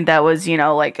sign that was,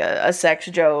 like a sex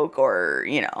joke or,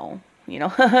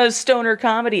 stoner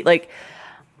comedy. Like,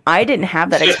 I didn't have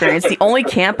that experience. The only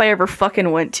camp I ever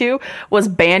fucking went to was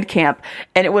band camp,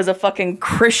 and it was a fucking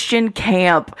Christian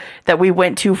camp that we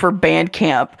went to for band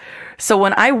camp. So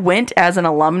when I went as an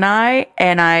alumni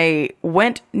and I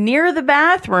went near the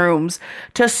bathrooms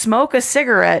to smoke a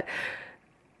cigarette,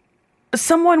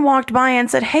 someone walked by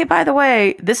and said, hey, by the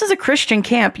way, this is a Christian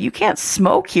camp. You can't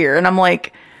smoke here. And I'm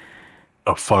like,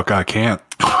 oh, fuck, I can't.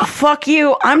 Fuck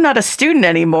you. I'm not a student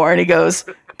anymore. And he goes,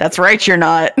 that's right, you're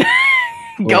not.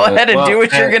 Go ahead and do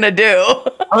what you're going to do.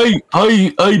 Hey,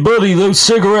 buddy, those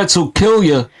cigarettes will kill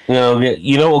you.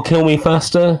 You know what will kill me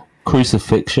faster?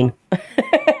 Crucifixion.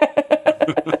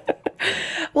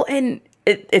 Well, and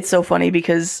it's so funny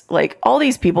because, like, all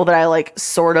these people that I, like,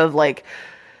 sort of, like,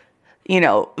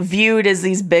 viewed as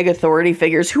these big authority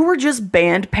figures who were just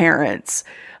band parents.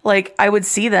 Like, I would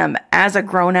see them as a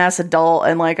grown-ass adult,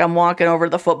 and, like, I'm walking over to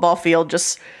the football field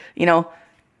just,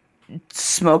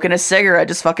 smoking a cigarette,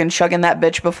 just fucking chugging that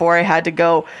bitch before I had to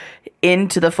go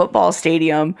into the football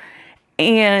stadium.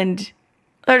 And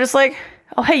they're just like,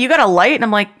 oh, hey, you got a light? And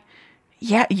I'm like,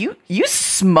 yeah, you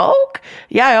smoke?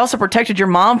 Yeah, I also protected your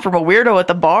mom from a weirdo at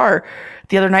the bar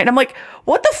the other night. And I'm like,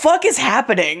 what the fuck is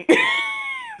happening?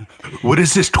 What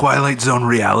is this Twilight Zone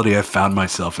reality I've found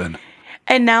myself in?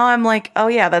 And now I'm like, oh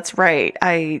yeah, that's right.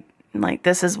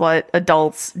 This is what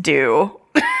adults do.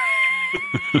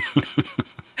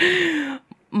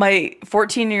 My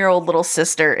 14-year-old little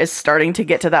sister is starting to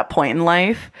get to that point in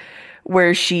life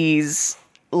where she's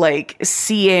like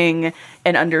seeing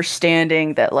and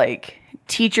understanding that like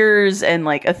teachers and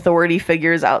like authority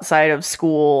figures outside of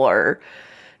school are,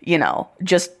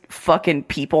 just fucking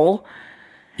people.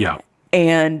 Yeah.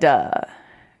 And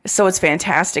so it's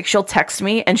fantastic. She'll text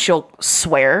me and she'll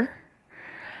swear.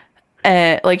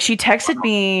 Like she texted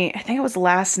me, I think it was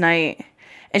last night,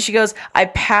 and she goes, I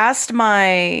passed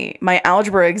my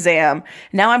algebra exam.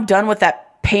 Now I'm done with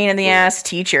that pain in the ass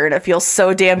teacher and it feels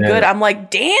so damn good. I'm like,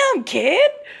 damn,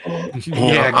 kid.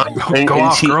 Yeah, go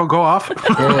off, girl, go off.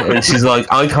 And she's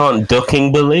like, I can't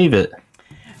ducking believe it.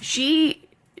 She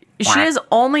has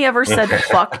only ever said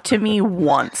fuck to me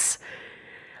once.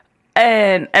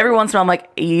 And every once in a while I'm like,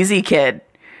 easy, kid.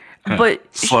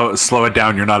 But slow it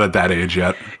down. You're not at that age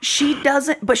yet. She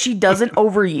doesn't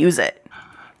overuse it.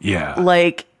 Yeah.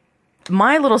 Like,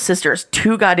 my little sister is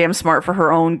too goddamn smart for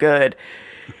her own good.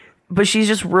 But she's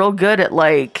just real good at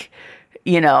like,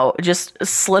 just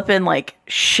slipping like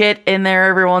shit in there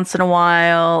every once in a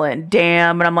while and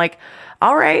damn. And I'm like,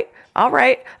 all right.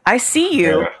 I see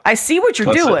you. I see what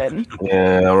you're doing.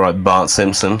 Yeah, all right, Bart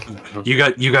Simpson. You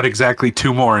got exactly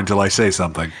 2 more until I say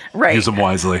something. Right. Use them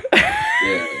wisely.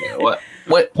 Yeah.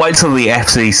 Wait till the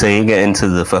FCC get into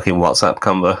the fucking WhatsApp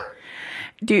combo.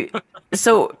 Dude,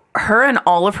 so her and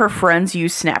all of her friends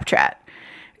use Snapchat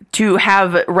to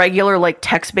have regular like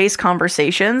text-based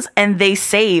conversations, and they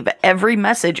save every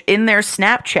message in their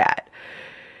Snapchat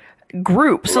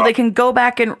group so they can go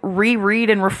back and reread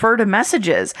and refer to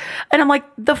messages. And I'm like,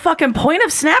 the fucking point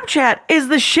of Snapchat is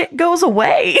the shit goes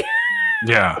away.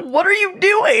 Yeah. What are you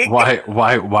doing?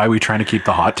 Why are we trying to keep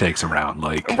the hot takes around?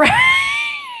 Like, right.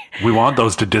 We want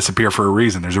those to disappear for a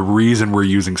reason. There's a reason we're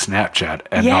using Snapchat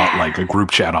and not like a group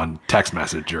chat on text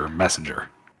message or Messenger.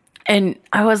 And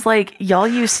I was like, y'all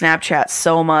use Snapchat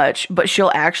so much, but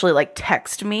she'll actually like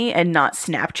text me and not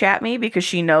Snapchat me because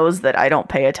she knows that I don't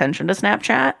pay attention to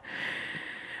Snapchat.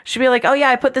 She'll be like, oh yeah,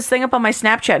 I put this thing up on my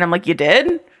Snapchat. And I'm like, you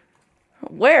did?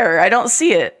 Where? I don't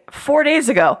see it. 4 days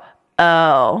ago.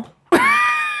 Oh.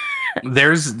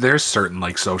 There's certain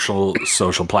like social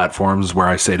platforms where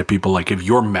I say to people, like, if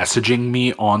you're messaging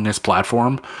me on this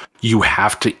platform, you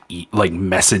have to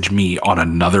message me on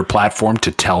another platform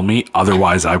to tell me,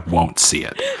 otherwise I won't see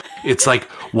it. It's like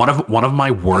one of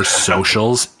my worst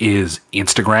socials is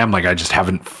Instagram. Like, I just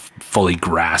haven't fully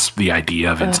grasped the idea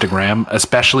of Instagram,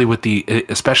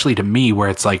 especially to me, where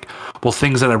it's like, well,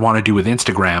 things that I want to do with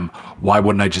Instagram, why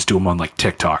wouldn't I just do them on like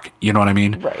TikTok? You know what I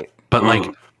mean? Right. But like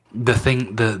the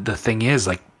thing is,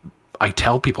 like, I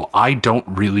tell people I don't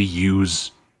really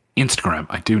use Instagram.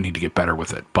 I do need to get better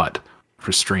with it, but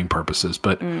for stream purposes.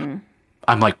 But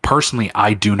I'm like, personally,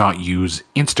 I do not use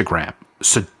Instagram.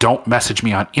 So don't message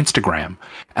me on Instagram.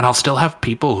 And I'll still have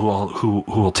people who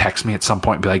will text me at some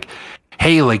point and be like,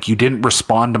 hey, like, you didn't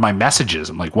respond to my messages.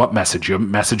 I'm like, what message? You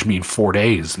haven't messaged me in 4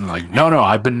 days. And they're like, no,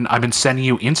 I've been sending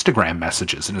you Instagram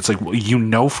messages. And it's like, well, you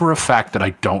know for a fact that I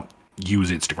don't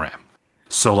use Instagram.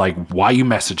 So, like, why are you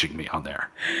messaging me on there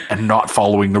and not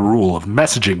following the rule of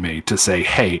messaging me to say,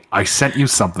 hey, I sent you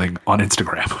something on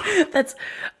Instagram?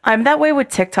 I'm that way with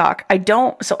TikTok. I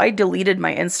deleted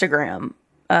my Instagram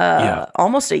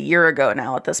almost a year ago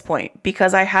now at this point,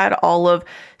 because I had all of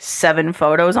 7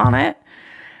 photos on it.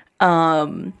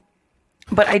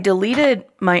 But I deleted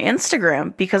my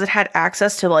Instagram because it had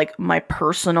access to like my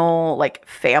personal like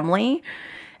family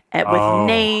with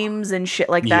names and shit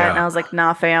like that. Yeah. And I was like,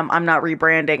 nah, fam, I'm not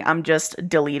rebranding. I'm just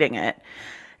deleting it.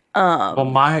 Well,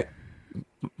 my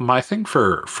thing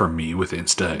for me with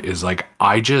Insta is like,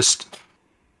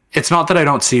 it's not that I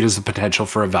don't see it as a potential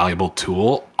for a valuable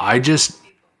tool. I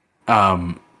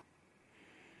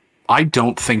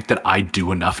don't think that I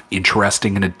do enough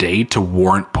interesting in a day to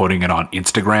warrant putting it on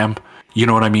Instagram. You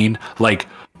know what I mean? Like,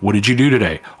 what did you do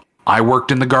today? I worked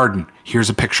in the garden. Here's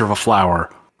a picture of a flower.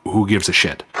 Who gives a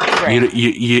shit? Right.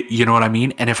 You know what I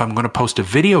mean? And if I'm going to post a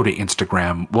video to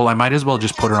Instagram, well, I might as well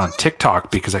just put it on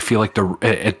TikTok, because I feel like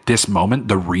at this moment,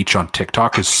 the reach on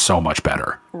TikTok is so much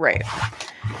better. Right.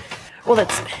 Well,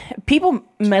 people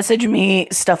message me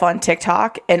stuff on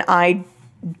TikTok, and I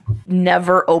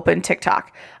never open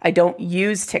TikTok. I don't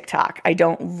use TikTok. I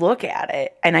don't look at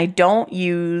it, and I don't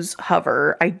use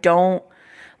Hover. I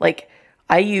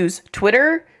use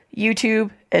Twitter, YouTube,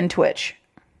 and Twitch.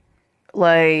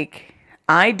 Like,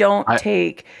 I don't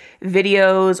take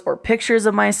videos or pictures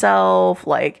of myself.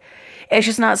 Like, it's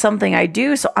just not something I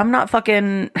do. So I'm not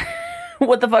fucking.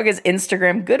 What the fuck is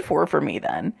Instagram good for me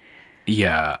then?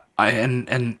 Yeah,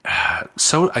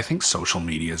 so I think social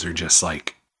medias are just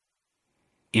like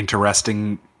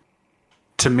interesting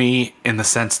to me in the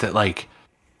sense that, like,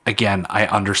 again, I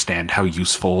understand how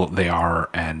useful they are,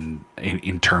 and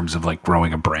in terms of like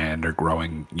growing a brand or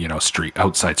growing,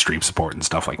 outside stream support and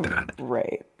stuff like that.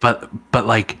 Right. But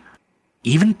like,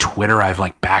 even Twitter, I've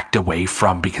like backed away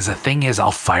from, because the thing is,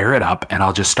 I'll fire it up and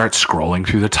I'll just start scrolling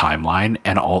through the timeline,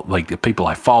 and all like the people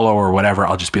I follow or whatever,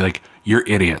 I'll just be like, "You're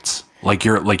idiots!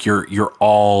 You're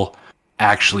all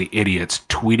actually idiots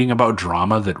tweeting about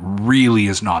drama that really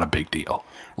is not a big deal."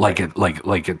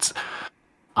 It's.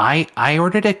 I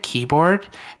ordered a keyboard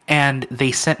and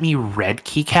they sent me red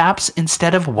keycaps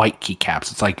instead of white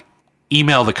keycaps. It's like,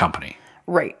 email the company.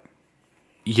 Right.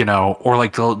 Or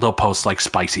like they'll post like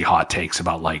spicy hot takes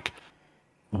about like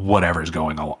whatever's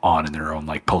going on in their own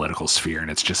like political sphere, and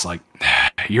it's just like,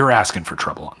 you're asking for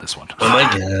trouble on this one. Oh my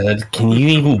god, can you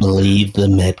even believe the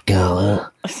Met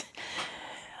Gala?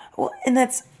 Well, and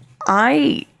that's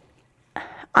I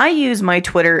use my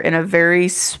Twitter in a very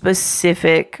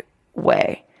specific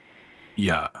way.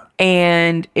 Yeah.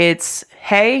 And it's,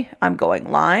 hey, I'm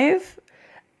going live.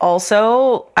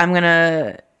 Also, I'm going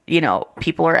to,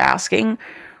 people are asking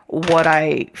what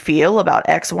I feel about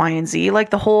X, Y, and Z, like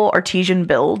the whole artesian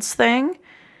builds thing.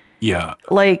 Yeah.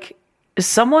 Like,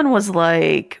 someone was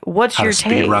like, what's How your to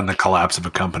take? speed run the collapse of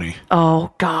a company.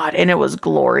 Oh, God. And it was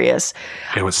glorious.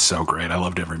 It was so great. I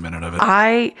loved every minute of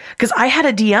it. Because I had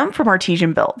a DM from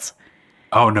Artesian Builds.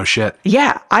 Oh, no shit.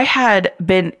 Yeah, I had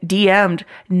been DM'd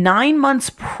 9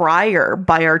 months prior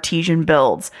by Artesian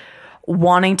Builds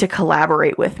wanting to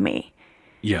collaborate with me.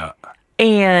 Yeah.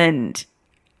 And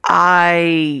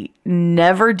I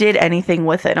never did anything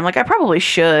with it. I'm like, I probably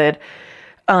should.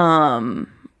 Oh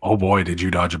boy, did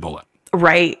you dodge a bullet.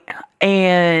 Right.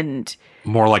 And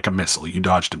more like a missile. You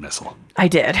dodged a missile. I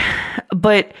did.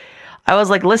 But I was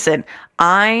like, listen,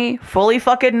 I fully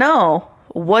fucking know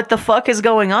what the fuck is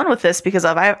going on with this, because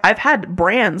I've had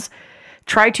brands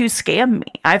try to scam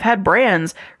me. I've had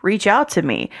brands reach out to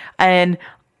me, and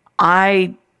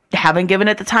I haven't given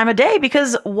it the time of day,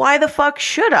 because why the fuck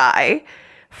should I?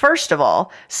 First of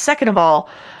all. Second of all,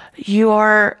 you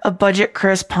are a budget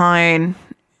Chris Pine,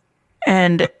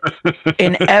 and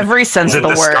in every sense of the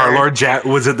word.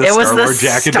 Was it the Star-Lord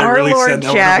jacket that really sent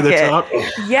that over the top?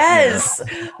 Yes.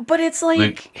 Yeah. But it's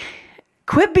like,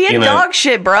 quit being dog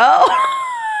shit, bro.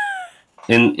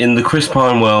 In the Chris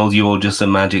Pine world, you're just a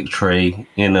magic tree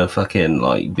in a fucking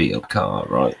like beat up car,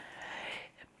 right?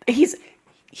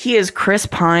 He is Chris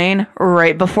Pine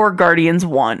right before Guardians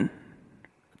 1.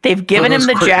 They've given him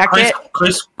the jacket.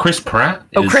 Chris Pratt.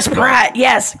 Oh, Chris Pratt.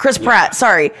 Yes, Chris Pratt.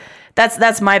 Sorry,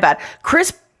 that's my bad.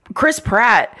 Chris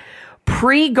Pratt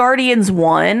pre Guardians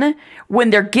 1, when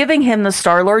they're giving him the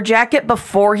Star-Lord jacket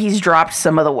before he's dropped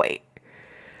some of the weight.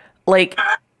 Like,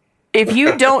 if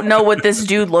you don't know what this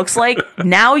dude looks like,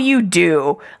 now you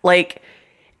do. Like,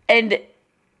 and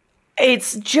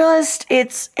it's just,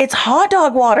 it's hot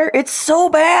dog water. It's so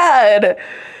bad.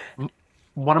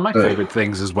 One of my favorite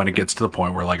things is when it gets to the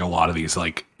point where like a lot of these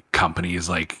like companies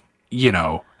like,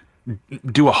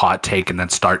 do a hot take and then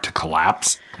start to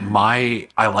collapse. I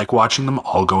like watching them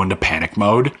all go into panic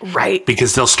mode. Right.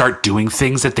 Because they'll start doing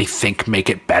things that they think make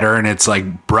it better. And it's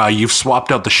like, bruh, you've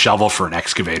swapped out the shovel for an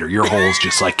excavator. Your holes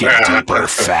just like get deeper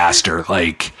faster.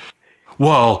 Like,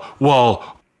 well,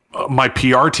 my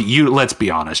PR team, let's be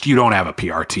honest, you don't have a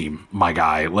PR team, my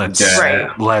guy.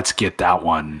 Let's get that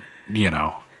one,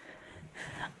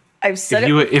 I've said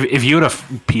if you had a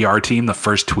PR team, the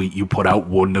first tweet you put out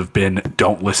wouldn't have been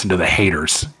 "Don't listen to the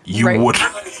haters." You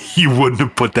wouldn't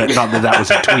have put that. Not that was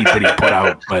a tweet that he put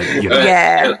out, but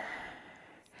yeah.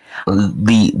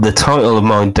 The title of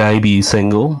my debut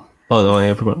single, by the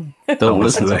way, everyone, don't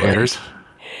listen to the haters.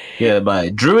 Yeah, by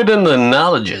Druid and the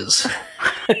Knowledges.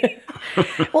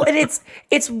 Well, and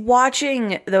it's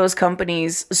watching those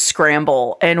companies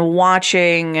scramble and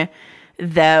watching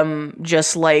them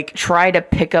just like try to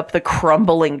pick up the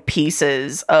crumbling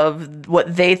pieces of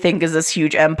what they think is this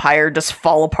huge empire just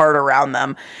fall apart around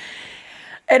them.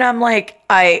 And I'm like,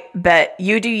 I bet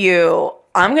you do you.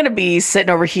 I'm going to be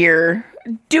sitting over here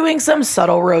doing some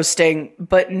subtle roasting,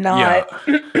 but not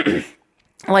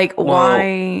like,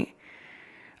 why?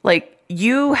 Like,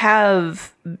 you're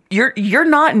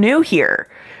not new here.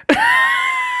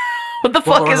 What the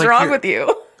fuck is wrong with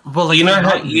you? Well, like,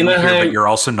 how but you're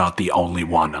also not the only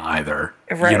one either.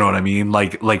 Right. You know what I mean?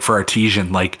 Like for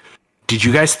Artesian, like did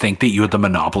you guys think that you had the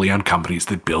monopoly on companies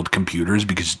that build computers?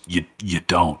 Because you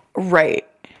don't. Right.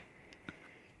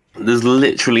 There's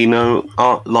literally no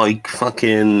like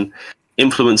fucking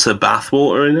influencer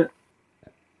bathwater in it.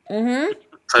 Mm-hmm.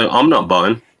 So I'm not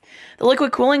buying. The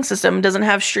liquid cooling system doesn't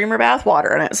have streamer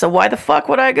bathwater in it, so why the fuck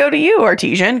would I go to you,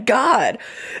 Artesian? God.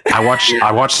 I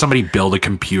watched somebody build a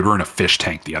computer in a fish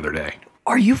tank the other day.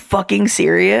 Are you fucking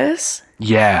serious?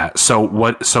 Yeah. So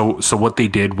what they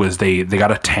did was they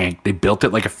got a tank, they built it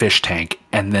like a fish tank,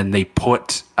 and then they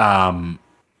put they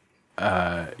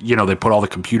put all the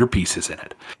computer pieces in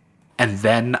it. And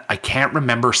then I can't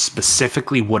remember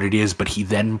specifically what it is, but he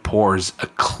then pours a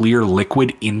clear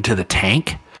liquid into the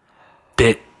tank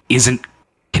that isn't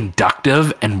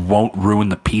conductive and won't ruin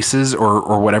the pieces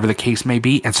or whatever the case may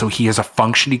be. And so he has a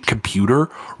functioning computer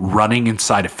running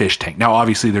inside a fish tank. Now,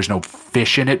 obviously, there's no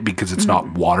fish in it because it's not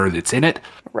water that's in it.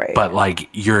 Right. But like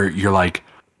you're like,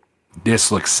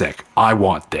 this looks sick. I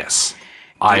want this.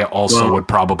 I also would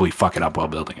probably fuck it up while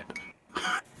building it.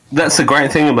 That's the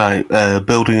great thing about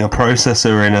building a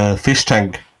processor in a fish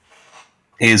tank,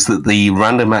 is that the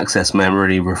random access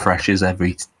memory refreshes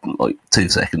every 2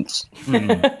 seconds.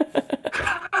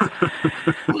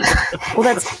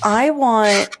 Well, I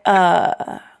want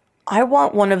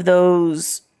one of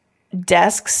those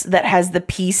desks that has the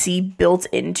PC built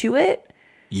into it.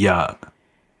 Yeah.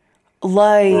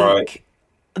 Like,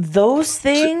 those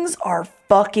things are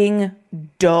fucking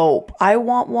dope. I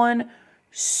want one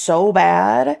so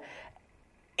bad.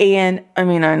 And I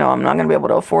mean, I know I'm not going to be able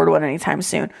to afford one anytime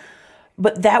soon,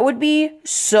 but that would be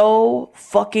so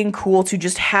fucking cool to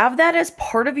just have that as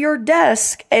part of your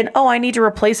desk. And I need to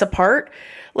replace a part.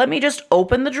 Let me just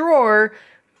open the drawer.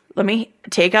 Let me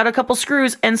take out a couple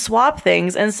screws and swap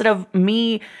things instead of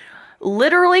me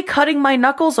literally cutting my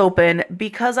knuckles open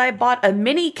because I bought a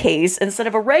mini case instead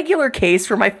of a regular case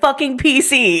for my fucking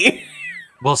PC.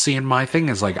 Well, see, and my thing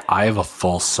is, like, I have a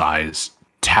full-size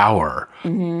tower,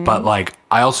 but, like,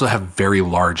 I also have very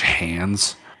large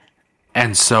hands.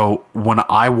 And so when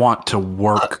I want to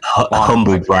work on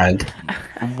humble brag.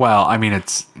 Well, I mean,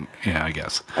 it's, yeah, I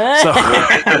guess.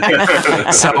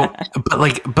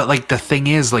 But the thing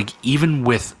is, like, even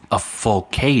with a full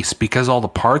case, because all the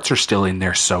parts are still in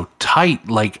there so tight,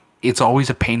 like, it's always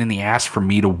a pain in the ass for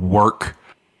me to work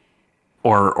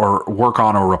or work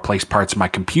on or replace parts of my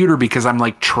computer, because I'm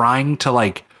like trying to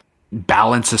like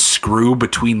balance a screw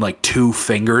between like two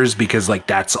fingers, because like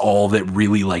that's all that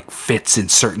really like fits in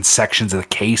certain sections of the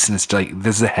case, and it's like,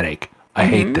 this is a headache. I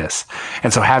hate this.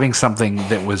 And so having something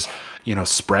that was, you know,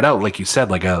 spread out, like you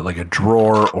said, like a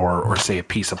drawer or say a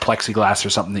piece of plexiglass or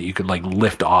something that you could like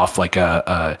lift off like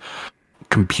a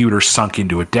computer sunk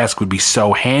into a desk would be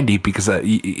so handy, because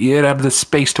you'd have the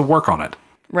space to work on it.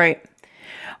 Right.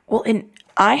 Well, and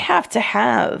I have to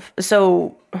have,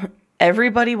 so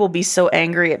everybody will be so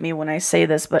angry at me when I say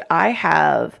this, but I'm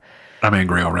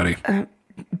angry already.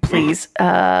 Please.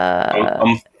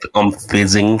 I'm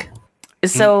fizzing.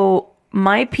 So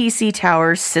my PC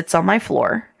tower sits on my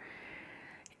floor.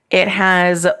 It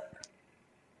has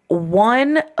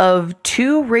one of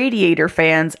two radiator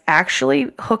fans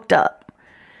actually hooked up.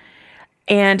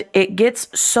 And it gets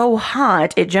so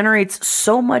hot, it generates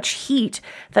so much heat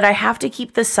that I have to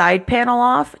keep the side panel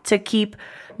off to keep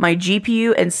my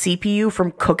GPU and CPU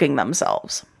from cooking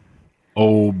themselves.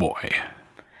 Oh boy.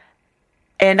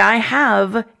 And I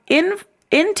have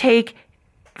intake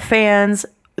fans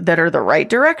that are the right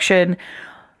direction,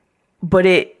 but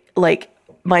it, like,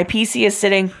 my PC is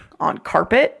sitting on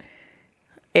carpet.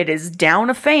 It is down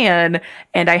a fan,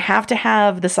 and I have to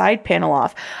have the side panel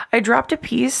off. I dropped a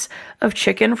piece of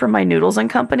chicken from my Noodles and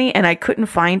Company, and I couldn't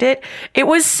find it. It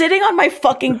was sitting on my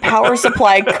fucking power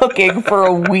supply cooking for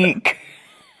a week.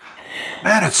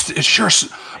 Man, it sure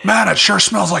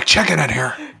smells like chicken in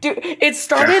here. Dude, it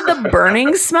started the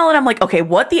burning smell, and I'm like, okay,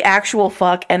 what the actual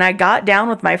fuck? And I got down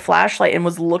with my flashlight and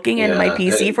was looking into my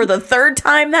PC for the third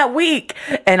time that week,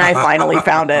 and I finally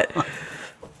found it.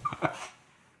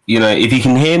 You know, if you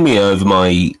can hear me over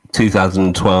my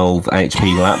 2012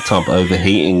 HP laptop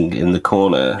overheating in the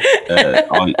corner,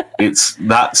 it's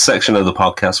that section of the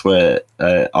podcast where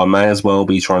I may as well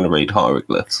be trying to read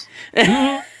hieroglyphs.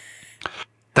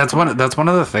 That's one of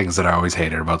the things that I always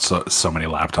hated about so many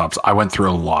laptops. I went through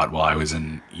a lot while I was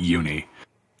in uni,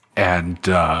 and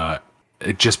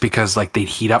just because like they'd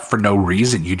heat up for no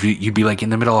reason. You'd be like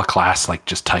in the middle of class, like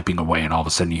just typing away, and all of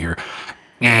a sudden you hear,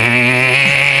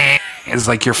 as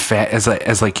like your fan as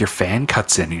like your fan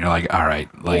cuts in, and you're like, all right,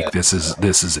 like this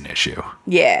is an issue.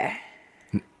 Yeah.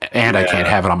 And I can't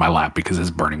have it on my lap because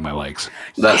it's burning my legs.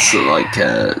 That's like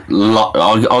I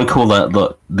call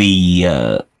that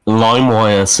the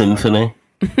LimeWire Symphony.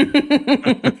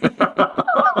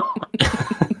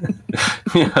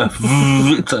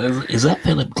 Is that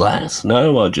Philip Glass?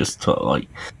 No, I just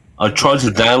I tried to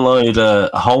download a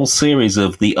whole series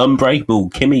of the Unbreakable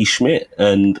Kimmy Schmidt,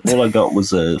 and all I got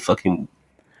was a fucking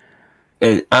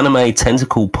anime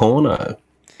tentacle porno.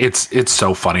 It's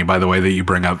so funny, by the way, that you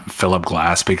bring up Philip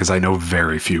Glass, because I know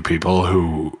very few people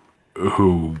who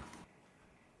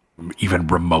even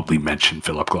remotely mention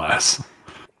Philip Glass.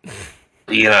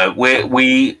 You know,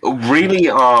 we really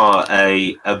are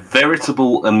a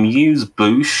veritable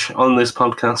amuse-bouche on this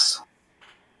podcast.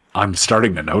 I'm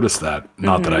starting to notice that.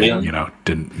 Not that I,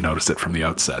 didn't notice it from the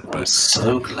outset, but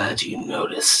So glad you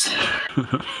noticed.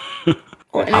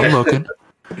 I'm looking.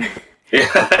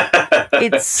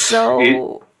 It's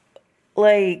so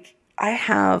like I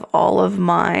have all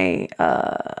my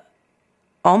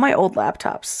old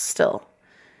laptops still.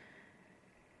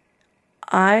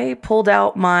 I pulled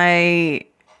out my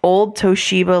old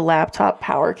Toshiba laptop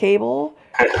power cable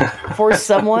for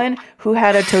someone who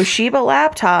had a Toshiba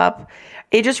laptop.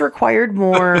 It just required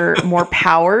more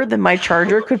power than my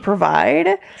charger could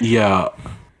provide. Yeah.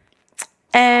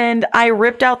 And I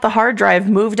ripped out the hard drive,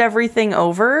 moved everything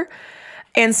over,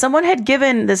 and someone had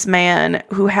given this man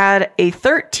who had a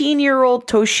 13-year-old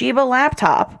Toshiba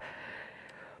laptop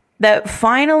that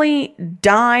finally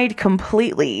died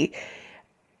completely.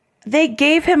 They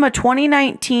gave him a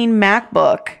 2019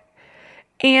 MacBook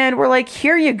and we're like,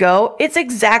 here you go. It's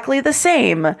exactly the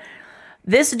same.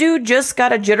 This dude just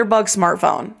got a Jitterbug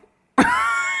smartphone.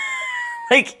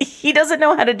 Like, he doesn't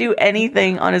know how to do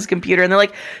anything on his computer. And they're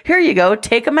like, here you go.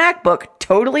 Take a MacBook.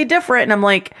 Totally different. And I'm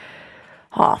like,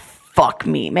 oh, fuck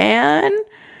me, man.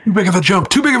 Too big of a jump.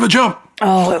 Too big of a jump.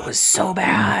 Oh, it was so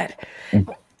bad.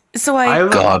 So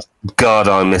God,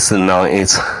 I miss the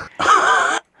 90s.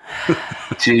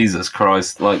 Jesus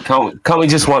Christ! Like, can't we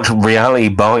just watch Reality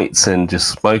Bites and just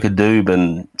smoke a doob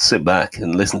and sit back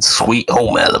and listen to Sweet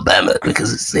Home Alabama,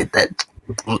 because it's that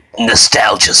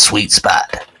nostalgia sweet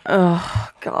spot. Oh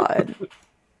God!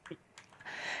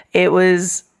 It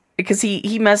was because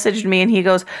he messaged me and he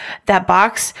goes, "That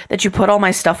box that you put all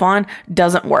my stuff on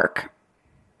doesn't work."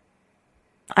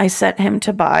 I sent him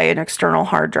to buy an external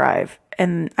hard drive,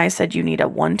 and I said, "You need a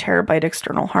 1 terabyte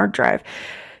external hard drive."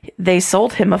 They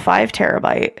sold him a 5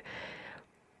 terabyte.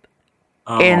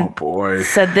 Oh, and boy.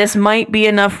 Said this might be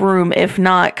enough room. If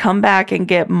not, come back and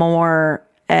get more.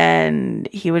 And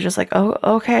he was just like, oh,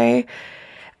 okay.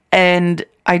 And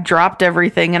I dropped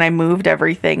everything and I moved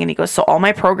everything. And he goes, so all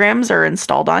my programs are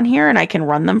installed on here and I can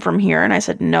run them from here. And I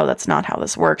said, no, that's not how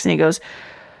this works. And he goes,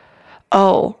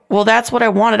 oh, well, that's what I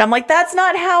wanted. I'm like, that's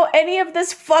not how any of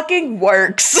this fucking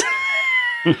works.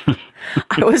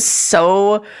 I was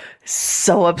so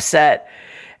upset.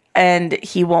 And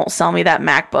he won't sell me that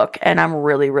MacBook. And I'm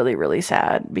really, really, really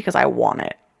sad because I want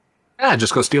it. Yeah,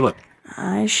 just go steal it.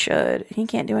 I should. He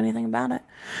can't do anything about it.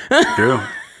 True.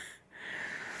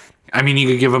 I mean, you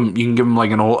can give him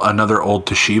like another old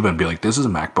Toshiba and be like, this is a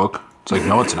MacBook. It's like,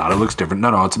 no, it's not. It looks different.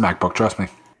 No, it's a MacBook. Trust me.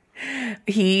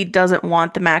 He doesn't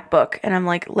want the MacBook. And I'm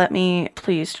like, let me have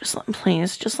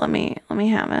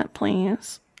it,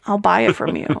 please. I'll buy it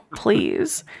from you,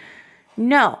 please.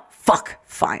 No, fuck,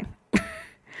 fine.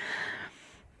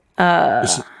 I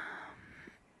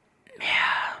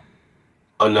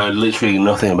know literally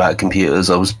nothing about computers.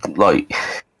 I was like,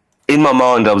 in my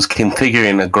mind, I was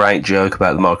configuring a great joke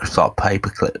about the Microsoft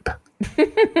Paperclip.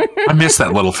 I miss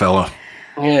that little fella.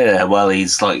 Yeah, well,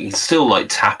 he's still like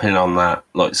tapping on that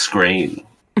like screen,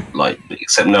 like,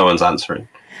 except no one's answering.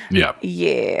 Yeah.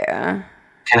 Yeah.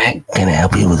 Can I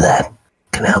help you with that?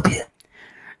 Can I help you?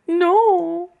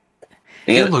 No.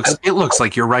 Yeah. It looks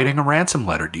like you're writing a ransom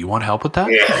letter. Do you want help with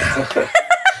that? Yeah.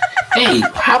 Hey,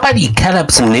 how about you cut up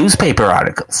some newspaper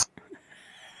articles?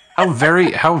 How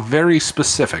very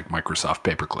specific, Microsoft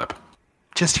Paperclip.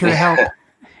 Just here to help.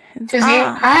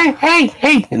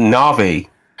 Hey, Navi.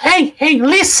 Hey,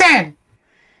 listen.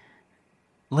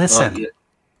 Listen.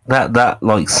 That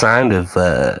like sound of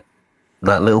that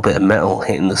little bit of metal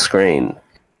hitting the screen.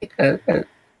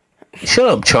 Shut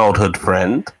up, childhood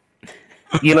friend.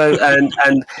 You know,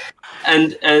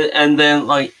 and then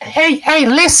like, hey,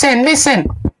 listen.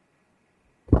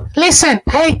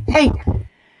 Hey.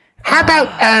 How about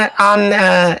on?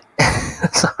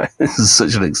 Sorry, this is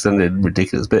such an extended,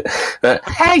 ridiculous bit.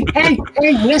 Hey,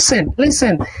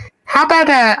 listen. How about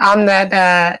on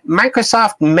that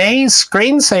Microsoft Maze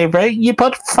screensaver, you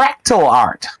put fractal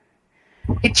art?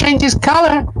 It changes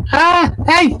color.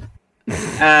 Hey.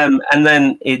 And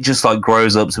then it just like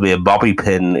grows up to be a bobby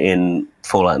pin in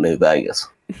Fallout New Vegas.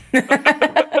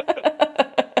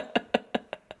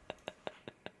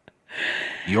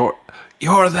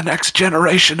 You're the next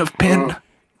generation of pin.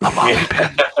 A bobby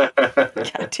pin.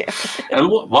 God damn it. And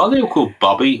why are they all called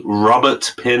Bobby?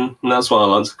 Robert Pin. And that's what I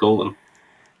like to call them.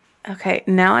 Okay,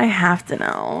 now I have to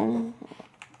know.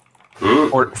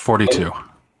 42.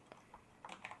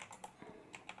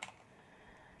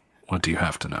 What do you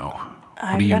have to know?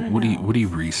 What are you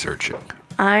researching?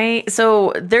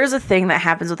 So there's a thing that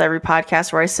happens with every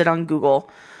podcast where I sit on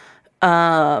Google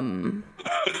a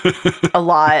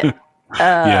lot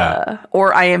Yeah.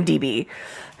 or IMDb.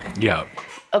 Yeah.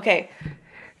 Okay.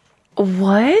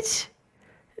 What?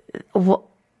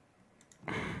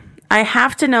 I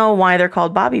have to know why they're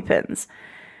called bobby pins.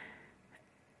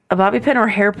 A bobby pin or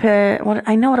hairpin? What?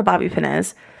 I know what a bobby pin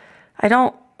is. I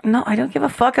don't give a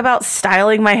fuck about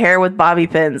styling my hair with bobby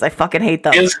pins. I fucking hate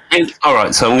them. All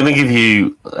right, so I'm going to give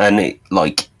you an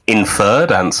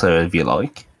inferred answer, if you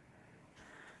like,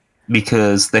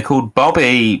 because they're called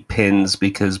bobby pins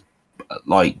because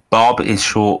Bob is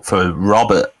short for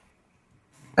Robert,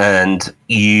 and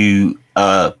you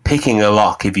are picking a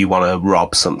lock if you want to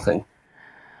rob something.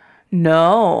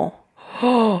 No.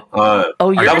 You're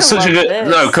that was such a good. this.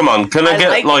 No, come on. Can I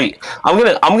get I'm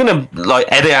gonna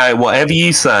edit out whatever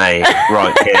you say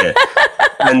right here,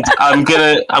 and I'm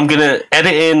gonna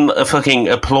edit in a fucking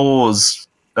applause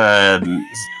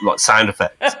sound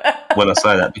effect when I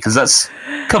say that, because that's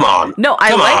come on. No,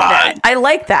 I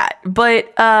like that.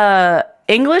 But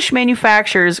English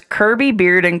manufacturers Kirby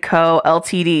Beard and Co.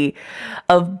 Ltd.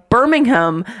 of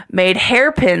Birmingham made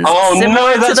hairpins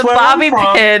similar to the bobby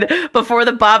pin before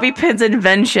the bobby pin's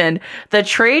invention. The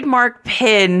trademark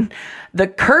pin, the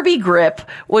Kirby grip,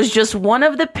 was just one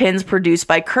of the pins produced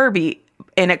by Kirby,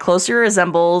 and it closely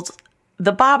resembles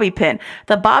the bobby pin.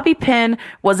 The bobby pin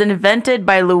was invented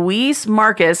by Louis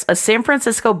Marcus, a San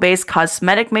Francisco-based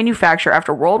cosmetic manufacturer,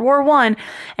 after World War I,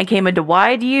 and came into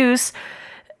wide use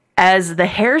as the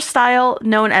hairstyle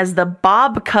known as the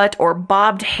bob cut or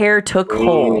bobbed hair took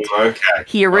hold. Okay.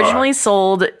 He originally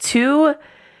sold 2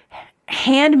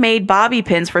 handmade bobby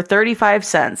pins for 35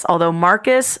 cents. Although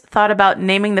Marcus thought about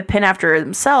naming the pin after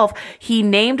himself, he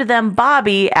named them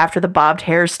Bobby after the bobbed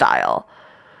hairstyle.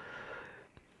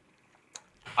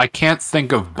 I can't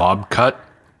think of bob cut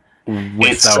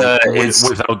without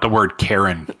the word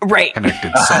Karen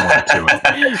connected somewhere to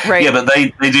it. Right. Yeah, but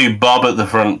they do Bob at the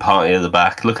front, party at the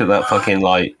back. Look at that fucking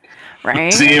right?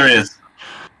 serious.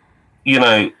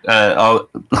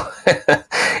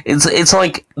 It's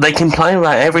like they complain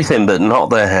about everything, but not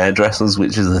their hairdressers,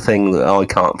 which is the thing that I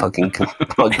can't fucking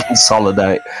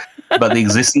consolidate about the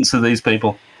existence of these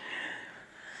people.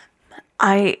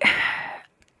 I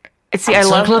I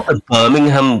love the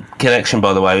Birmingham connection,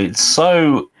 by the way. It's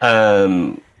so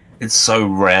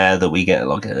rare that we get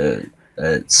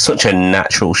such a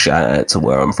natural shout out to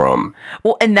where I'm from.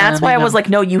 Well, and that's why I was like,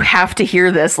 no, you have to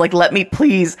hear this. Let me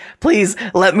please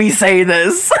let me say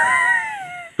this.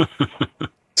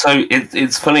 So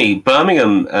it's funny,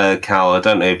 Birmingham, Cal. I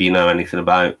don't know if you know anything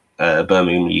about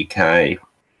Birmingham, UK,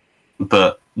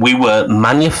 but we were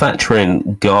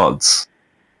manufacturing gods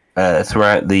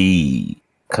throughout the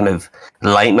kind of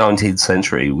late 19th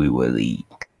century. We were the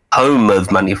home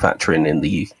of manufacturing in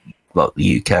the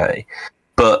UK,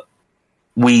 but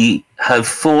we have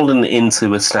fallen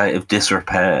into a state of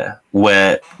disrepair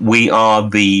where we are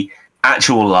the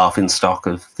actual laughing stock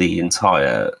of the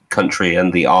entire country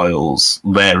and the isles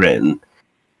therein.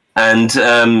 And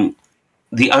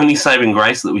the only saving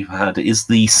grace that we've had is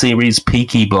the series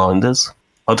Peaky Blinders.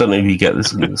 I don't know if you get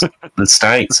this in the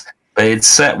States, but it's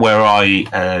set where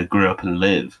I grew up and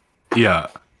live. Yeah.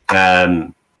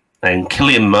 And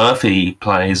Cillian Murphy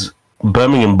plays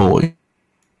Birmingham boy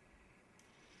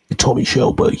Tommy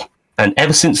Shelby. And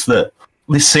ever since this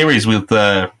series with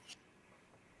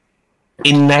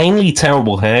inanely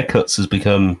terrible haircuts has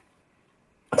become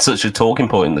such a talking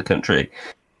point in the country,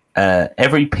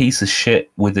 every piece of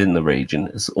shit within the region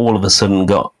has all of a sudden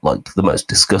got the most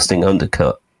disgusting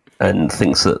undercut and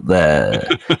thinks that they're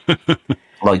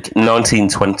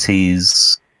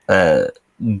 1920s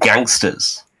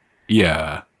gangsters.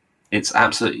 Yeah. It's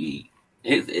absolutely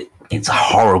it's a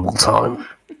horrible time.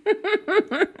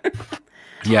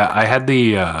 Yeah, I had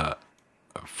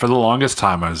for the longest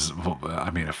time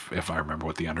if I remember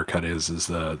what the undercut is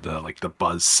the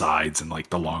buzz sides and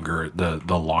the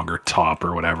longer top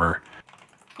or whatever.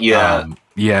 Yeah.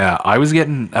 I was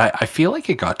I feel like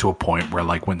it got to a point where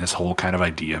when this whole kind of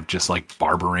idea of just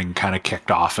barbering kind of kicked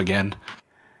off again.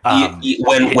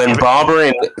 When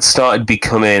barbering started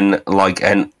becoming like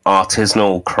an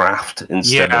artisanal craft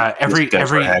instead of every just going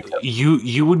for a haircut.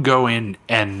 you would go in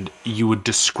and you would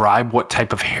describe what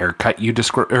type of haircut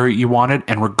you wanted,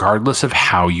 and regardless of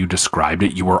how you described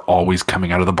it, you were always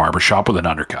coming out of the barbershop with an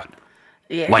undercut.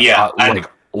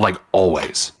 Like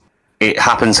always. It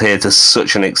happens here to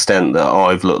such an extent that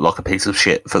I've looked like a piece of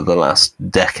shit for the last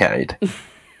decade.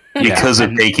 Because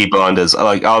of Peaky Blinders.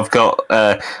 Like, I've got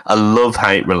a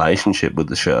love-hate relationship with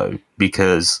the show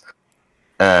because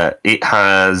it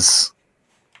has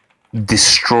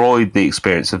destroyed the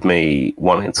experience of me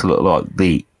wanting to look like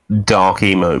the dark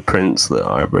emo prince that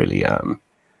I really am.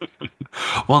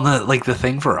 Well, the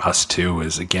thing for us too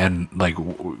is, again, like,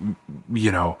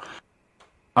 you know,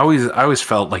 I always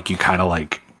felt like you kind of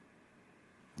like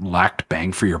lacked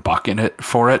bang for your buck in it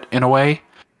in a way.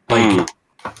 Like,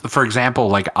 for example,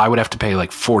 like, I would have to pay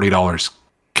like $40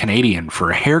 Canadian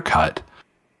for a haircut,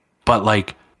 but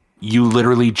like, you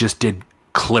literally just did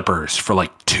clippers for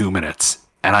like 2 minutes,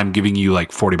 and I'm giving you like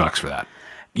 $40 for that.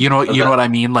 You know what I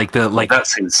mean? Like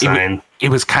that's insane. It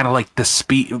was kind of like the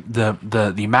speed, the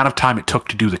amount of time it took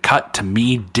to do the cut to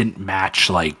me didn't match,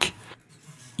 like,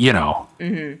 you know,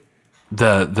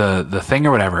 the thing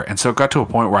or whatever. And so it got to a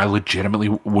point where I legitimately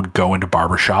would go into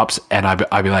barbershops and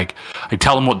I'd be like, I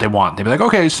tell them what they want. They'd be like,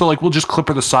 okay, so like, we'll just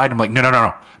clipper the side. I'm like,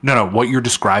 no. What you're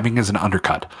describing is an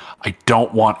undercut. I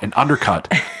don't want an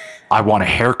undercut. I want a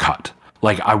haircut.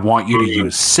 Like, I want you to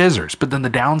use scissors. But then the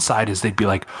downside is they'd be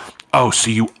like, oh,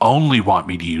 so you only want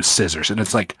me to use scissors. And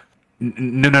it's like,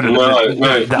 no.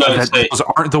 Those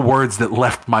aren't the words that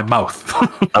left my mouth.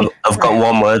 I've got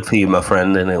one word for you, my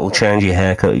friend, and it will change your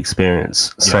haircut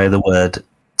experience. Say the word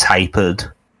tapered.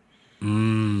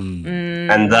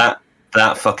 And that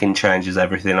fucking changes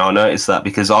everything. I noticed that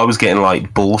because I was getting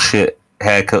like bullshit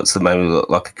haircuts that made me look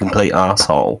like a complete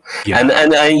asshole. Yeah.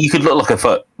 And you could look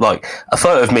like a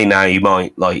photo of me now, you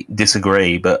might like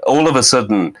disagree, but all of a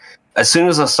sudden, as soon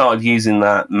as I started using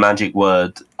that magic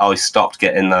word, I stopped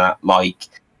getting that like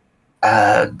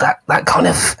that kind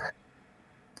of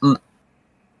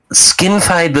skin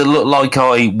fade that looked like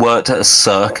I worked at a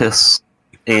circus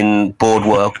in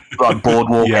Boardwalk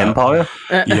Empire.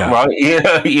 Right?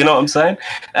 Yeah, you know what I'm saying?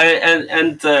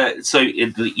 And so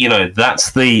you know,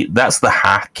 that's the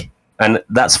hack, and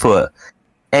that's for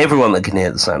everyone that can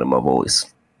hear the sound of my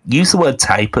voice. Use the word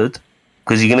tapered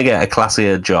because you're going to get a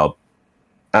classier job.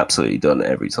 Absolutely done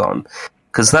every time,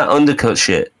 because that undercut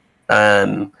shit,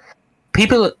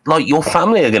 people like your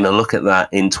family are going to look at that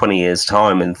in 20 years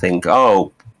time and think,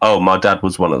 oh, my dad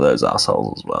was one of those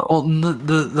assholes as well. Well,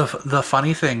 the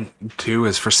funny thing too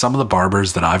is, for some of the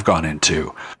barbers that I've gone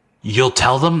into, you'll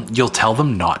tell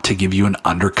them not to give you an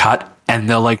undercut, and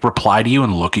they'll like reply to you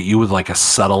and look at you with like a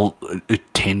subtle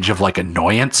tinge of like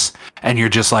annoyance, and you're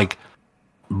just like,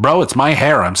 bro, it's my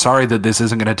hair. I'm sorry that this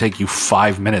isn't going to take you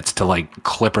 5 minutes to like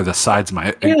clipper the sides of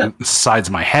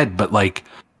my head, but like,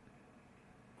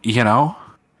 you know.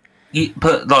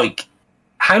 But like,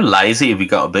 how lazy have you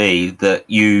got to be that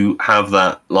you have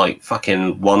that like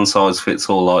fucking one size fits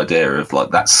all idea of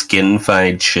like that skin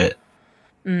fade shit?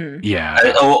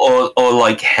 Yeah. Or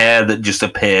like hair that just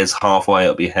appears halfway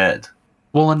up your head.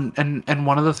 Well, and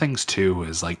one of the things too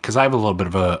is like, because I have a little bit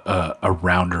of a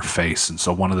rounder face, and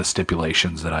so one of the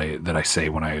stipulations that I say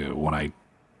when I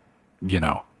you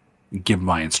know, give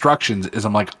my instructions is,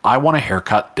 I'm like, I want a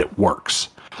haircut that works.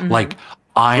 Like,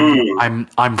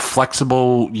 I'm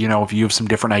flexible. You know, if you have some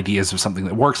different ideas of something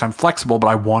that works, I'm flexible, but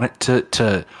I want it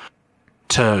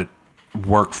to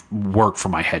work for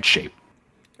my head shape.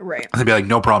 Right. And they'd be like,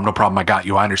 no problem. I got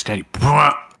you. I understand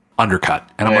you. Undercut.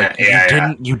 And I'm like,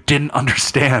 you didn't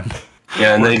understand.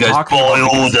 Yeah, and then he goes, boy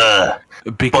order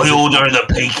the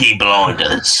Peaky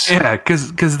Blinders. Yeah,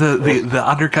 because the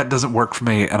undercut doesn't work for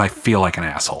me, and I feel like an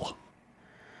asshole.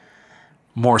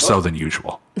 More so than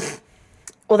usual.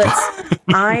 Well, that's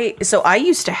I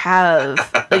used to have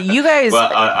you guys.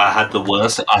 Well, I had the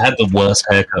worst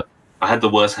haircut. I had the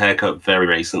worst haircut very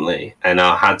recently, and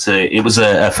it was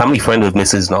a family friend of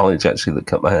Mrs. Knowledge actually that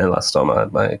cut my hair last time I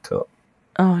had my hair cut.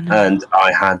 Oh no! And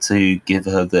I had to give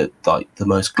her the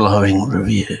most glowing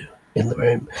review in the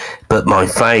room, but my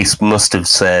face must have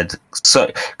said so,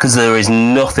 because there is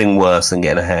nothing worse than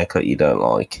getting a haircut you don't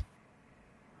like.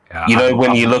 Yeah, you know,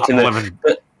 when you look in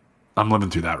I'm living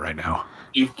through that right now.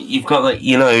 You've got that,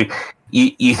 you know,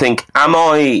 you think, am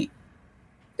I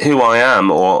who I am,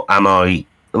 or am I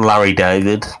Larry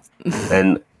David?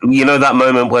 And you know that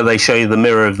moment where they show you the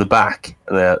mirror of the back,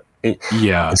 and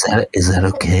is that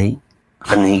okay?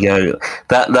 And you go,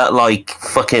 that like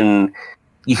fucking,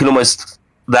 you can almost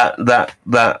that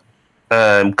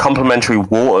complimentary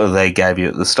water they gave you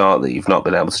at the start that you've not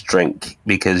been able to drink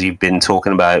because you've been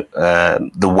talking about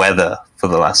the weather for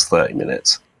the last 30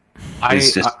 minutes.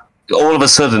 It's just all of a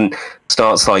sudden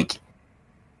starts like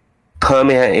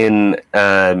permeating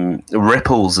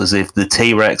ripples as if the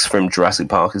T-Rex from Jurassic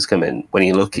Park has come in. When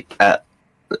you look at,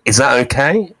 is that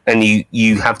okay? And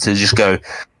you have to just go,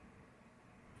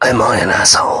 am I an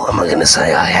asshole? Am I going to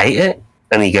say I hate it?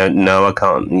 And you go, no, I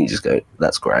can't. And you just go,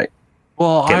 that's great.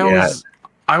 Well,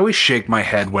 I always shake my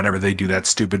head whenever they do that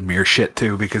stupid mirror shit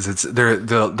too, because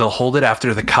they'll hold it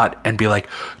after the cut and be like,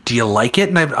 "Do you like it?"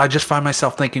 And I just find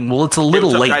myself thinking, "Well, it's a little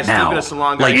late now."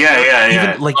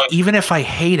 Like, even if I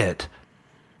hate it,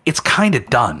 it's kind of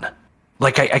done.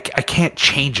 Like I can't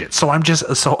change it, so I'm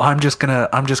just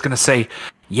gonna say,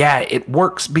 yeah, it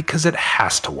works because it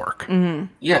has to work. Mm-hmm.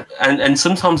 Yeah, and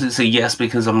sometimes it's a yes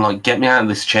because I'm like, get me out of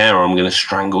this chair or I'm going to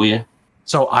strangle you.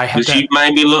 So I had because you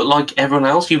made me look like everyone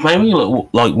else. You've made me look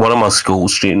like one of my school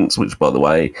students, which, by the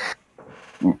way,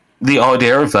 the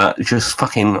idea of that just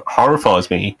fucking horrifies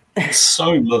me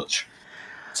so much.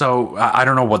 So I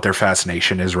don't know what their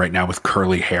fascination is right now with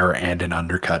curly hair and an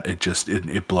undercut.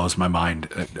 It blows my mind.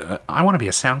 I want to be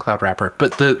a SoundCloud rapper,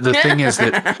 but the thing is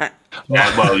that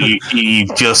well,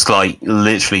 you've just like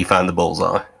literally found the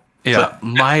bullseye. Yeah,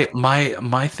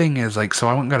 my thing is like, so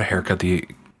I went and got a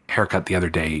haircut the other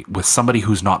day with somebody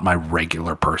who's not my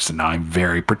regular person. I'm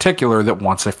very particular that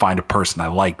once I find a person I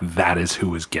like, that is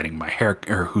who is getting my hair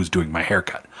or who's doing my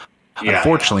haircut. Yeah.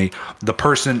 Unfortunately, the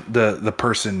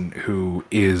person who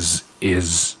is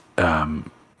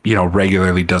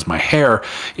regularly does my hair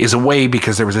is away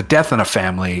because there was a death in a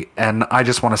family, and I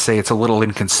just want to say it's a little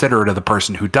inconsiderate of the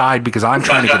person who died because I'm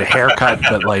trying to get a haircut,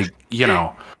 but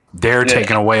they're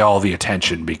taking away all the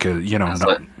attention because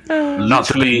not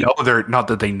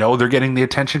that they know they're getting the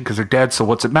attention because they're dead. So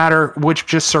what's it matter? Which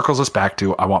just circles us back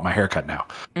to I want my haircut now.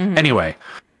 Mm-hmm. Anyway.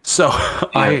 So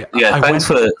thanks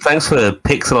for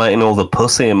pixelating all the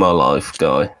pussy in my life,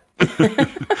 guy.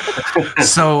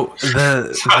 So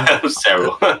that was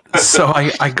terrible. So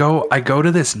I go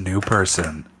to this new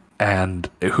person, and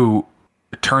who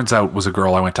it turns out was a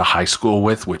girl I went to high school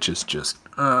with, which is just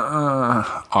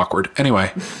awkward.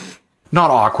 Anyway, not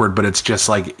awkward, but it's just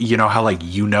like, you know how like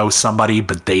somebody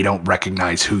but they don't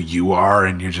recognize who you are,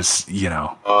 and you're just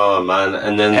oh man,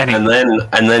 and then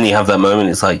you have that moment.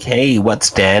 It's like, hey, what's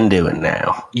Dan doing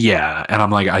now? Yeah, and I'm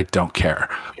like, I don't care.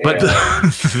 Yeah. But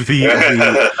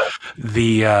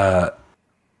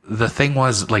the thing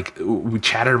was, like, we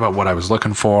chatted about what I was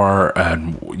looking for,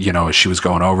 and as she was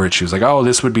going over it, she was like, oh,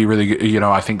 this would be really good.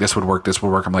 I think this would work.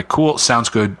 I'm like, cool, sounds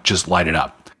good. Just light it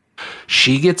up.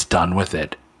 She gets done with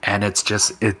it. And it's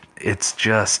just this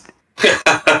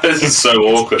is so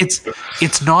awkward.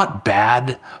 It's not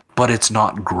bad, but it's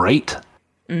not great.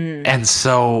 Mm. And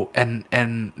so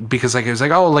and because like it was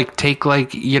like, oh, like take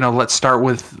like let's start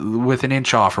with an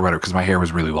inch off or whatever, because my hair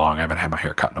was really long. I haven't had my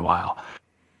hair cut in a while.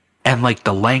 And like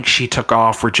the length she took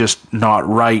off were just not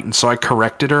right, and so I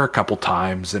corrected her a couple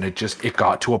times, and it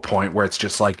got to a point where it's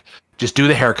just like, just do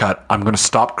the haircut. I'm going to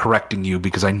stop correcting you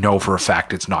because I know for a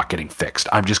fact it's not getting fixed.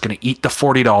 I'm just going to eat the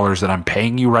 $40 that I'm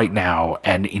paying you right now,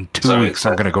 and in 2 weeks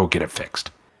I'm going to go get it fixed.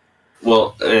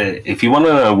 Well, if you want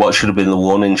to know what should have been the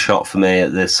warning shot for me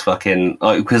at this fucking...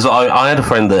 Because I had a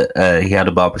friend that he had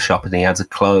a barbershop and he had to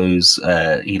close.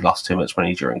 He lost too much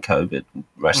money during COVID.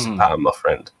 Rest in power, my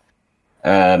friend.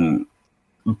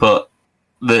 But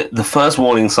the first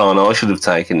warning sign I should have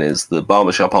taken is the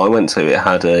barbershop I went to. It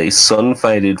had a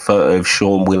sun-faded photo of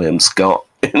Sean William Scott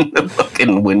in the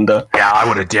fucking window. Yeah, I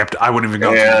would have dipped. I wouldn't even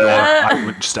go through the door. I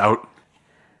would just out.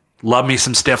 Love me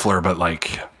some Stifler, but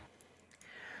like...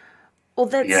 Well,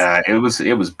 that's... Yeah, it was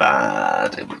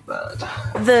bad. It was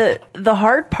bad. The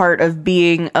hard part of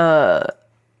being,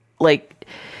 like,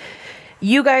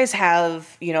 you guys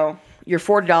have, your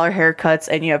 $40 haircuts,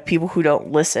 and you have people who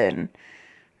don't listen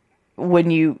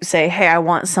when you say, hey, I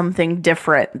want something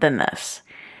different than this.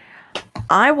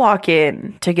 I walk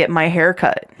in to get my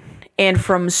haircut, and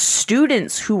from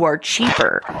students who are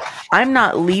cheaper, I'm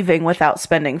not leaving without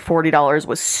spending $40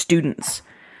 with students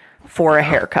for a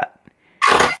haircut.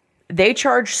 They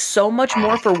charge so much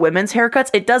more for women's haircuts.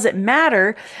 It doesn't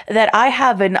matter that I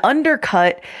have an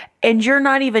undercut and you're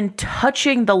not even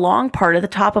touching the long part of the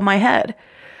top of my head.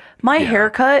 My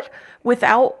haircut,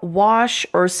 without wash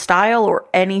or style or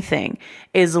anything,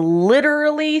 is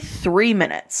literally 3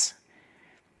 minutes.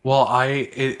 Well,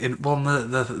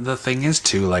 the thing is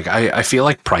too, like I feel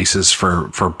like prices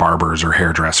for barbers or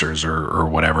hairdressers or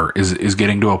whatever is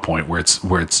getting to a point where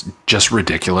it's just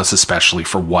ridiculous, especially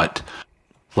for what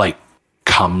like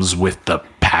comes with the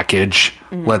package.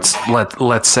 Mm.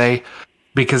 Let's say,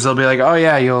 because they'll be like, oh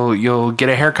yeah, you'll get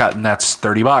a haircut and that's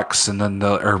 $30, and then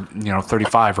or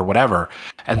 35 or whatever,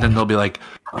 and then they'll be like,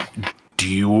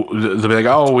 they'll be like,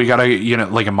 oh, we gotta,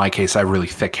 like in my case, I have really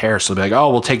thick hair, so they'll be like,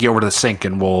 oh, we'll take you over to the sink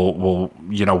and we'll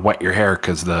wet your hair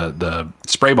because the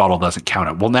spray bottle doesn't count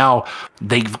it. Well, now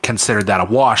they've considered that a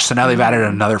wash, so now they've added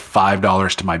another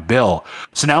 $5 to my bill.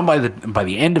 So now by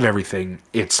the end of everything,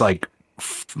 it's like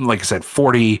I said,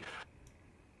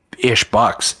 40-ish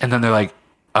bucks, and then they're like,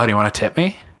 oh, do you want to tip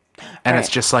me? And It's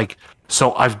just like,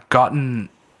 so I've gotten,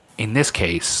 in this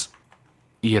case,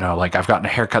 I've gotten a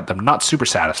haircut that I'm not super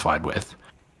satisfied with.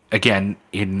 Again,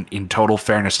 in total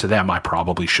fairness to them, I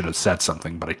probably should have said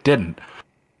something, but I didn't.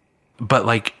 But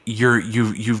like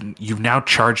you've now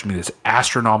charged me this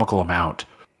astronomical amount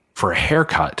for a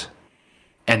haircut,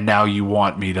 and now you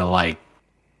want me to like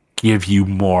give you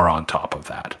more on top of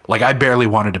that. Like I barely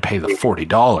wanted to pay the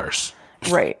 $40.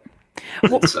 Right.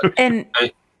 Well, and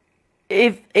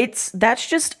that's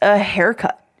just a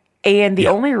haircut. And the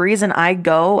only reason I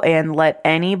go and let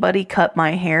anybody cut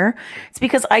my hair is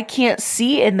because I can't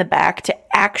see in the back to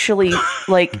actually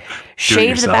like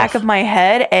shave the back of my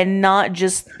head and not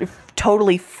just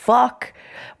totally fuck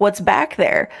what's back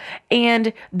there.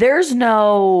 And there's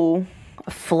no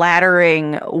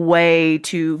flattering way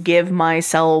to give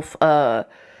myself an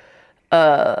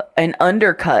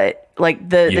undercut. Like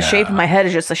the shape of my head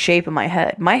is just the shape of my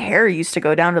head. My hair used to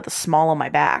go down to the small of my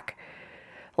back.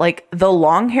 Like the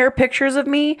long hair pictures of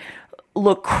me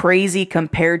look crazy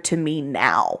compared to me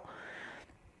now.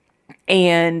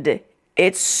 And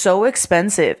it's so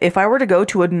expensive. If I were to go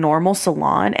to a normal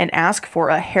salon and ask for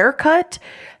a haircut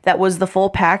that was the full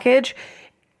package,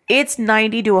 it's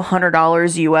 $90 to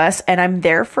 $100 US, and I'm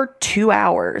there for 2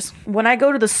 hours. When I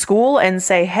go to the school and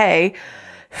say, hey,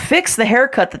 fix the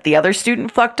haircut that the other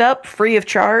student fucked up free of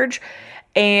charge,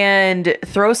 and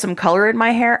throw some color in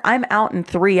my hair, I'm out in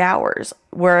 3 hours.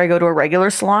 Where I go to a regular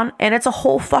salon and it's a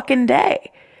whole fucking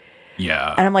day.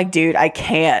 Yeah. And I'm like, dude, I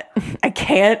can't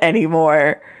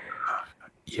anymore.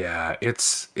 Yeah,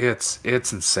 it's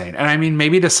insane. And I mean,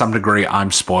 maybe to some degree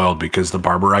I'm spoiled because the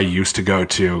barber I used to go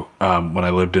to when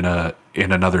I lived in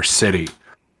another city,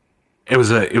 it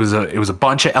was a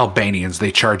bunch of Albanians.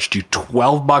 They charged you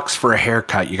 $12 for a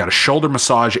haircut. You got a shoulder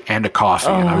massage and a coffee.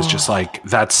 And I was just like,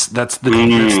 that's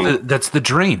the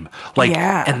dream. Like,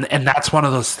 and that's one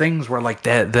of those things where like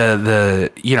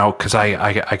the cause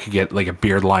I could get like a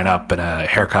beard lineup and a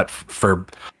haircut for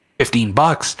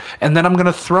 $15, and then I'm going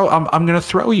to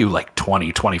throw you like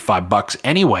 $20-$25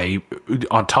 anyway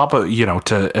on top of,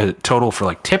 to a total for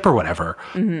like tip or whatever.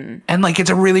 Mm-hmm. And like, it's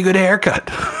a really good haircut.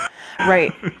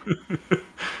 Right.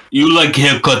 You like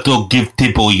haircut or give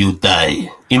tip or you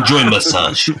die. Enjoy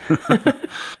massage.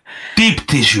 Deep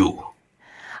tissue.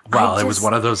 Well, it was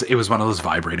one of those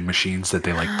vibrating machines that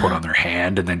they like put on their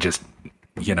hand and then just,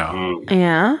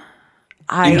 Yeah.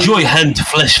 Enjoy hand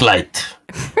flashlight.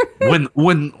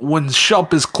 When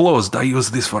shop is closed, I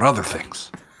use this for other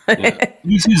things. Yeah.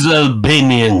 This is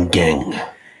Albanian gang.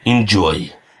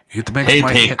 Enjoy. It makes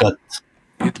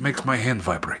my hand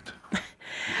vibrate.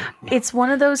 It's one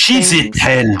of those Cheese things. it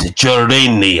hand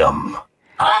geranium.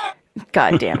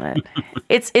 God damn it!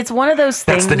 It's one of those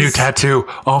things. That's the new tattoo.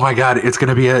 Oh my god! It's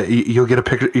gonna be you'll get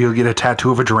a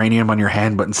tattoo of a geranium on your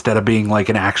hand, but instead of being like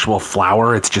an actual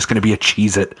flower, it's just gonna be a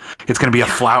Cheez-It. It's gonna be a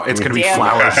flower. It's gonna be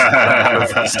flowers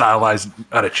stylized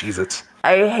out of Cheez-Its.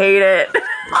 I hate it.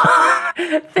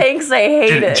 Thanks, I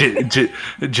hate it.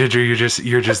 Ginger,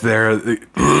 you're just there.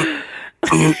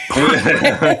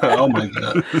 Oh my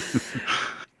god.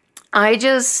 I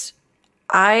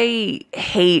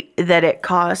hate that it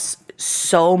costs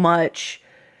so much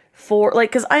for, like,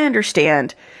 because I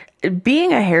understand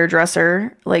being a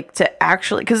hairdresser, like, to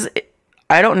actually, because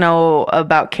I don't know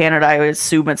about Canada, I would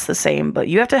assume it's the same, but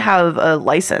you have to have a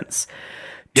license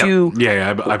to,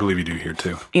 yeah, I believe you do here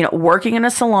too. Working in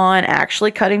a salon,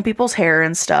 actually cutting people's hair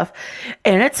and stuff,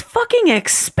 and it's fucking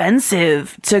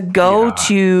expensive to go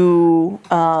to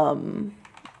one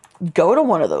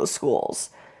of those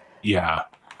schools. Yeah.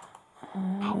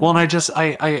 Well, and I guess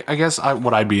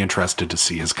what I'd be interested to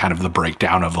see is kind of the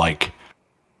breakdown of like,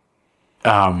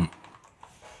 I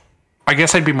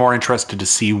guess I'd be more interested to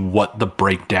see what the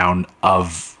breakdown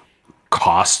of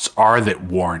costs are that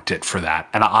warrant it for that.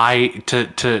 And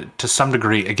to some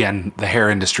degree, again, the hair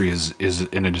industry is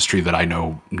an industry that I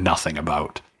know nothing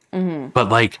about. Mm-hmm. But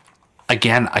like,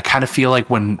 again, I kind of feel like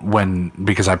when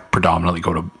because I predominantly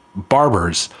go to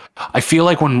barbers, I feel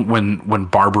like when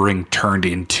barbering turned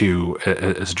into,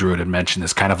 as Druid had mentioned,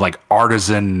 this kind of like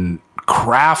artisan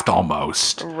craft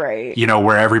almost. Right. You know,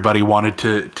 where everybody wanted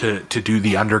to do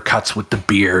the undercuts with the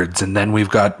beards, and then we've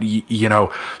got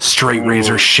straight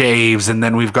razor shaves, and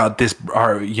then we've got this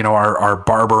our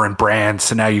barber and brand.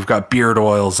 So now you've got beard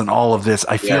oils and all of this.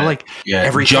 I feel like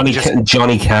everything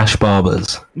Johnny Cash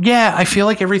barbers. Yeah, I feel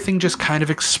like everything just kind of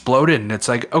exploded, and it's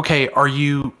like, okay, are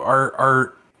you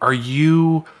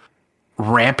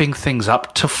ramping things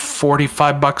up to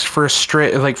 $45 for a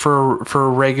straight, like for a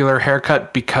regular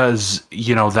haircut, because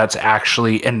that's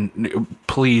actually, and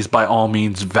please by all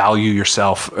means value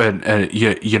yourself and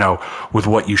with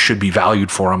what you should be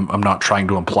valued for. I'm not trying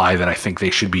to imply that I think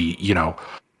they should be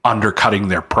undercutting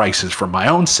their prices for my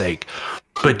own sake,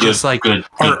 but just like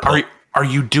are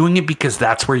you doing it because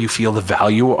that's where you feel the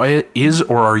value is,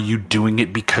 or are you doing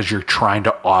it because you're trying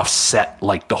to offset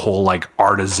like the whole like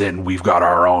artisan, we've got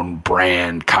our own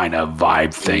brand kind of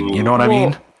vibe thing? You know what I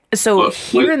mean? So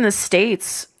here in the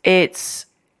States, it's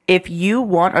if you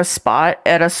want a spot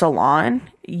at a salon,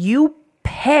 you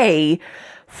pay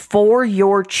for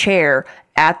your chair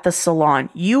at the salon.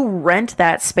 You rent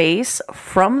that space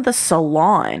from the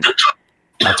salon.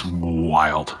 That's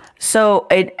wild. So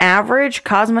an average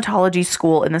cosmetology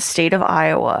school in the state of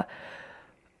Iowa,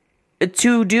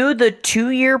 to do the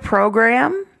 2-year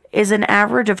program, is an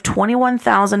average of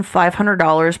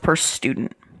 $21,500 per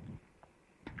student.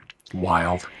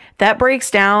 Wild. That breaks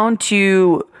down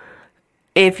to,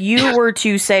 if you were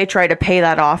to say try to pay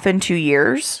that off in 2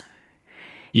 years,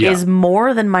 is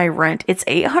more than my rent. It's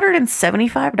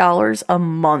 $875 a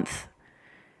month.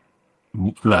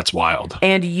 That's wild.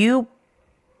 And you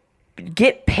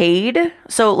get paid.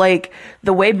 So like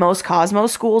the way most Cosmo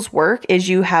schools work is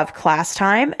you have class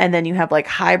time, and then you have like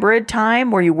hybrid time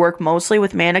where you work mostly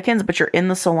with mannequins, but you're in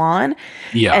the salon.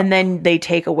 Yeah. And then they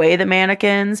take away the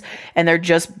mannequins, and they're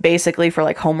just basically for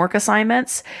like homework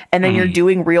assignments. And then you're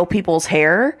doing real people's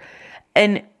hair.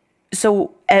 And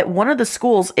so at one of the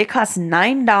schools, it costs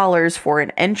 $9 for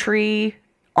an entry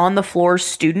on the floor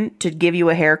student to give you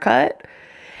a haircut.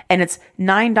 And it's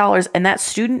 $9, and that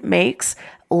student makes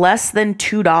less than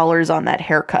 $2 on that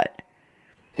haircut.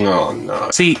 Oh no.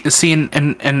 See,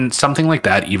 and something like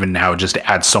that even now just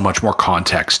adds so much more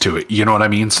context to it. You know what I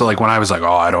mean? So like when I was like,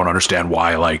 oh, I don't understand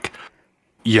why, like,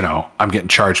 I'm getting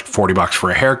charged $40 for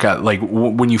a haircut. Like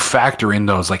when you factor in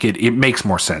those, like it makes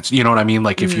more sense. You know what I mean?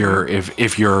 Like if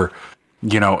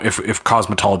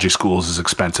cosmetology schools is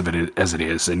expensive as it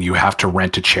is, and you have to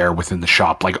rent a chair within the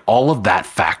shop, like all of that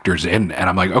factors in. And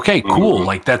I'm like, okay, cool.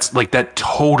 Like that's like that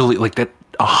totally, like that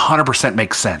 100%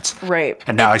 makes sense. Right.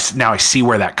 And now I see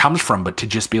where that comes from. But to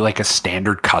just be like a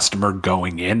standard customer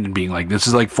going in and being like, this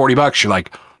is like $40, you're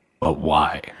like, but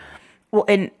why? Well,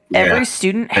 and every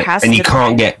student has and to. you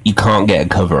can't get a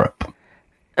cover up.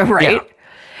 Right.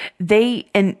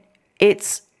 Yeah.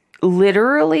 It's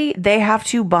literally, they have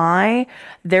to buy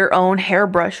their own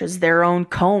hairbrushes, their own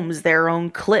combs, their own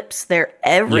clips,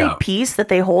 every piece that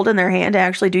they hold in their hand to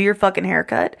actually do your fucking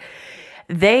haircut.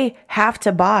 They have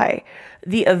to buy.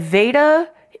 The Aveda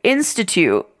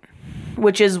Institute,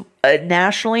 which is a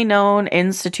nationally known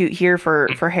institute here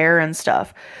for hair and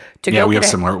stuff. We have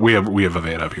similar. We have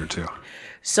Aveda up here too.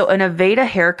 So an Aveda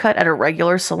haircut at a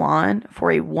regular salon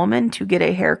for a woman to get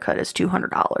a haircut is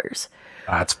 $200.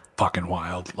 That's fucking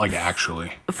wild. Like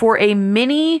actually. For a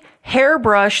mini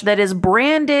hairbrush that is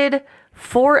branded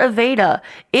for Aveda,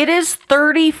 it is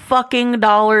 $30 fucking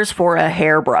for a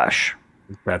hairbrush.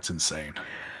 That's insane.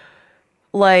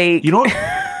 Like,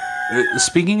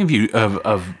 speaking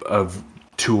of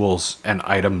tools and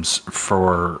items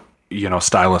for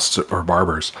stylists or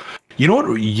barbers, you know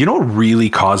what really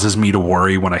causes me to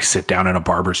worry when I sit down in a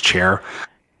barber's chair?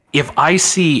 If I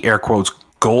see air quotes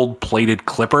gold-plated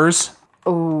clippers,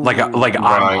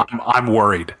 I'm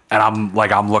worried, and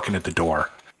I'm looking at the door.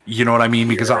 You know what I mean?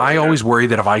 Because I always worry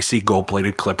that if I see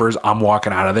gold-plated clippers, I'm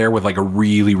walking out of there with like a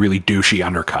really, really douchey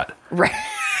undercut. Right.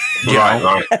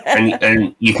 Right.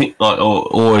 And you think like,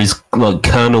 or is like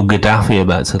Colonel Gaddafi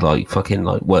about to like fucking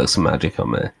like work some magic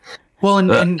on me? Well,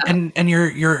 and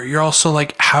you're also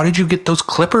like, how did you get those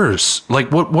clippers?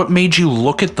 Like, what made you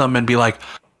look at them and be like,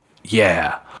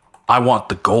 yeah, I want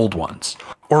the gold ones?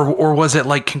 Or was it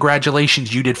like,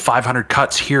 congratulations, you did 500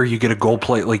 cuts here, you get a gold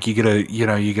plate, like you get a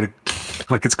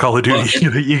like it's Call of Duty,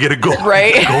 you get a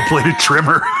gold-plated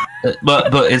trimmer.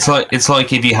 But it's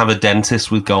like if you have a dentist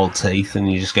with gold teeth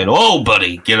and you just go, oh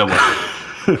buddy, get away.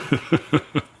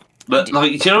 But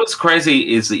like, you know what's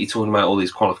crazy is that you're talking about all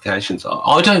these qualifications.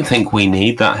 I don't think we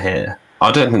need that here.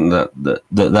 I don't think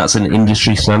that's an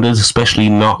industry standard, especially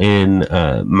not in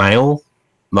male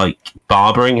like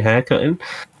barbering, haircutting.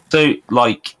 So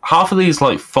like half of these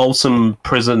like Folsom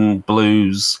Prison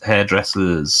Blues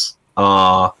hairdressers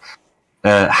are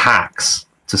hacks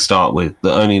to start with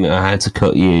that only know how to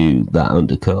cut you that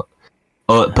undercut.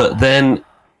 But then,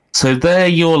 so they're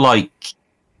your like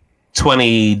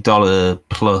 $20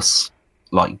 plus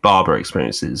like barber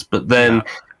experiences. But then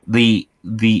the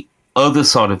other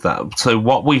side of that, so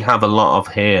what we have a lot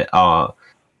of here are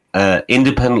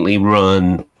independently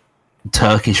run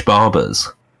Turkish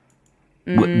barbers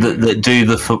that do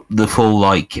the full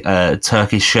like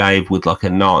Turkish shave with like a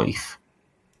knife.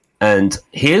 And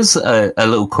here's a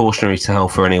little cautionary tale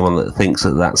for anyone that thinks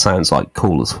that sounds like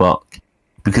cool as fuck,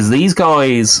 because these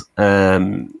guys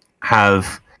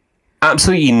have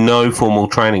absolutely no formal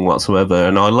training whatsoever.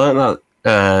 And I learned that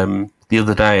the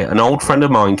other day. An old friend of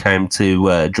mine came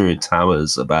to Druid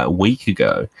Towers about a week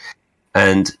ago,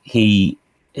 and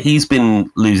he's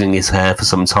been losing his hair for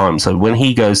some time. So when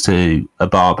he goes to a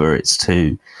barber, it's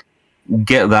to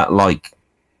get that like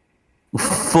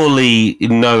fully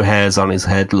no hairs on his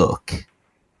head look,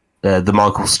 the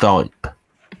Michael Stipe.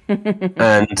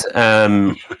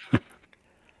 And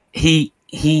he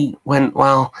went,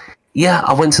 well, yeah,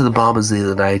 I went to the barbers the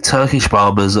other day, Turkish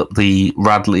barbers up the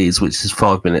Radleys, which is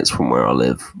 5 minutes from where I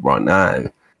live right now,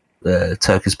 the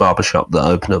Turkish barber shop that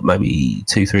opened up maybe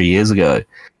 2-3 years ago.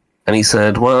 And he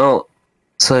said, well,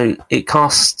 so it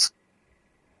costs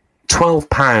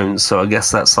 £12, so I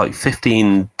guess that's like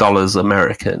 $15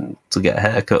 American to get a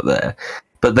haircut there.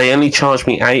 But they only charged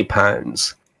me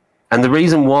 £8. And the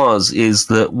reason is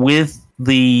that with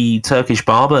the Turkish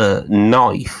barber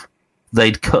knife,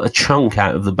 they'd cut a chunk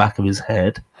out of the back of his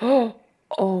head.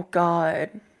 Oh, God.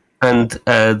 And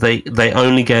they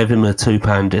only gave him a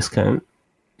 £2 discount.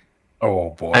 Oh,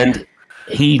 boy. And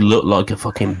he looked like a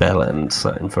fucking bellend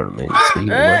sat in front of me.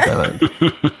 Speaking of my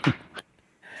bellend.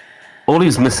 All he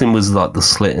was missing was like the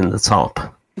slit in the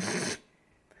top.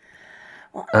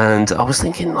 And I was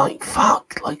thinking, like,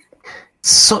 fuck, like,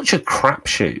 such a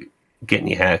crapshoot getting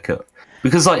your hair cut.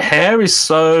 Because, like, hair is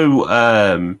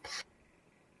so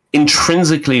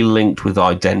intrinsically linked with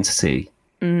identity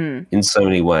in so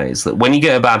many ways that when you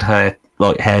get a bad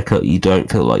haircut, you don't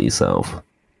feel like yourself.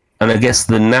 And I guess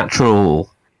the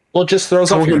natural... Well, it just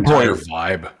throws off your entire point.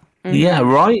 vibe. Yeah,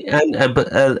 right. And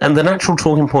the natural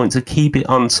talking point to keep it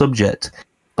on subject,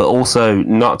 but also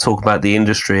not talk about the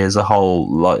industry as a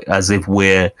whole, like as if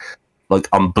we're like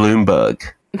on Bloomberg,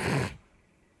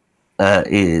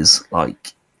 is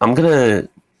like, I'm gonna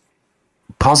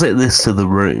posit this to the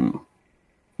room.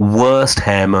 Worst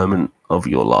hair moment of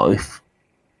your life.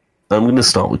 I'm gonna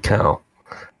start with Cal.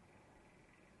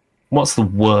 What's the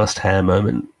worst hair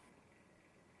moment?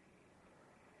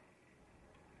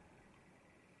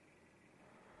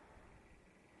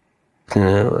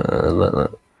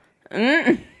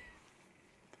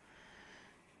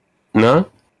 No?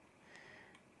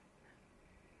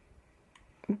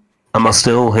 Am I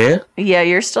still here? Yeah,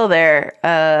 you're still there.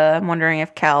 I'm wondering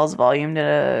if Cal's volume did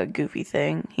a goofy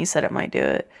thing. He said it might do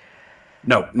it.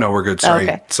 No, we're good. Sorry.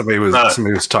 Okay. Somebody was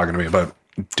talking to me about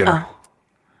dinner. Oh.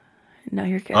 No,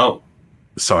 you're good. Oh.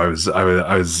 So I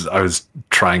was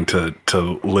trying to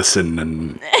listen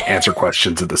and answer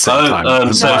questions at the same time.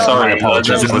 I'm so sorry. I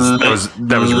apologize. That was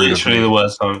literally the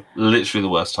worst time. Literally the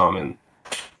worst timing.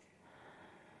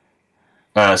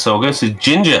 So I'll go to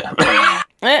Ginger.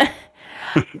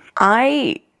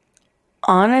 I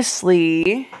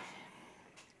honestly...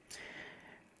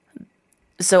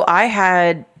 So I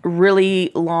had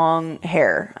really long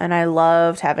hair, and I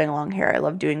loved having long hair. I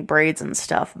loved doing braids and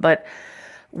stuff, but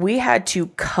we had to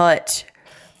cut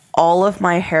all of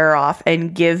my hair off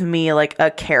and give me like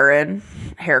a Karen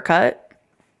haircut.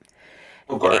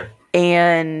 Okay.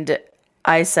 And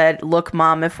I said, look,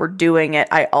 Mom, if we're doing it,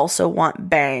 I also want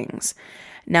bangs.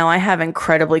 Now I have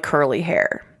incredibly curly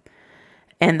hair.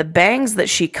 And the bangs that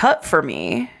she cut for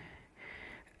me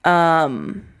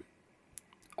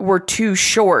were too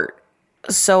short.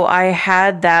 So I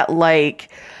had that, like,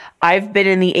 I've been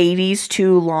in the 80s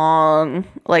too long.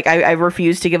 Like, I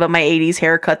refused to give up my 80s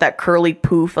haircut, that curly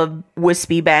poof of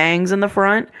wispy bangs in the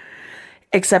front.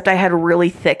 Except I had really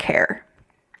thick hair.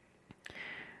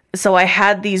 So I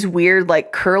had these weird,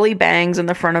 like, curly bangs in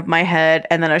the front of my head,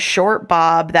 and then a short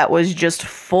bob that was just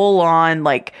full on,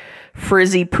 like,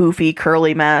 frizzy, poofy,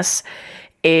 curly mess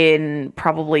in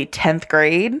probably 10th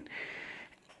grade.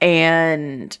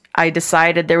 And I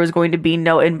decided there was going to be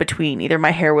no in between. Either my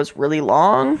hair was really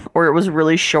long or it was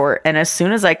really short. And as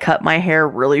soon as I cut my hair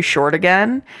really short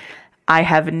again, I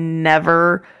have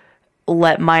never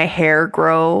let my hair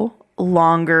grow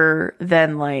longer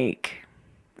than like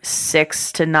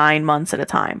 6 to 9 months at a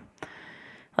time.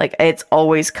 Like, it's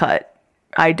always cut.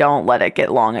 I don't let it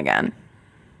get long again.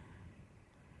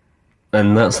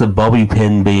 And that's the bobby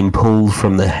pin being pulled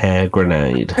from the hair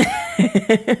grenade.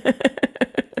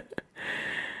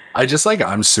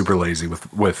 I'm super lazy with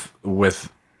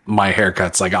my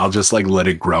haircuts. Like, I'll just like let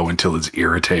it grow until it's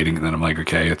irritating, and then I'm like,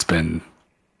 okay, it's been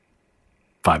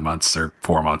 5 months or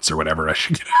 4 months or whatever.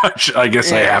 I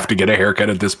guess I have to get a haircut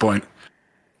at this point.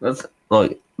 That's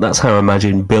how I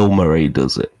imagine Bill Murray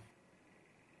does it.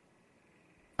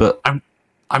 But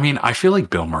I mean, I feel like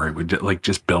Bill Murray would, like,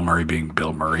 just Bill Murray being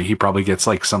Bill Murray. He probably gets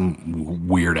like some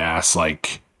weird ass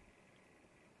like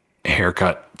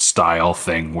haircut style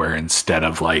thing where instead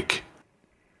of like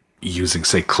using,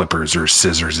 say, clippers or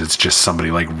scissors, it's just somebody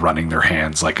like running their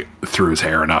hands like through his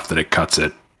hair enough that it cuts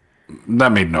it.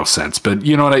 That made no sense, but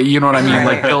you know what I mean.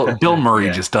 Like Bill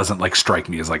Murray just doesn't like strike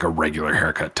me as like a regular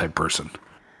haircut type person.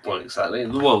 Well, exactly.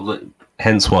 Well,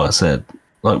 hence why I said,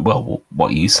 like, well,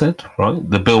 what you said, right?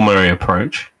 The Bill Murray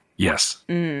approach. Yes,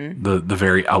 the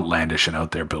very outlandish and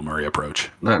out there Bill Murray approach.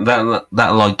 That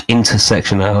like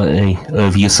intersectionality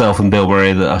of yourself and Bill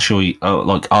Murray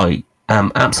that I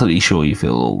am absolutely sure you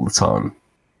feel all the time.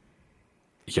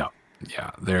 Yeah.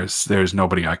 There's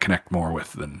nobody I connect more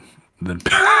with than Bill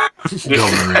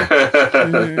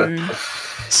Murray.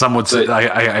 Some would say,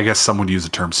 I guess some would use the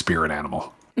term spirit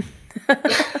animal.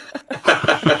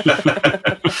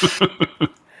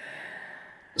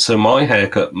 So my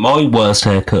worst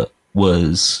haircut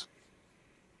was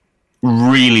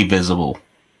really visible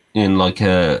in like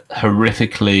a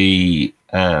horrifically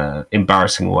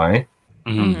embarrassing way.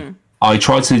 Mm-hmm. I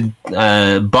tried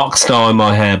to box dye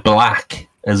my hair black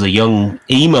as a young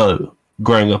emo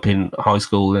growing up in high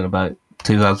school in about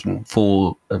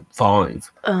 2004 and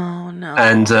 5. Oh no.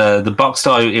 And the box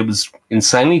dye, it was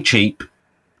insanely cheap.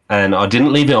 And I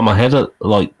didn't leave it on my head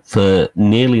like for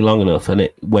nearly long enough, and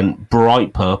it went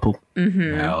bright purple.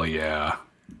 Mm-hmm. Hell yeah!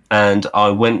 And I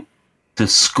went to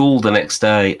school the next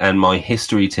day, and my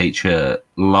history teacher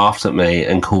laughed at me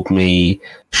and called me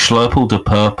Schlurple de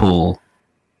Purple.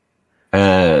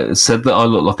 Said that I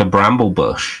looked like a bramble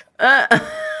bush,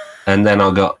 and then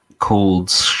I got called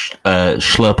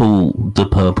Schlurple de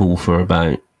Purple for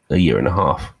about a year and a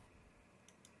half.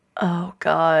 Oh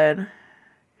God.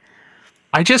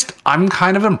 I'm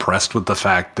kind of impressed with the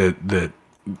fact that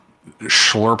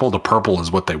Schlurple to purple is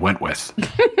what they went with.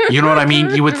 You know what I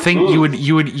mean? You would think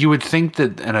you would think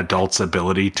that an adult's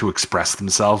ability to express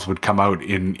themselves would come out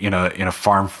in a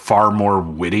far more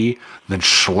witty than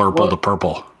Schlurple to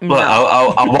purple.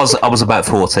 Well, I was about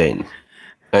 14,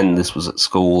 and this was at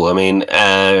school. I mean,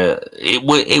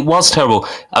 it was terrible.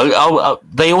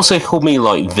 They also called me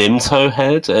like Vimto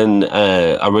Head, and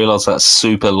I realised that's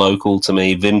super local to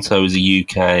me. Vimto is a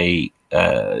UK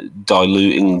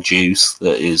diluting juice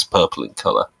that is purple in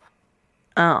colour.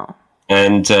 Oh.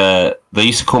 And they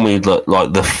used to call me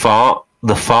like the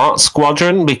fart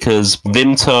squadron, because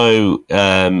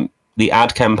Vimto, the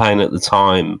ad campaign at the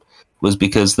time was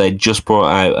because they just brought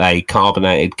out a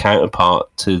carbonated counterpart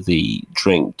to the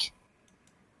drink.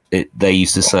 They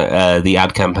used to say the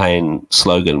ad campaign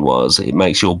slogan was, "It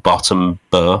makes your bottom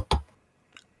burp."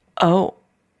 Oh.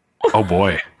 Oh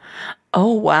boy.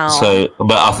 Oh wow. So,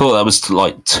 but I thought that was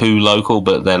like too local.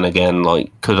 But then again,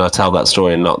 like, could I tell that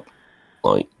story and not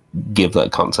like give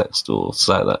that context or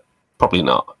say that? Probably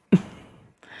not.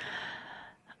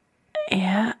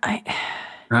 Yeah,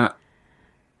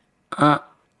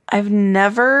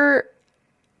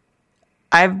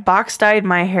 I've box dyed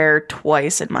my hair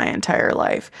twice in my entire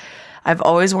life. I've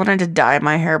always wanted to dye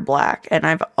my hair black, and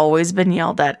I've always been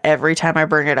yelled at every time I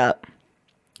bring it up.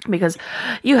 Because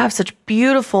you have such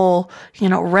beautiful,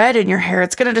 red in your hair.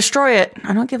 It's going to destroy it.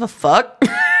 I don't give a fuck.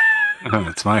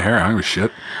 It's my hair. I don't give a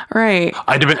shit. Right.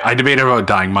 I debated about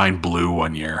dyeing mine blue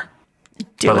one year.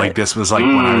 Like this was like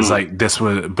when I was like, this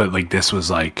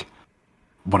was like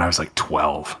when I was like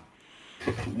 12.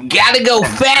 Gotta go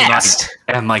fast.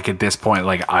 And like at this point,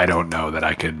 like I don't know that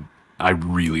I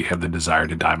really have the desire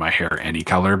to dye my hair any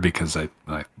color, because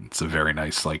it's a very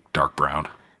nice like dark brown.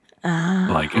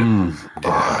 Like it.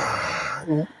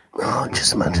 Oh,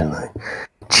 just imagine that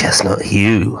chestnut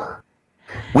hue.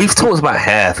 We've talked about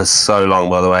hair for so long,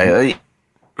 by the way.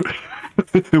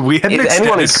 If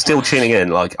anyone is still tuning in,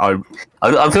 like I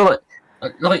feel like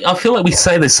I feel like we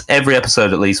say this every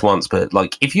episode at least once, but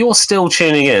like if you're still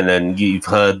tuning in and you've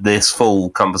heard this full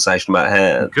conversation about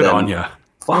hair, good on you.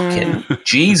 Fucking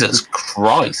Jesus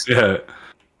Christ! Yeah.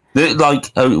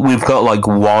 Like we've got like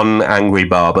one angry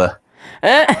barber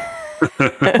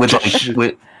with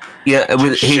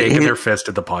shaking their fist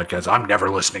at the podcast. I'm never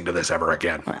listening to this ever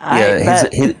again.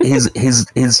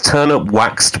 His turn up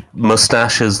waxed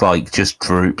mustache has like just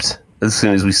drooped as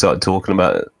soon as we started talking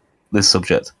about this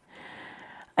subject.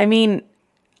 I mean,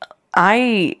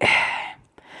 we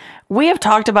have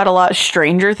talked about a lot of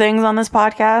Stranger Things on this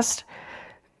podcast.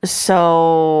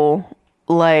 So,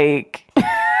 like,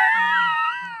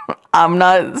 I'm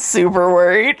not super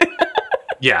worried.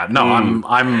 Yeah, no,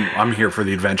 I'm here for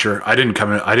the adventure. I didn't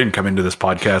come into this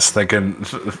podcast thinking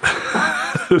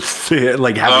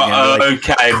like having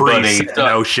okay, buddy.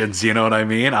 notions. You know what I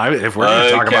mean? If we're going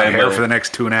to talk about hair buddy. for the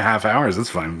next 2.5 hours, that's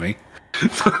fine with me.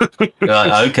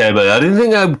 Okay, but I didn't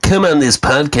think I'd come on this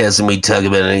podcast and we talk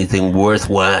about anything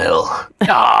worthwhile.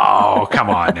 Oh, come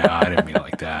on now. I didn't mean it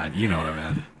like that. You know what I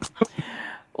meant.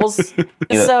 Well,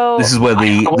 so This is where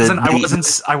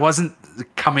I wasn't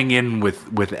coming in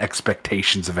with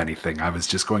expectations of anything. I was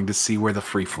just going to see where the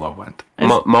free flow went.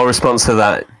 my response to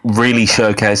that really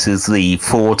showcases the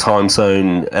 4 time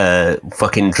zone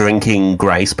fucking drinking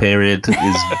grace period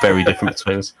is very different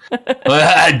between us.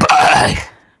 Bye.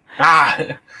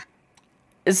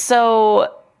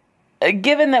 So,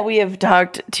 given that we have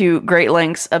talked to great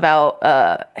lengths about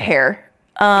hair,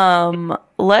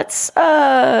 let's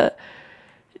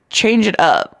change it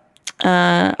up.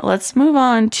 Let's move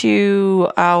on to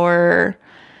our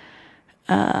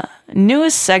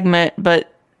newest segment,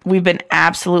 but we've been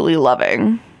absolutely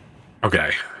loving.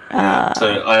 Okay.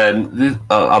 So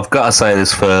I've got to say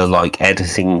this for like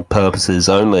editing purposes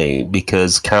only,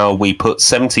 because Cal, we put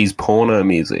 70s porno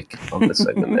music on this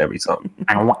segment every time.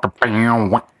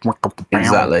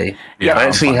 Exactly. Yeah, I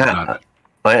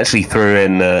actually threw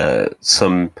in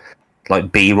some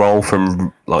like B-roll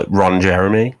from like Ron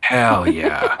Jeremy. Hell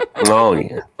yeah. Oh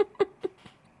yeah.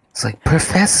 It's like,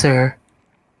 Professor,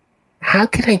 how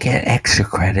can I get extra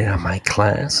credit on my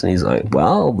class? And he's like,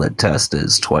 well, the test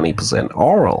is 20%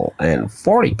 oral and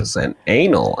 40%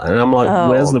 anal. And I'm like, Oh,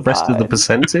 where's the rest of the God.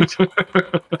 percentage?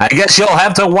 I guess you'll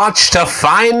have to watch to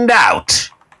find out.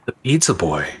 Pizza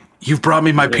boy, you've brought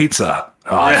me my pizza.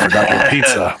 Oh, I forgot your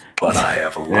pizza, but I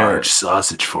have a large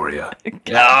sausage for you.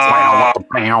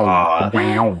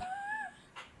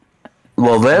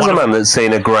 Well, there's a man that's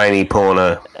seen a grainy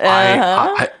porno.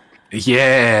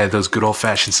 Yeah, those good old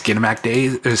fashioned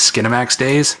Skinamax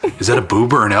days. Is that a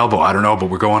boob or an elbow? I don't know, but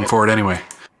we're going for it anyway.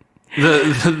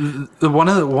 The one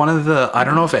of the I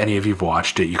don't know if any of you've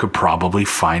watched it. You could probably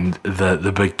find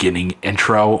the beginning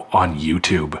intro on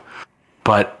YouTube,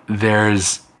 but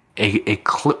there's a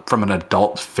clip from an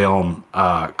adult film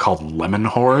called Lemon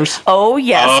Whores. Oh,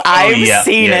 yes, I've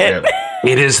seen it.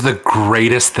 It is the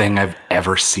greatest thing I've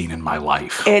ever seen in my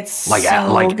life. It's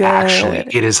so good. Actually,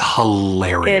 it is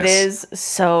hilarious. It is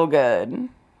so good.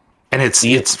 And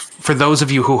it's for those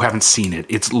of you who haven't seen it,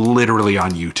 it's literally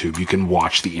on YouTube. You can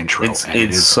watch the intro. It's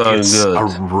good. A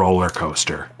roller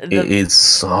coaster. It is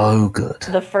so good.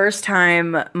 The first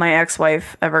time my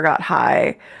ex-wife ever got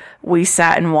high, we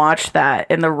sat and watched that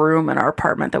in the room in our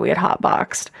apartment that we had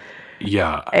hotboxed.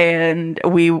 Yeah. And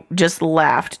we just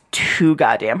laughed too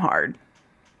goddamn hard.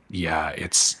 Yeah,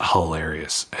 it's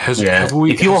hilarious.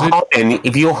 If you're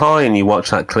high and you watch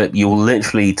that clip, you'll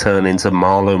literally turn into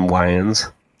Marlon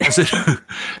Wayans.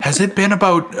 Has it been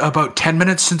about 10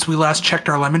 minutes since we last checked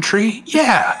our lemon tree?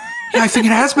 Yeah, I think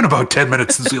it has been about 10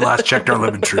 minutes since we last checked our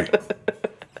lemon tree.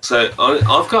 So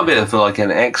I've got a bit of like an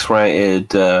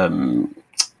X-rated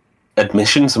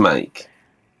admission to make.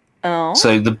 Oh.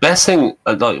 So the best thing,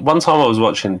 like one time I was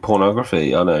watching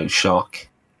pornography. I know, shock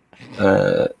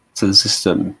to the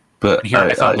system, but Here,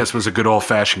 I thought this was a good old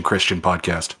fashioned Christian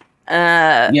podcast.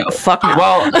 yeah, Fuck no.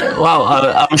 Well,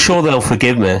 I'm sure they'll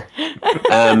forgive me.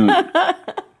 And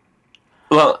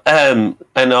I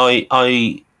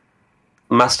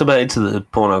masturbated to the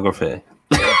pornography,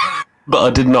 but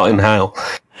I did not inhale.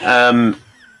 I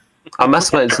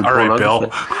masturbated to the All right,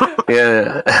 pornography. Bill.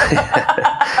 Yeah,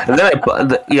 and then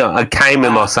I came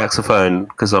in my saxophone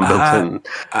because I'm built in.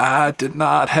 I did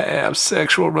not have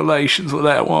sexual relations with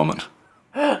that woman.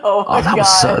 Oh my that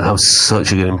God. was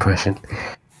such a good impression.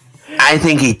 I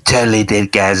think he totally did,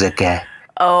 guys. Okay.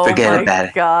 Oh Forget my about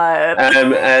it. God.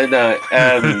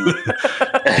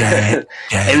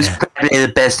 It was probably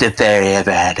the best affair he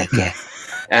ever had. Okay.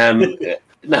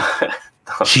 No.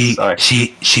 She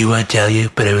won't tell you,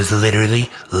 but it was literally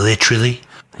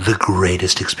the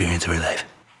greatest experience of her life.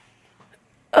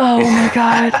 Oh my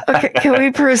God. Okay, can we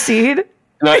proceed?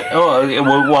 No,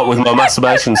 what with my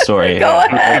masturbation story? Go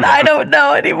ahead. I don't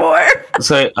know anymore.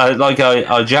 So,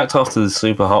 I jacked off to the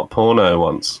super hot porno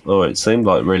once, or it seemed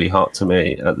like really hot to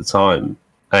me at the time.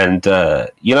 And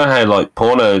you know how like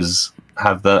pornos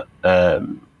have that that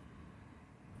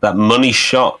money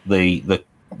shot, the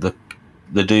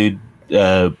dude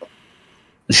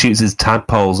shoots his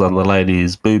tadpoles on the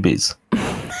lady's boobies.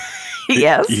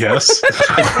 Yes. Yes.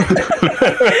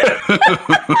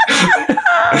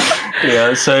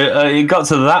 Yeah, so it got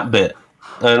to that bit,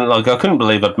 and like I couldn't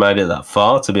believe I'd made it that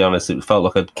far. To be honest, it felt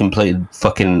like I'd completed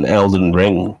fucking Elden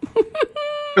Ring.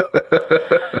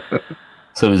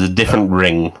 So it was a different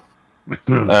ring.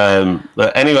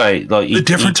 But anyway, like A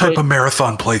different type of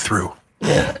marathon playthrough.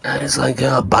 Yeah, it's like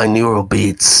binaural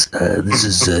beats. This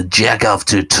is a jack-off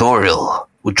tutorial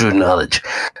with true knowledge.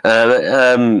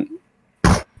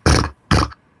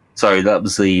 Sorry, that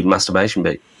was the masturbation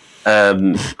beat.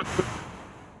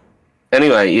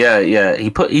 Anyway, yeah.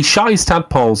 He shot his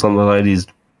tadpoles on the lady's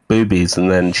boobies, and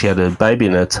then she had a baby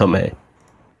in her tummy.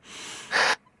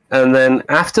 And then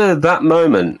after that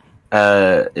moment,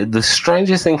 the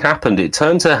strangest thing happened. It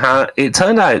turned out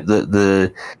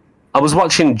that I was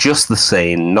watching just the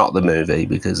scene, not the movie,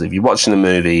 because if you're watching the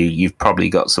movie, you've probably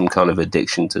got some kind of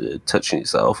addiction to touching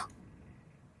yourself.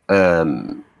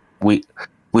 We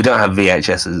don't have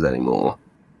VHSs anymore.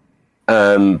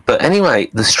 But anyway,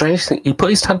 the strange thing, he put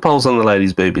his tadpoles on the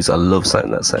lady's boobies. I love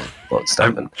saying that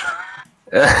statement.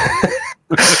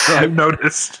 I've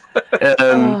noticed.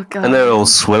 Oh, God. And they're all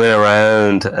swimming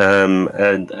around.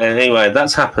 And anyway,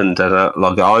 that's happened. And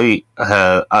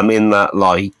I'm in that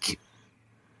like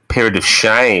period of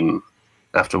shame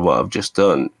after what I've just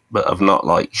done, but I've not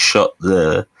like shut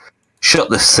the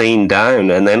scene down.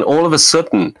 And then all of a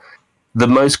sudden, the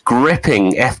most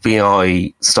gripping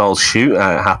FBI style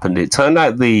shootout happened. It turned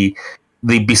out the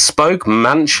bespoke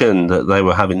mansion that they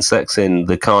were having sex in,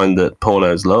 the kind that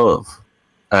pornos love,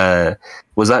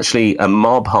 was actually a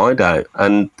mob hideout.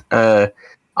 And I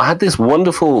had this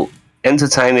wonderful,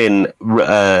 entertaining,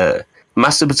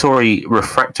 masturbatory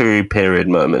refractory period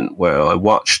moment where I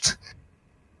watched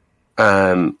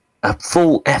a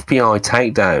full FBI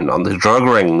takedown on the drug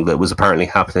ring that was apparently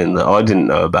happening that I didn't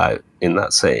know about in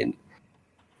that scene.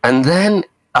 And then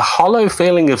a hollow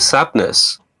feeling of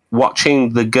sadness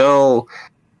watching the girl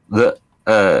that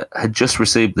had just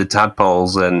received the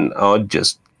tadpoles, and I'd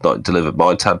just like delivered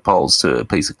my tadpoles to a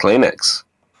piece of Kleenex.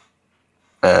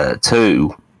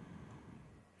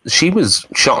 She was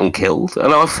shot and killed,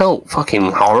 and I felt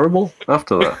fucking horrible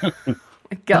after that. God.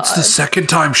 That's the second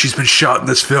time she's been shot in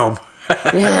this film.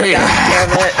 Damn it.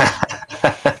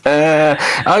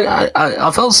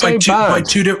 I felt so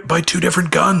bad. By two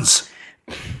different guns.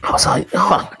 I was like,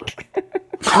 fuck.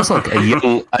 I was like a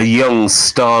young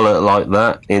starlet like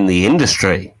that in the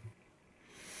industry.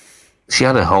 She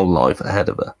had a whole life ahead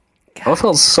of her. I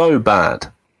felt so bad,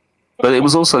 but it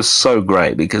was also so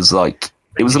great because, like,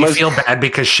 it was the most. Did you feel bad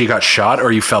because she got shot,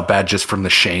 or you felt bad just from the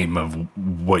shame of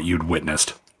what you'd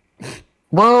witnessed?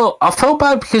 Well, I felt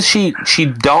bad because she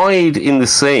died in the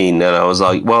scene, and I was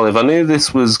like, well, if I knew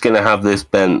this was going to have this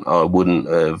bent, I wouldn't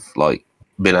have like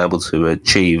been able to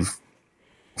achieve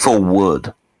full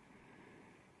wood.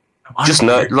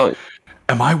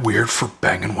 Am I weird for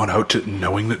banging one out to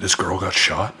knowing that this girl got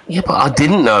shot? Yeah, but I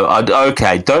didn't know.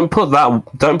 Okay, don't put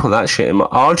that shit in my.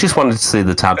 I just wanted to see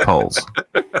the tadpoles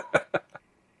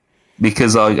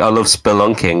because I love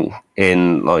spelunking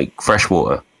in like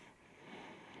freshwater.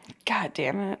 God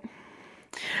damn it.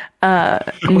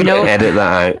 I'm gonna edit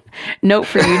that out. Note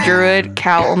for you, Druid.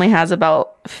 Cal only has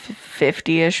about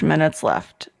 50-ish minutes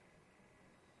left.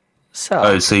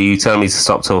 So you tell me to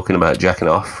stop talking about jacking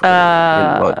off?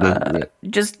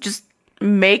 Just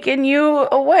making you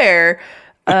aware.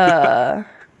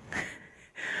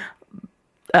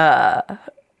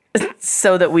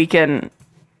 So that we can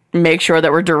make sure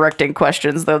that we're directing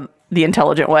questions the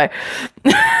intelligent way.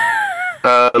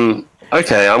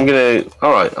 Okay,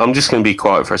 I'm just gonna be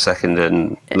quiet for a second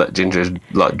and let Ginger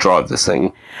like drive this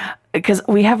thing. Because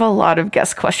we have a lot of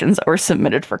guest questions that were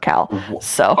submitted for Cal.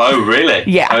 So Oh, really?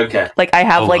 yeah. Okay. Like I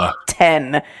have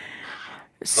 10.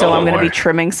 So I'm going to be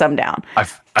trimming some down. I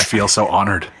feel so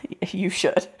honored. You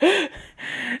should.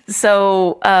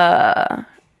 So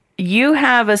you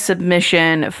have a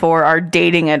submission for our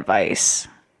dating advice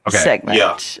segment,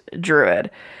 Yeah.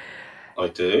 Druid. I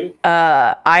do.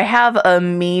 I have a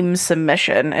meme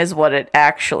submission is what it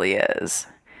actually is.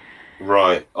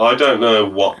 Right. I don't know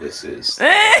what this is.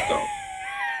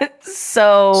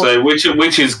 So which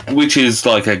is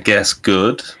like I guess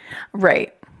good.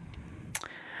 right.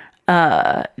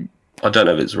 I don't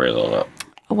know if it's real or not.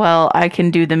 Well, I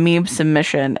can do the meme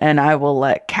submission, and I will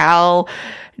let Cal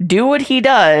do what he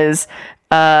does,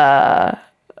 and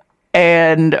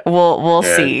we'll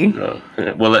see. No.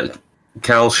 Well, let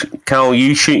Cal,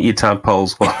 you shoot your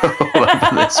tadpoles while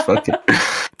this fucking.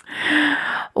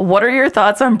 What are your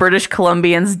thoughts on British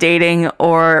Columbians dating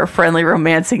or friendly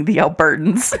romancing the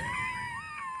Albertans?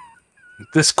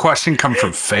 This question come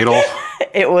from Fatal.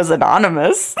 It was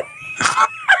anonymous.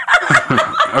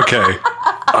 Okay,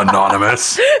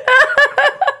 anonymous.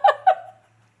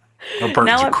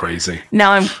 Albertans are crazy.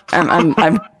 Now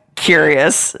I'm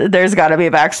curious. There's got to be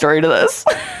a backstory to this.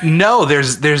 No,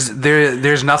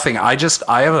 there's nothing. I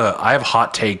have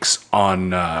hot takes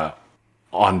on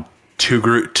two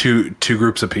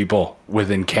groups of people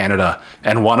within Canada,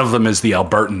 and one of them is the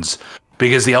Albertans,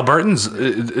 because the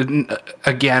Albertans,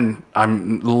 again,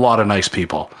 I'm a lot of nice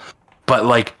people, but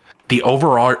like the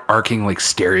overarching like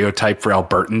stereotype for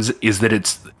Albertans is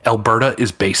that Alberta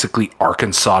is basically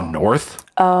Arkansas North.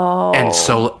 Oh,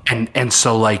 and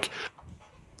so like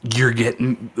you're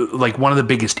getting like one of the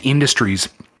biggest industries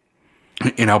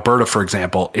in Alberta, for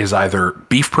example, is either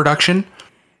beef production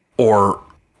or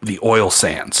the oil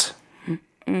sands.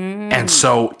 And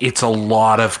so it's a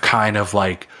lot of kind of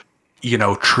like, you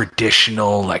know,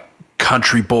 traditional, like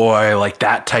country boy, like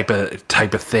that type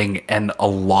of thing. And a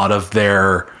lot of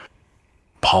their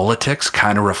politics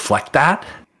kind of reflect that.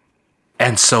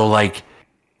 And so like,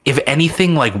 if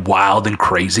anything like wild and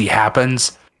crazy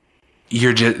happens,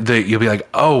 you'll be like,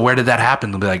 oh, where did that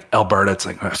happen? They'll be like, Alberta. It's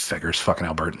like, oh, figures, fucking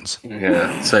Albertans.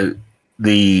 Yeah. So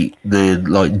the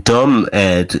like dumb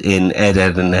Ed in Ed,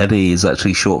 Edd and Eddy is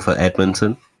actually short for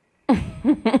Edmonton. Damn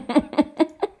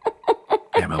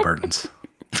Albertans.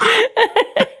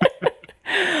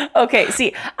 Okay,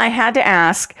 see, I had to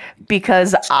ask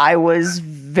because I was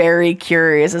very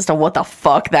curious as to what the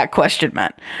fuck that question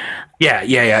meant.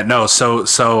 Yeah. No,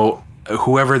 so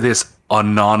whoever this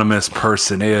anonymous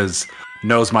person is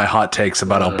knows my hot takes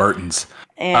about Albertans.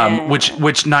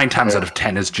 Which 9 times out of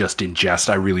 10 is just in jest.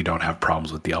 I really don't have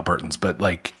problems with the Albertans, but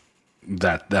like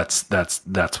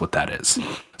that's what that is.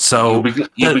 So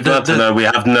you'll be glad to know we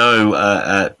have no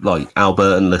like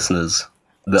Albertan listeners.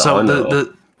 So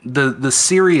the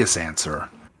serious answer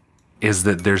is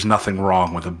that there's nothing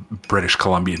wrong with a British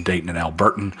Columbian dating an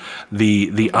Albertan.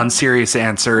 The unserious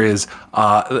answer is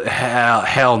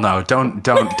hell no. Don't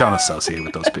associate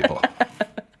with those people.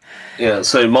 Yeah,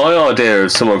 so my idea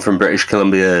of someone from British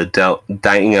Columbia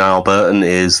dating an Albertan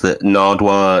is that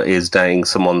Nardwuar is dating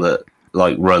someone that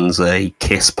like runs a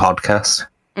Kiss podcast.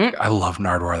 I love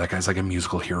Nardwuar. That guy's like a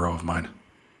musical hero of mine.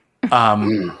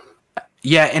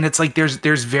 Yeah, and it's like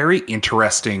there's very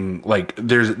interesting, like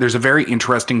there's a very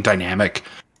interesting dynamic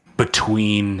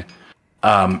between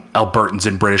Albertans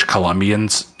and British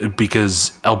Columbians,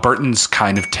 because Albertans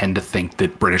kind of tend to think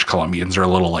that British Columbians are a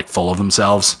little like full of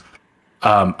themselves.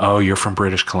 Oh, you're from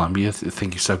British Columbia?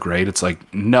 Think you're so great? It's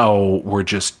like, no, we're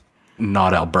just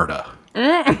not Alberta.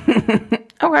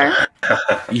 Okay.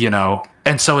 You know,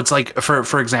 and so it's like,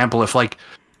 for example,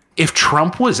 if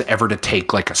Trump was ever to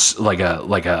take was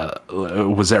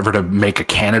ever to make a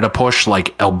Canada push,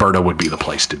 like Alberta would be the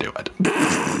place to do it.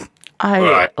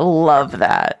 I love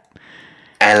that.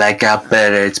 I like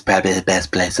Alberta. It's probably the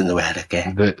best place in the world.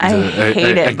 Okay. I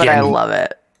hate it, but I love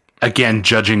it. Again,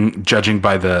 judging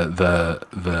by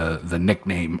the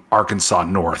nickname Arkansas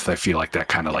North, I feel like that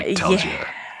kind of like tells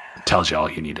you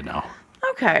all you need to know.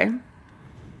 Okay.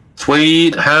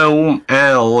 Sweet home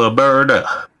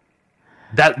Alberta.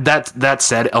 That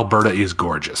said, Alberta is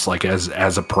gorgeous. Like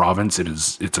as a province,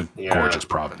 it's a gorgeous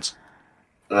province.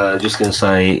 Just gonna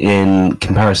say, in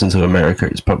comparison to America,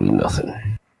 it's probably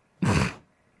nothing.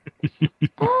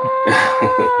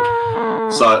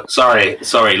 So sorry,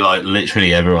 like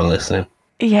literally everyone listening.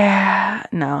 Yeah,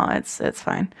 no, it's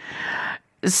fine.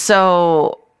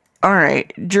 So, all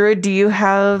right, Drew, do you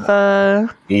have?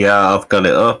 Yeah, I've got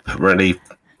it up, ready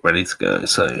to go.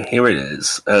 So here it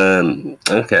is.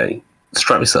 Okay,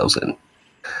 strap yourselves in.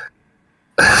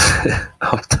 I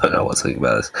don't know what to think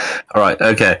about this. All right,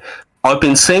 okay. I've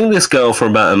been seeing this girl for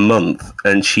about a month,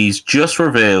 and she's just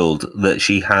revealed that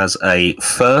she has a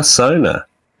fursona.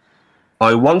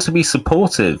 I want to be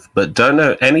supportive, but don't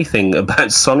know anything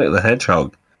about Sonic the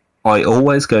Hedgehog. I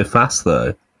always go fast,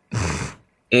 though.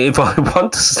 If I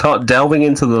want to start delving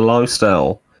into the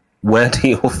lifestyle, where do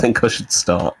you all think I should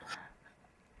start?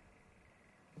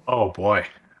 Oh, boy.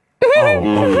 Oh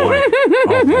boy.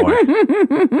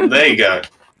 Oh, boy. There you go.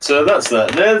 So that's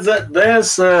that.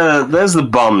 There's the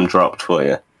bomb dropped for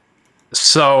you.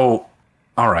 So,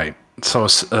 all right. So,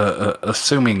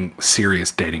 assuming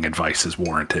serious dating advice is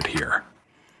warranted here.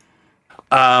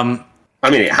 I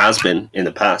mean, it has been in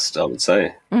the past, I would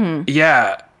say. Mm-hmm.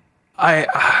 Yeah.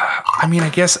 I mean, I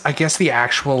guess the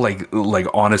actual like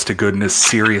honest to goodness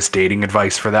serious dating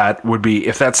advice for that would be,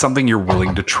 if that's something you're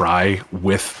willing to try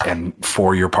with and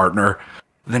for your partner,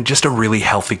 then just a really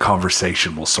healthy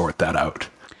conversation will sort that out.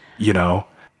 You know,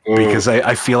 because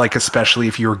I feel like, especially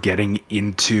if you're getting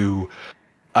into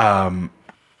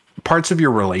parts of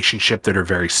your relationship that are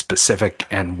very specific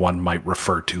and one might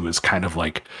refer to as kind of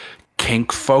like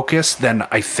kink focus, then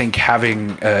I think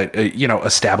having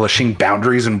establishing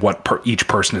boundaries and what each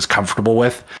person is comfortable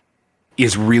with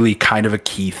is really kind of a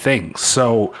key thing.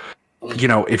 So,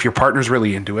 if your partner's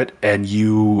really into it and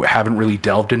you haven't really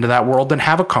delved into that world, then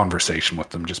have a conversation with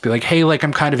them. Just be like, hey, like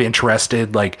I'm kind of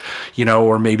interested, like,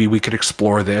 or maybe we could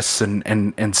explore this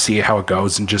and see how it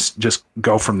goes, and just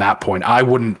go from that point. I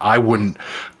wouldn't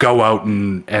go out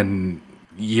and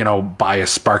buy a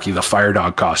Sparky the Fire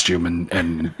Dog costume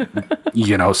and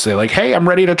say like, hey, I'm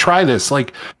ready to try this.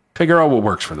 Like, figure out what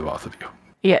works for the both of you.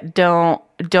 Yeah, don't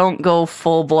go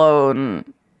full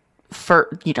blown for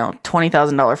 $20,000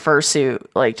 fursuit.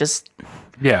 Like, just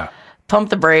pump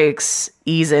the brakes,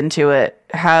 ease into it,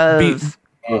 have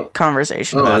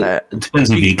conversation about it. It depends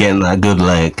if you're getting that good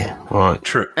leg. Right.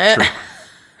 True.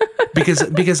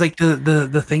 because like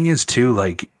the thing is too,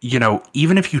 like,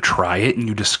 even if you try it and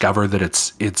you discover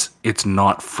that it's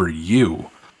not for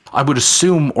you, I would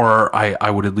assume, or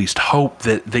I would at least hope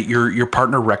that your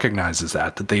partner recognizes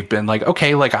that they've been like,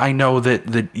 okay, like I know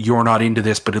that you're not into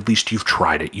this, but at least you've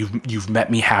tried it. You've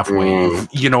met me halfway.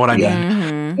 You know what I mean?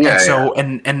 Mm-hmm. Yeah.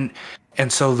 And so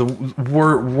and so the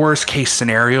worst case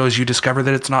scenario is you discover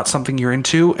that it's not something you're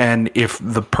into, and if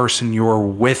the person you're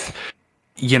with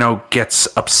gets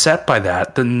upset by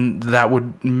that, then that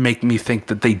would make me think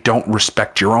that they don't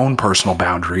respect your own personal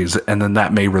boundaries, and then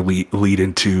that may really lead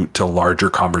into larger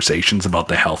conversations about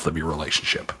the health of your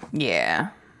relationship. Yeah.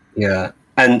 Yeah.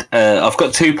 And I've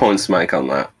got 2 points to make on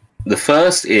that. The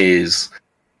first is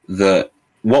that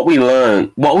what we've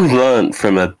learned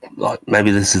from maybe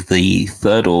this is the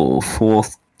 3rd or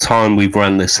 4th time we've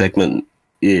run this segment,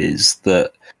 is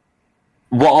that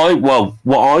what I've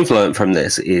learned from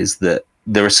this is that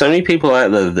there are so many people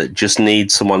out there that just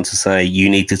need someone to say, you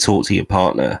need to talk to your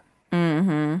partner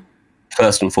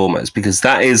first and foremost, because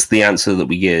that is the answer that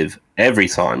we give every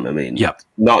time. I mean,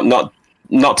 not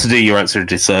to do your answer a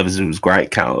disservice. It was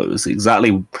great, Cal. It was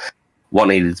exactly what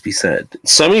needed to be said.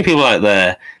 So many people out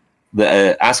there that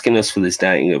are asking us for this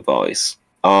dating advice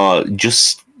are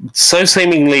just so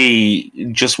seemingly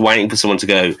just waiting for someone to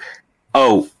go,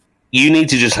 oh, you need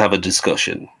to just have a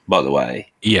discussion, by the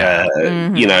way. Yeah.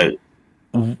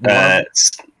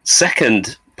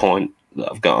 Second point that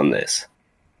I've got on this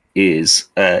is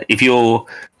if you're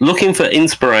looking for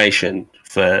inspiration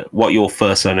for what your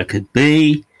first owner could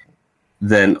be,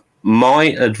 then my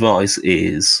advice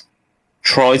is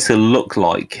try to look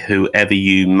like whoever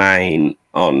you main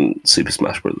on Super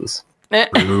Smash Brothers.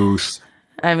 Bruce.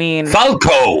 I mean,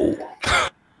 Falco!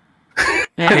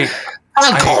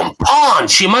 Falcon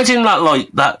Punch! Imagine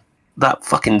that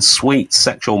fucking sweet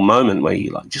sexual moment where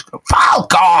you just go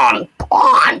Falcon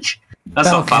Punch. That's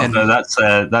Falcon. Not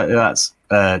Falcon. That's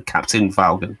Captain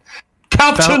Falcon.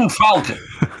 Captain Falcon.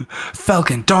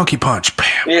 Falcon Donkey Punch. Bam.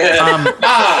 Yeah.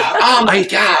 Oh my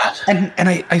god. And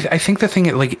I think the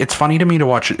thing, like, it's funny to me to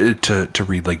watch to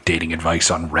read like dating advice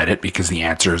on Reddit, because the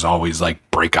answer is always like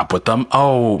break up with them.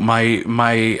 Oh, my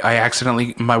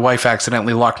wife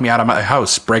accidentally locked me out of my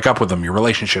house. Break up with them. Your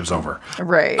relationship's over.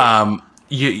 right.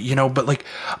 But like,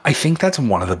 I think that's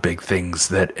one of the big things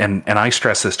that, and I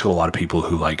stress this to a lot of people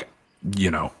who, like,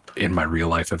 in my real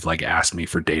life have like asked me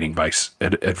for dating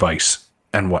advice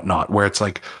and whatnot, where it's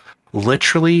like,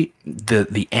 literally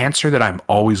the answer that I'm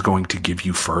always going to give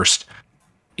you first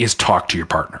is talk to your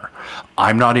partner.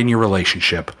 I'm not in your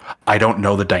relationship. I don't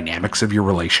know the dynamics of your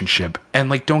relationship. And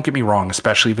like, don't get me wrong,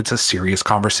 especially if it's a serious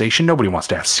conversation, nobody wants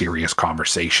to have serious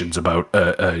conversations about,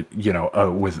 with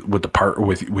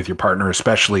your partner,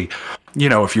 especially,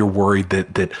 if you're worried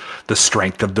that the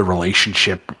strength of the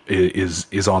relationship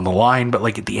is on the line. But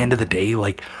like, at the end of the day,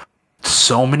 like,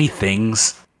 so many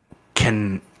things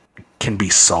can be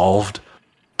solved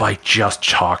by just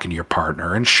talking to your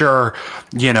partner. And sure,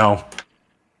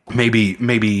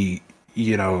 maybe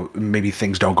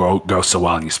things don't go so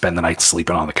well and you spend the night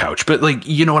sleeping on the couch, but like,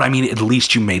 you know what I mean? At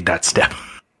least you made that step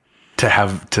to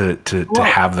have to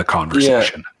have the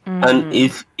conversation. Yeah. And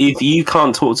if you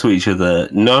can't talk to each other,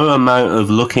 no amount of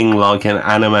looking like an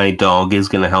anime dog is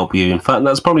going to help you. In fact,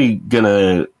 that's probably going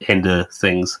to hinder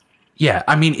things. Yeah.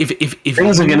 I mean, if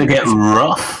things are going to get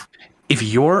rough. If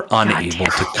you're unable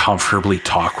to comfortably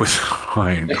talk with,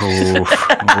 I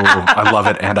love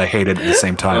it and I hate it at the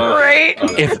same time. Right.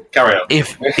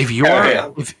 If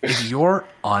you're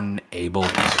unable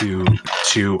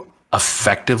to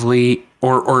effectively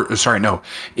or sorry, no.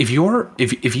 If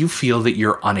you feel that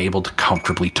you're unable to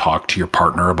comfortably talk to your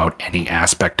partner about any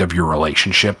aspect of your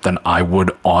relationship, then I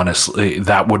would honestly,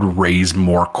 that would raise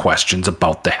more questions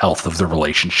about the health of the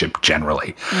relationship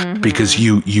generally, because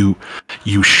you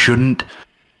shouldn't.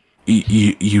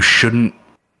 You shouldn't.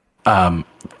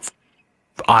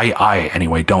 I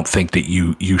anyway don't think that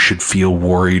you should feel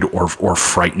worried or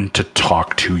frightened to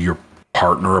talk to your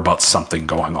partner about something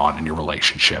going on in your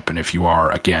relationship. And if you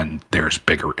are, again, there's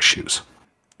bigger issues.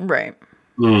 Right.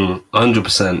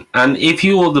 100%. And if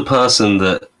you're the person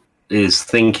that is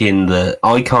thinking that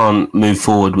I can't move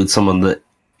forward with someone that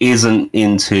isn't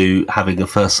into having a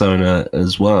persona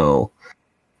as well,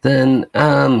 then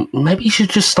maybe you should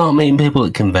just start meeting people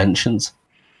at conventions.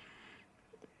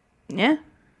 Yeah.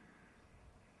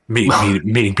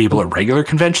 Meeting people at regular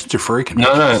conventions or furry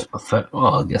conventions? No.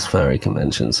 Well, I guess furry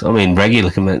conventions. I mean,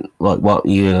 regular like what,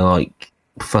 you know, like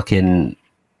fucking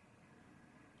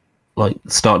like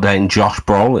start dating Josh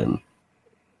Brolin.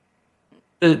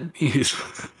 But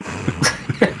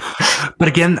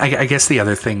again, I guess the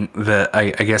other thing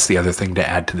to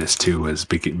add to this too is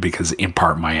because in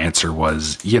part my answer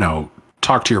was, you know,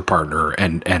 talk to your partner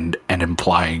and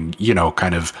implying, you know,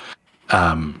 kind of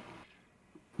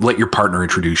let your partner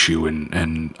introduce you,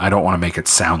 and I don't want to make it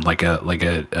sound like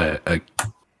a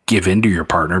give in to your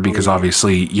partner, because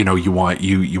obviously, you know, you want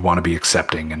to be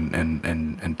accepting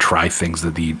and try things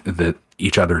that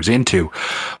each other is into,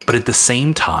 but at the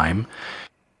same time,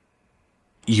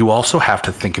 you also have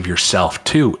to think of yourself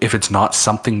too. If it's not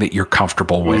something that you're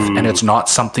comfortable with, and it's not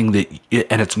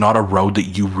a road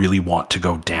that you really want to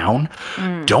go down,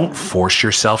 don't force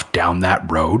yourself down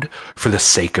that road for the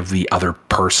sake of the other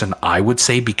person, I would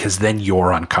say, because then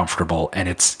you're uncomfortable. And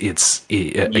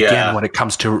again, when it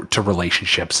comes to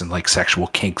relationships and like sexual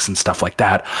kinks and stuff like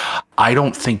that, I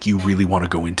don't think you really want to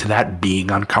go into that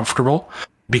being uncomfortable,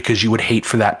 because you would hate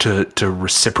for that to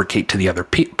reciprocate to the other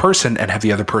person and have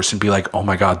the other person be like, oh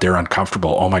my God, they're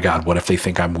uncomfortable. Oh my God, what if they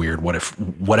think I'm weird? What if,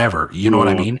 whatever, you know what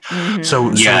I mean? Mm-hmm. So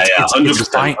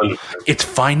it's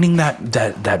finding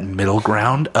that middle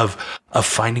ground of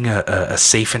finding a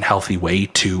safe and healthy way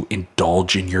to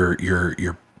indulge in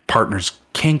your partner's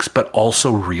kinks, but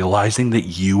also realizing that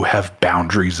you have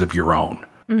boundaries of your own,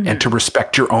 and to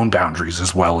respect your own boundaries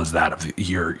as well as that of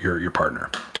your partner.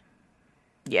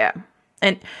 Yeah.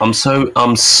 And I'm so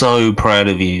proud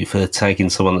of you for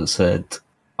taking someone that said,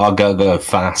 "I'll go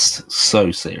fast,"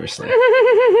 so seriously.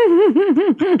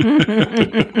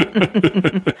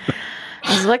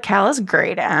 This is what Cal is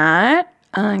great at,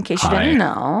 in case you didn't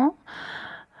know.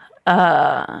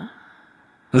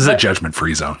 This is a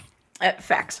judgment-free zone.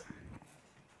 Facts.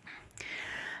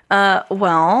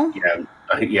 Well.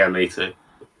 Yeah, me too.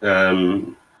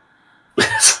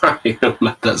 Sorry,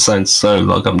 that sounds so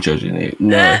like I'm judging you.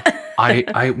 No.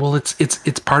 Well,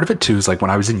 it's part of it too. Is like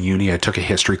when I was in uni, I took a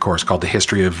history course called the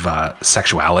History of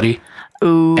Sexuality.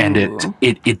 Ooh. And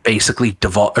it basically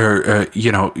talks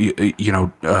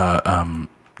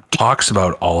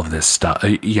about all of this stuff,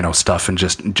 stuff, and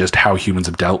just how humans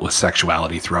have dealt with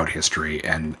sexuality throughout history,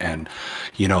 and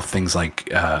things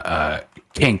like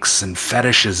kinks and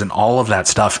fetishes and all of that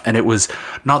stuff. And it was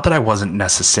not that I wasn't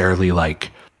necessarily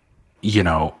like,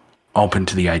 open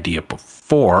to the idea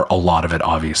before. A lot of it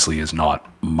obviously is not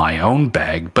my own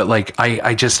bag, but like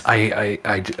I just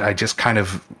kind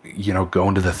of go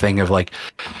into the thing of like,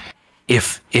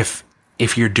 if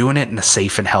you're doing it in a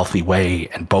safe and healthy way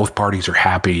and both parties are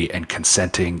happy and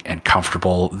consenting and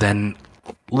comfortable, then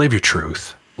live your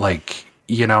truth. Like,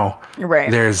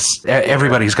 right.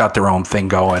 Everybody's got their own thing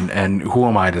going, and who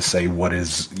am I to say what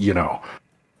is,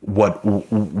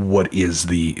 what is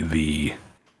the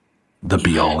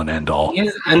be all and end all. Yeah,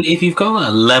 and if you've got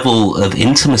a level of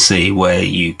intimacy where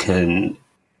you can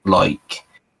like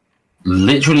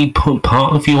literally put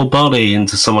part of your body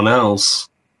into someone else,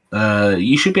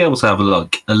 you should be able to have a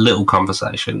little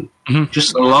conversation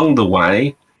just along the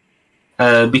way,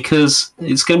 because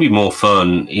it's going to be more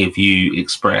fun if you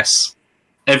express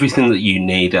everything that you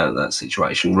need out of that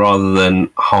situation rather than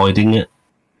hiding it.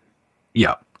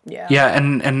 Yeah,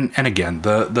 and again,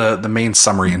 the main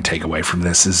summary and takeaway from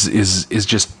this is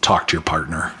just talk to your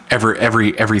partner.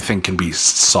 Everything can be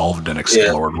solved and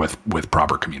explored with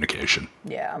proper communication.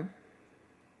 Yeah.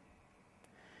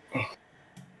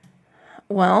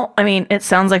 Well, I mean, it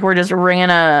sounds like we're just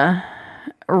ringing a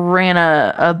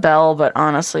bell, but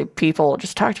honestly, people,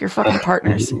 just talk to your fucking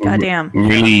partners. Goddamn.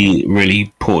 Really,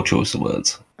 really poor choice of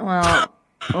words. Well,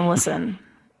 listen.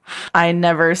 I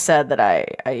never said that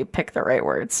I picked the right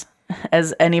words,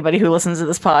 as anybody who listens to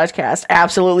this podcast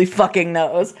absolutely fucking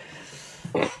knows.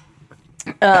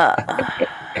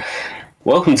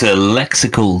 Welcome to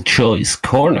Lexical Choice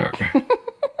Corner.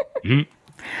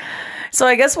 So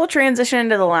I guess we'll transition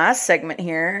into the last segment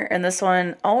here, and this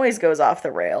one always goes off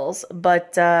the rails,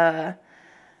 but we're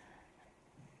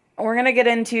gonna get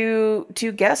into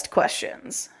guest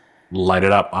questions. Light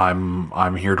it up.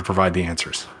 I'm here to provide the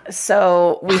answers.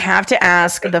 So we have to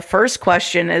ask. The first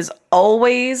question is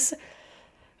always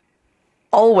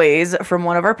from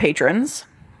one of our patrons,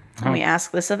 and we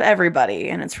ask this of everybody,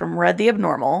 and it's from Red the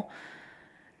Abnormal.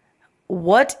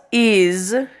 What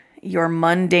is your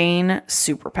mundane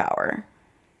superpower?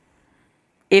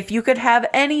 If you could have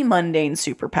any mundane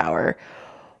superpower,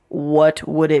 what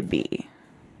would it be?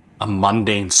 A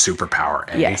mundane superpower,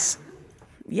 eh? Yes.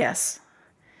 Yes.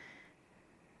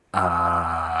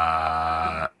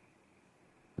 My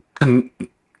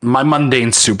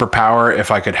mundane superpower,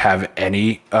 if I could have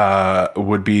any,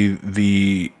 would be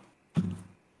the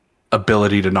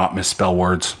ability to not misspell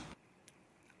words.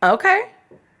 Okay.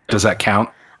 Does that count?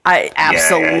 I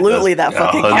absolutely that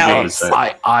fucking 100%. counts.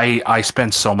 I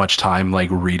spend so much time like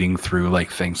reading through like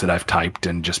things that I've typed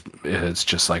and it's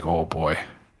just like, oh boy.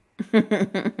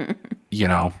 You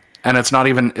know. And it's not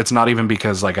even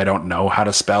because like I don't know how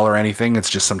to spell or anything. It's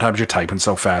just sometimes you're typing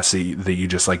so fast that you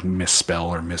just like misspell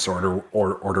or misorder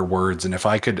or order words. And if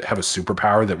I could have a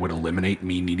superpower that would eliminate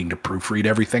me needing to proofread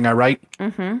everything I write,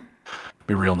 it'd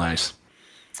be real nice.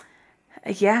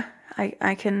 Yeah,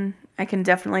 I can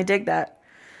definitely dig that.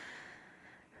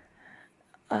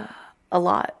 A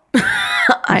lot.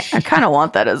 I kind of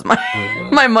want that as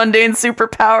my mundane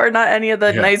superpower, not any of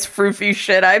the nice froofy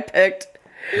shit I picked.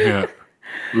 Yeah.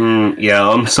 Yeah,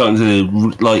 I'm starting to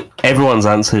like everyone's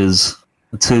answers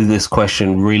to this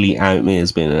question really out me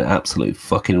as being an absolute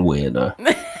fucking weirdo.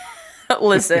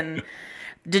 Listen,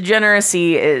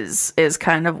 degeneracy is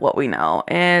kind of what we know.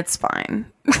 It's fine.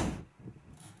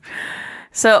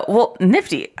 So, well,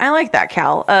 nifty. I like that,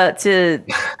 Cal. To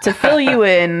fill you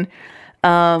in,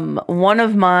 one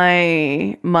of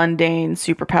my mundane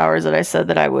superpowers that I said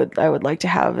that I would like to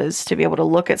have is to be able to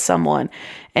look at someone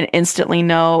and instantly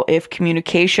know if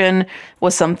communication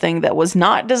was something that was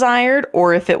not desired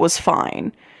or if it was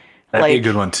fine. That'd be a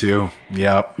good one too.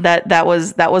 Yep. That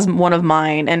was one of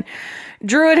mine. And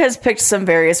Druid has picked some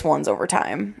various ones over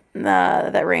time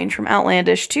that range from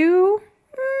outlandish to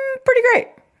pretty great.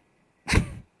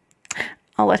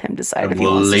 I'll let him decide if he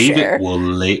wants to share. We'll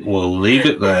leave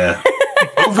it there.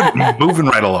 moving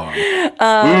right along.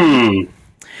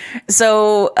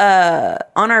 So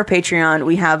on our Patreon,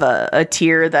 we have a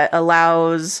tier that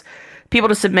allows people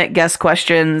to submit guest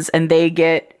questions and they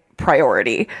get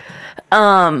priority.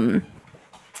 And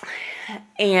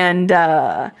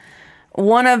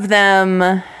one of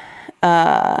them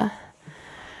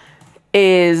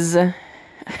is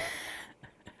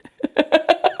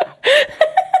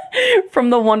from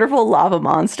the wonderful Lava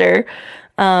Monster.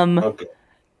 Okay.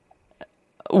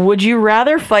 Would you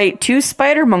rather fight 2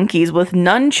 spider monkeys with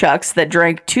nunchucks that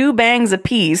drank 2 bangs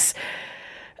apiece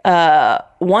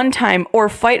one time, or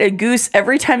fight a goose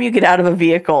every time you get out of a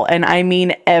vehicle? And I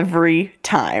mean every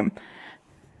time.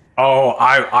 Oh,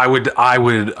 I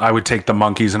would take the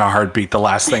monkeys in a heartbeat. The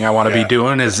last thing I want to be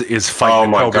doing is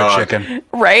fighting a cobra chicken.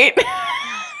 Right?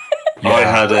 I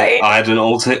had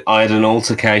an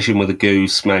altercation with a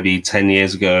goose maybe 10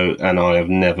 years ago, and I have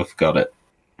never forgot it.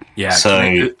 Yeah.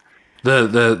 So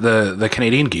the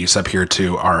Canadian geese up here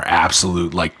too are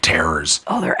absolute like terrors.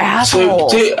 Oh, they're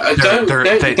assholes. They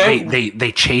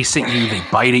chase at you, they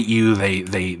bite at you,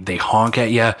 they honk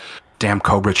at you. Damn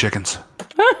cobra chickens.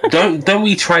 Don't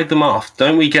we trade them off?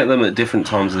 Don't we get them at different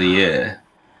times of the year?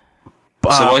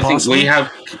 So I think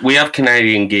we have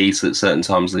Canadian geese at certain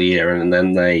times of the year, and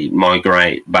then they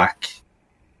migrate back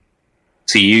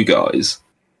to you guys.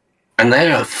 And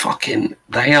they are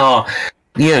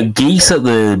geese at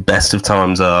the best of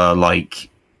times are like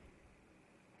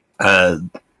the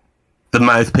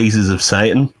mouthpieces of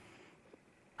Satan.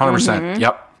 100%.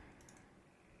 Yep.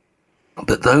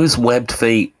 But those webbed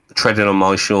feet treading on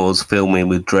my shores fill me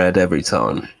with dread every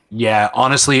time. Yeah,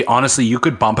 honestly, you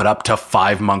could bump it up to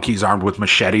 5 monkeys armed with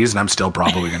machetes, and I'm still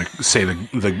probably going to say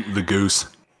the goose.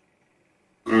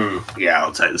 Yeah,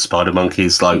 I'll take the spider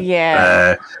monkeys. Like,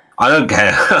 yeah. I don't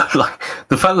care. Like,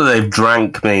 the fact that they've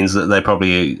drank means that they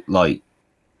probably like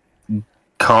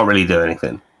can't really do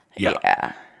anything.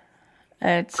 Yeah.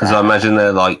 Because I imagine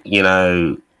they're like,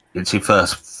 it's your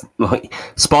first. Like,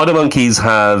 spider monkeys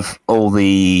have all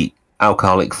the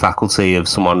alcoholic faculty of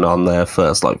someone on their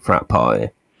first like frat party,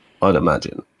 I'd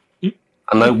imagine.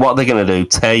 And what they're going to do?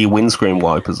 Tear your windscreen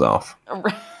wipers off?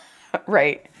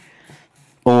 Right.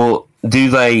 Or do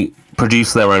they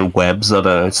produce their own webs? I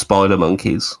don't know, spider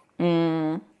monkeys.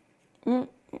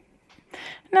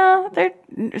 No,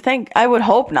 I would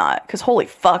hope not, because holy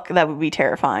fuck, that would be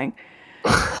terrifying.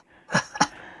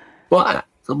 Well,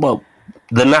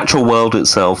 the natural world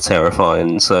itself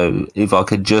terrifying. So if I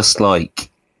could just like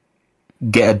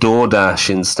get a DoorDash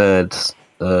instead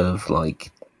of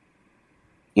like,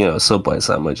 a Subway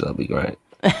sandwich, that'd be great.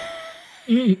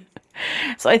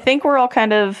 So I think we're all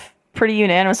kind of pretty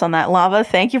unanimous on that. Lava,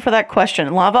 thank you for that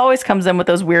question. Lava always comes in with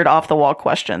those weird off the wall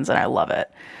questions, and I love it.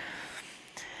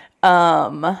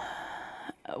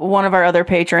 One of our other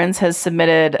patrons has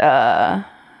submitted a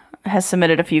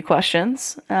few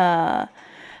questions, and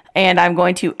I'm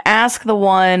going to ask the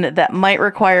one that might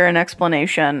require an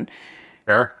explanation.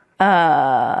 Sure.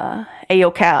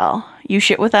 Ayo, Cal, you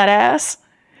shit with that ass?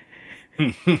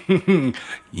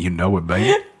 You know it,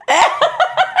 baby.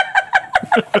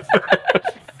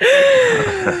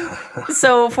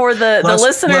 So for the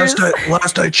listeners,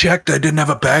 last I checked, I didn't have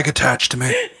a bag attached to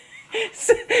me.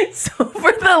 So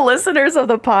for the listeners of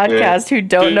the podcast who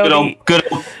don't know,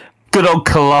 good old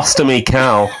colostomy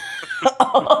Cal.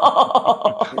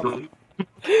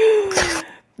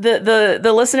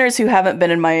 the listeners who haven't been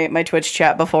in my Twitch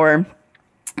chat before,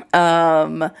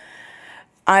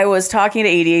 I was talking to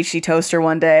ADHD Toaster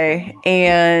one day,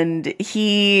 and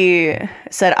he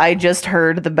said, I just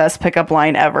heard the best pickup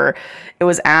line ever. It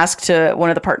was asked to one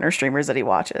of the partner streamers that he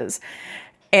watches.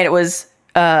 And it was,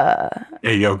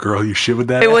 hey, yo, girl, you shit with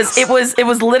that? It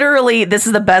was literally, this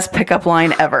is the best pickup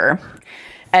line ever.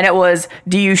 And it was,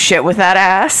 do you shit with that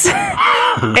ass?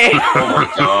 Oh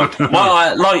my god. Well,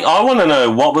 I want to know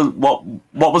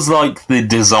what was like the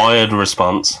desired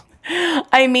response.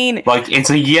 I mean, like,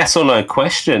 it's a yes or no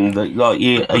question. That,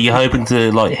 like, are you hoping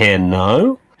to like hear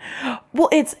no? Well,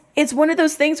 it's one of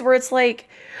those things where it's like,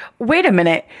 wait a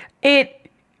minute, wait,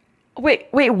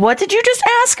 what did you just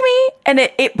ask me? And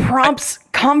it prompts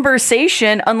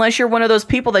conversation, unless you're one of those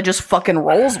people that just fucking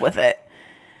rolls with it.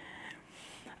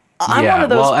 I'm one of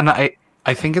those. Well, and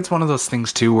I think it's one of those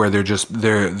things too where they're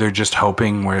just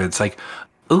hoping, where it's like,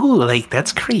 ooh, like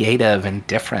that's creative and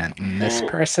different, and this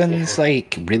person's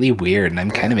like really weird, and I'm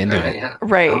kind of into it.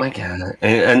 Right. Oh my god.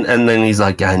 And then he's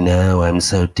like, I know, I'm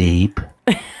so deep.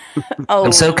 Oh.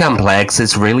 I'm so complex,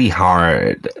 it's really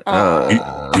hard.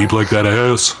 Deep like that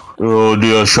ass. Oh, do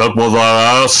you shut with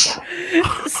that ass?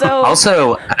 So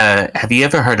Also, have you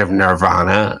ever heard of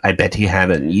Nirvana? I bet you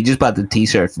haven't. You just bought the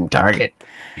t-shirt from Target.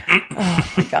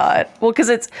 Oh my god. Well, because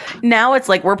it's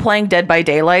like we're playing Dead by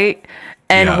Daylight,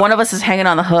 and one of us is hanging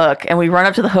on the hook, and we run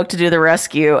up to the hook to do the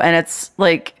rescue, and it's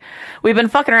like we've been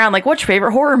fucking around like, what's your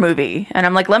favorite horror movie? And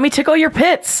I'm like, let me tickle your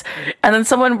pits. And then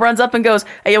someone runs up and goes,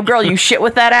 hey, yo, girl, you shit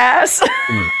with that ass?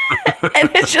 And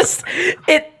it just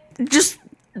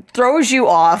throws you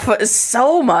off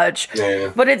so much.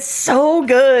 Yeah. But it's so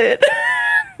good.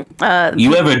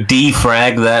 You ever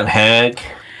defrag that hag?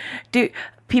 Dude,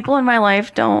 people in my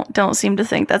life don't seem to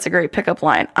think that's a great pickup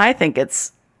line. I think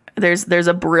there's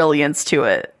a brilliance to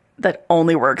it that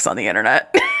only works on the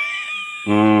internet.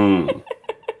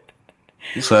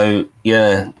 So,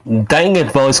 yeah. Dating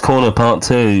Advice Corner Part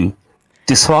 2.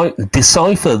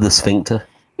 Decipher the sphincter.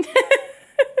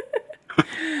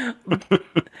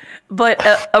 But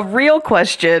a real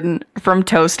question from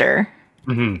Toaster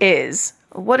is,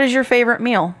 what is your favorite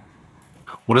meal?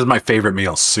 What is my favorite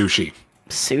meal? Sushi.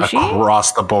 Sushi?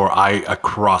 Across the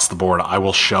board, I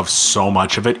will shove so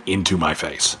much of it into my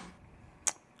face.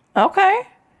 Okay.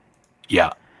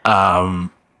 Yeah.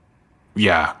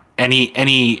 Yeah. Any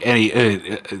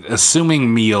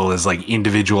assuming meal is like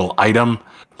individual item,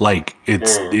 like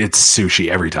it's sushi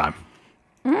every time.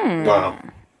 Wow.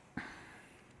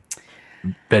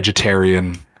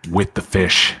 Vegetarian with the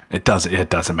fish. It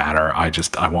doesn't matter. I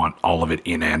want all of it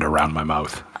in and around my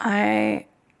mouth. I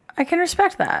can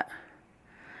respect that.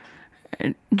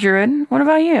 Druid, what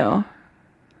about you?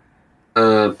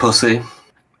 Pussy.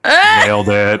 Nailed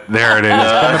it. There it is.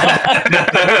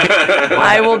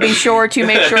 I will be sure to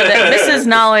make sure that Mrs.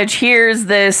 Knowledge hears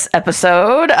this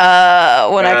episode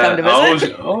when I come to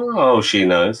visit. She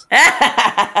knows.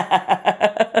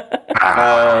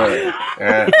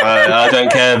 I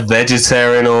don't care,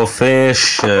 vegetarian or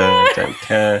fish. Don't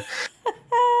care.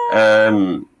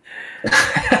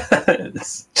 It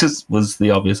just was the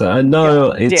obvious. I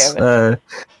know it's.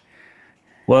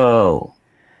 Well,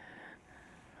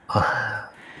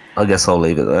 I guess I'll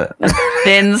leave it there. A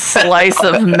thin slice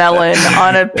of melon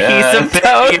on a piece of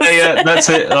toast. Yeah, that's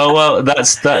it. Oh well,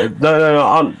 that's that.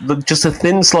 No. Just a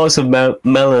thin slice of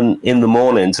melon in the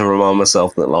morning to remind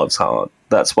myself that life's hard.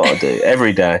 That's what I do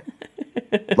every day.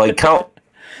 Like Cal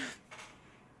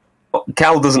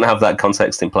doesn't have that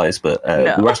context in place, but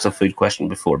the rest of the food question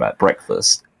before about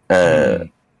breakfast.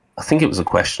 I think it was a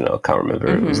question. I can't remember.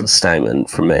 It was a statement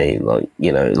from me. Like,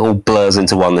 you know, it all blurs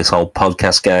into one, this whole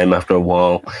podcast game after a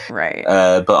while. Right.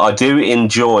 But I do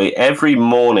enjoy every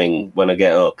morning when I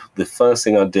get up. The first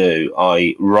thing I do,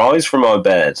 I rise from my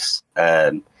bed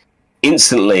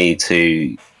instantly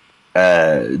to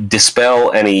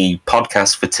dispel any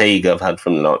podcast fatigue I've had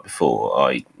from the night before.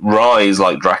 I rise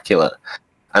like Dracula,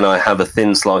 and I have a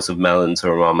thin slice of melon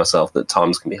to remind myself that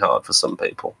times can be hard for some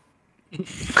people.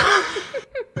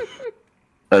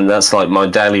 And that's like my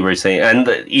daily routine. And,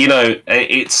 you know,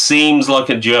 it seems like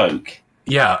a joke.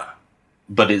 Yeah.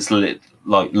 But it's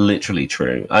literally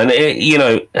true. And,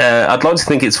 I'd like to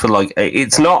think it's for, like,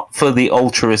 it's not for the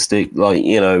altruistic, like,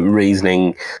 you know,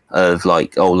 reasoning of,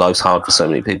 like, oh, life's hard for so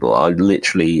many people. I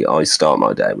start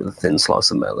my day with a thin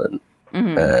slice of melon.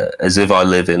 As if I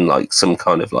live in, like, some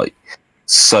kind of, like,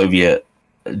 Soviet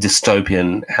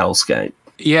dystopian hellscape.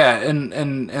 Yeah,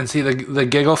 and see, the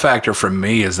giggle factor for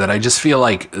me is that I just feel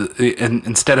like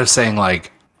instead of saying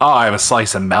like, oh, I have a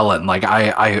slice of melon, like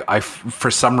I for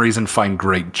some reason find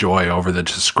great joy over the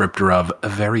descriptor of a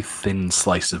very thin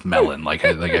slice of melon. Like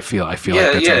I feel like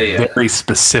that's a very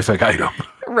specific item.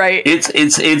 Right. It's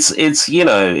you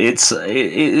know,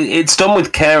 it's done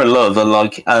with care and love, and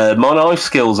like my knife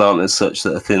skills aren't as such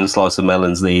that a thin slice of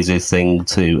melon's the easiest thing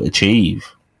to achieve.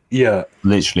 Yeah,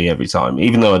 literally every time,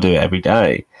 even though I do it every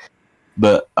day.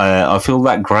 But I feel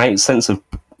that great sense of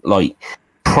like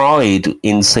pride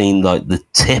in seeing like the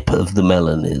tip of the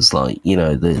melon is like, you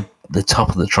know, the top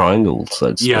of the triangle,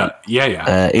 so to speak.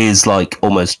 Yeah. Is like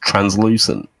almost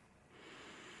translucent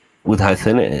with how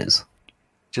thin it is.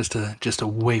 Just a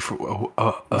wafer,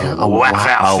 a wafer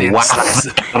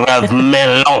of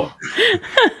melon,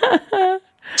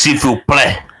 s'il vous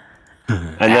plaît.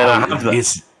 And then I have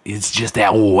that. It's just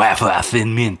that wafer of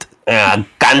thin mint.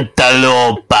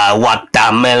 Cantaloupe,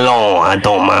 watermelon. I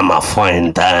don't mind my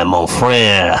friend, mon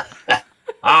frère.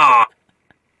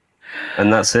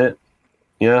 And that's it.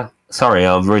 Yeah. Sorry,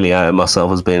 I've really outed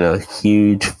myself as being a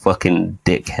huge fucking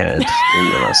dickhead in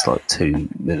the last like 2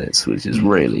 minutes, which is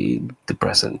really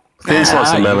depressing. Thin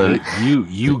slice of melon.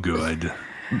 You good.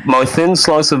 My thin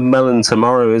slice of melon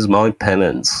tomorrow is my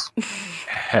penance.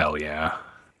 Hell yeah.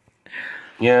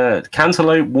 Yeah,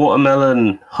 cantaloupe,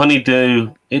 watermelon,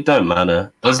 honeydew, it don't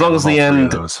matter. As long as the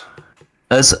end,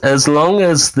 as long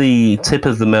as the tip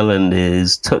of the melon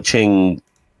is touching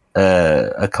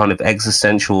a kind of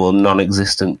existential or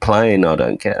non-existent plane, I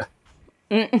don't care.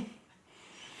 Yeah.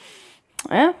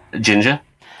 Ginger,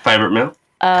 favorite meal?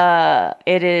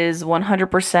 It is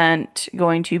 100%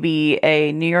 going to be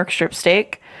a New York strip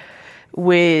steak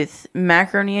with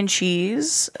macaroni and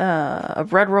cheese, a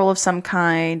bread roll of some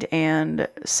kind, and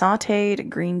sautéed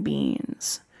green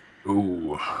beans.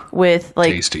 Ooh. With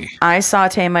like, tasty. I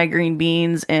saute my green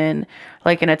beans in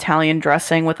like an Italian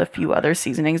dressing with a few other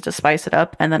seasonings to spice it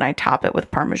up, and then I top it with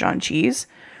Parmesan cheese.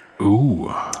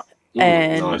 Ooh.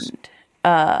 And nice.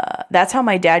 That's how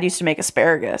my dad used to make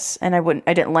asparagus, and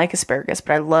I didn't like asparagus,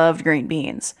 but I loved green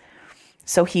beans.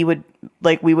 So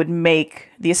we would make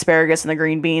the asparagus and the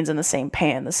green beans in the same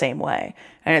pan the same way.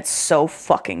 And it's so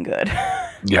fucking good.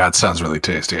 Yeah, it sounds really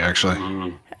tasty,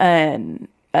 actually. And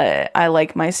I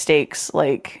like my steaks,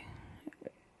 like,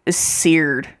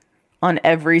 seared on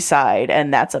every side,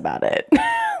 and that's about it.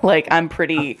 Like, I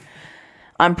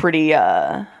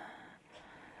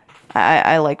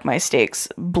like my steaks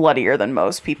bloodier than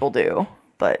most people do.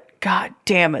 But, god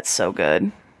damn, it's so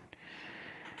good.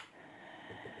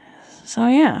 So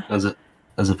yeah. As a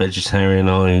vegetarian,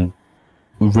 I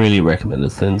really recommend a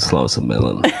thin slice of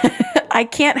melon. I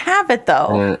can't have it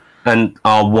though. And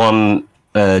our one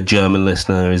German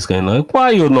listener is going like, "Why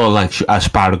you not like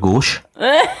asparagus?"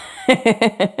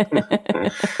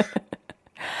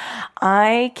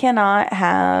 I cannot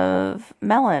have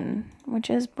melon, which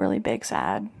is really big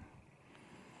sad.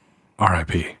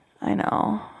 R.I.P. I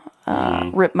know.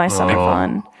 Rip my stomach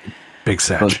fun. Big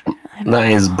sad. That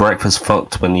is breakfast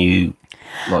fucked when you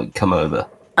like come over.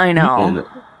 I know.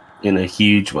 In a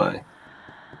huge way.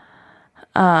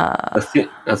 A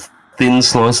thin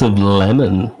slice of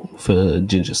lemon for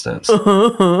ginger snaps.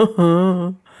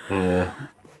 Yeah.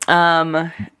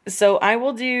 So I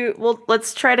will do. Well,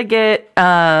 let's try to get.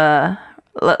 I'm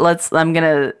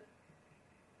gonna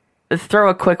throw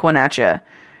a quick one at you.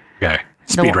 Okay.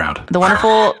 Speed round. The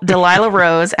wonderful Delilah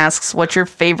Rose asks, "What's your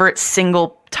favorite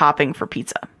single topping for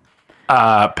pizza?"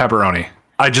 Pepperoni.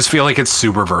 I just feel like it's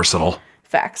super versatile.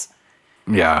 Facts.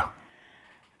 Yeah.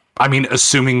 I mean,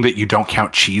 assuming that you don't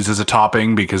count cheese as a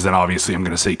topping, because then obviously I'm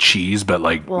going to say cheese, but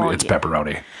like it's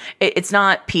pepperoni. It's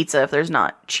not pizza if there's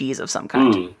not cheese of some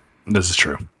kind. This is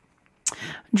true.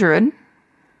 Druid?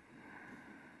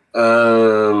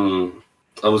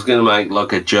 I was going to make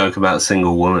like a joke about a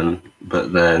single woman,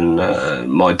 but then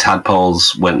my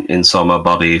tadpoles went inside my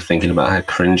body thinking about how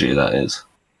cringy that is.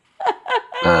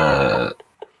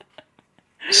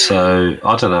 So,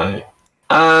 I don't know.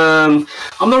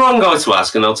 I'm the wrong guy to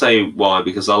ask, and I'll tell you why,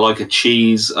 because I like a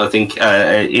cheese. I think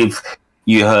if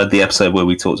you heard the episode where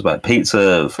we talked about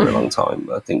pizza for a long time,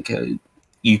 I think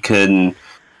you can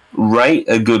rate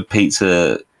a good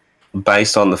pizza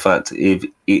based on the fact if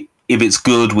it's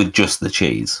good with just the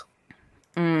cheese.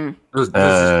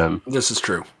 This is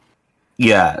true.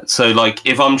 Yeah, so like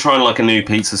if I'm trying like a new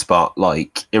pizza spot,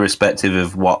 like irrespective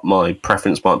of what my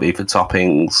preference might be for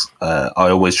toppings, I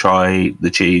always try the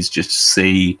cheese just to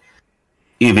see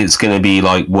if it's going to be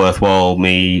like worthwhile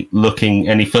me looking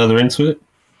any further into it.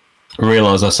 I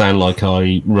realise I sound like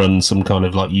I run some kind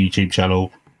of like YouTube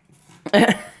channel.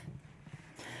 Like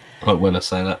when I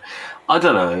say that, I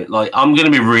don't know. Like I'm going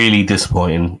to be really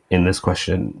disappointed in this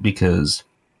question because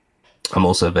I'm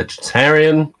also a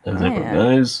vegetarian, as everyone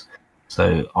knows.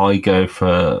 So I go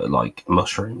for like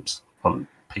mushrooms on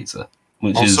pizza,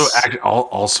 which also is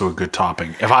also a good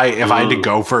topping. If I had to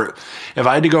go for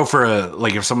a,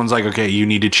 like, if someone's like, okay, you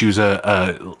need to choose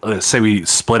a say we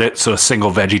split it, so a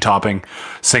single veggie topping,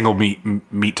 single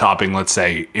meat topping, let's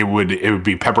say it would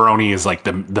be pepperoni is like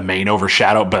the main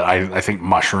overshadow, but I think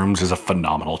mushrooms is a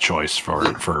phenomenal choice for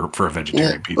a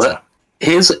vegetarian pizza.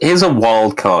 Here's a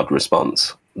wild card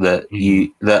response. I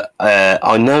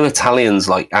know Italians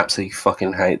like absolutely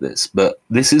fucking hate this, but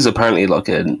this is apparently like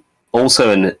an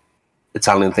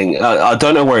Italian thing. I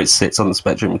don't know where it sits on the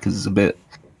spectrum because it's a bit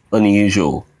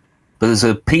unusual, but there's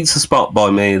a pizza spot by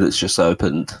me that's just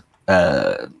opened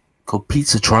called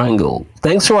Pizza Triangle.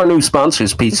 Thanks to our new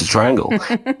sponsors, Pizza Triangle.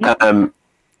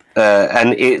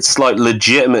 And it's like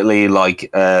legitimately like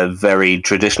a very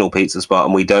traditional pizza spot,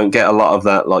 and we don't get a lot of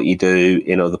that like you do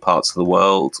in other parts of the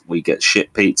world. We get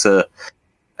shit pizza.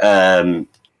 And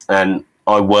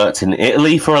I worked in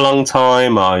Italy for a long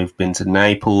time. I've been to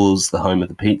Naples, the home of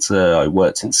the pizza. I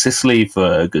worked in Sicily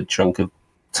for a good chunk of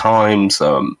time,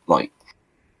 so I'm like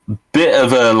a bit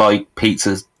of a like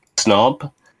pizza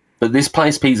snob. But this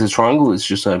place, Pizza Triangle, has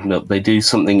just opened up. They do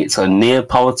something. It's a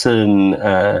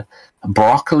Neapolitan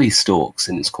broccoli stalks,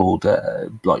 and it's called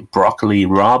like broccoli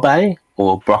rabe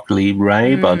or broccoli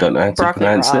rabe. I don't know how to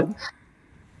pronounce it.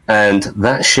 And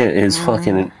that shit is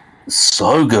fucking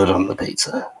so good on the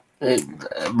pizza.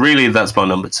 Really, that's my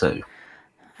number 2.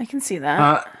 I can see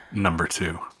that. Number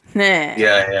 2.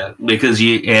 Yeah. Because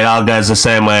it all goes the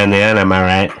same way in the end, am I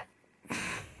right?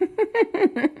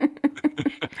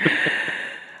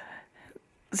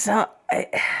 So,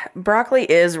 broccoli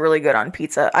is really good on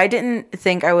pizza. I didn't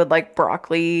think I would like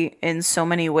broccoli in so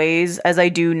many ways as I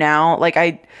do now. Like,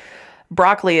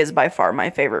 broccoli is by far my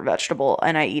favorite vegetable,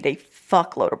 and I eat a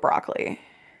fuckload of broccoli.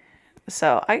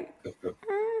 So,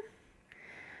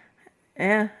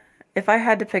 yeah, if I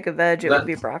had to pick a veg, it would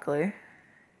be broccoli.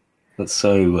 That's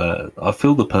so, I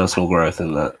feel the personal growth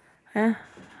in that.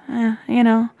 Yeah, you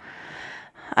know.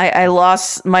 I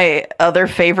lost my other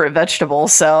favorite vegetable,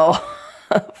 so...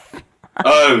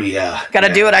 Oh, yeah.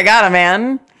 Gotta do what I gotta,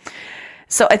 man.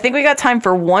 So I think we got time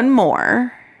for one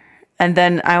more. And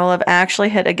then I will have actually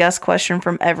hit a guest question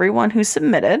from everyone who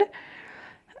submitted.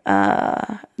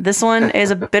 This one is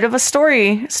a bit of a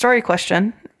story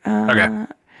question. Okay.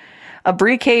 A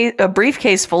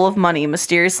briefcase full of money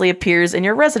mysteriously appears in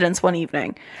your residence one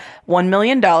evening. $1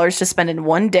 million to spend in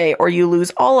one day, or you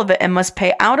lose all of it and must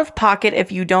pay out of pocket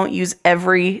if you don't use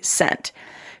every cent.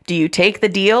 Do you take the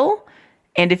deal?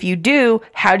 And if you do,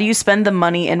 how do you spend the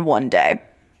money in one day?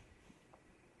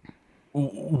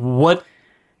 What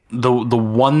the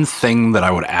one thing that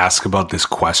I would ask about this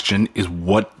question is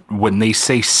when they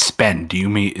say spend, do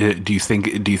you think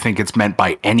it's meant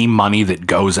by any money that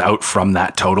goes out from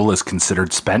that total is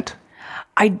considered spent?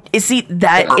 Or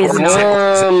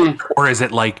is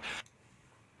it like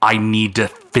I need to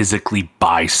physically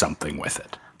buy something with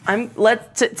it?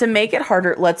 To make it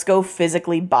harder, let's go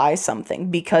physically buy something,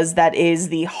 because that is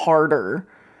the harder.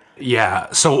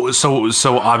 Yeah. So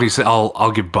obviously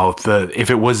I'll give both. If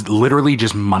it was literally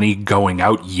just money going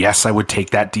out, yes, I would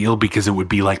take that deal, because it would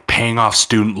be like paying off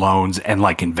student loans and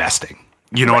like investing.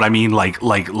 You know what I mean? Like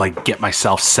get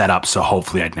myself set up so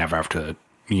hopefully I'd never have to,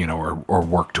 or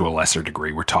work to a lesser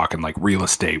degree. We're talking like real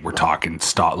estate, we're talking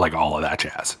stock, like all of that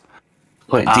jazz.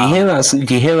 Wait, do you hear that?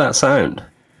 Do you hear that sound?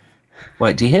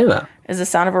 Wait, do you hear that? Is the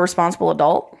sound of a responsible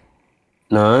adult?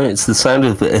 No, it's the sound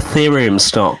of the Ethereum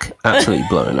stock absolutely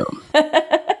blowing up.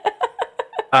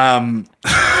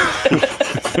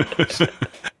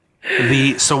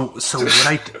 So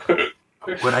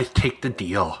would I take the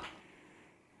deal?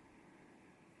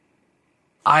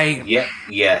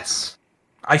 Yes.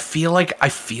 I feel like I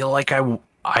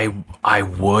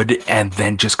would, and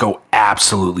then just go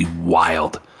absolutely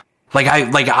wild.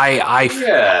 I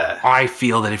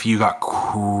feel that if you got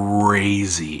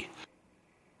crazy,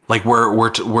 like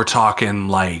we're talking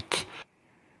like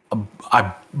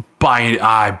I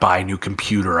buy a new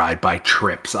computer, I'd buy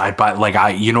trips, I'd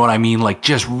buy you know what I mean, like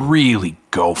just really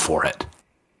go for it.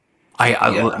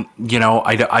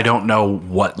 I don't know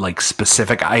what like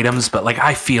specific items, but like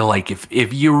I feel like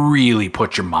if you really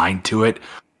put your mind to it,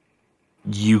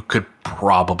 you could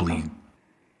probably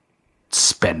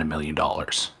spend $1 million.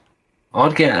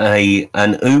 I'd get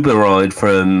an Uber ride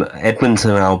from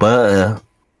Edmonton, Alberta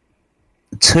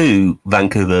to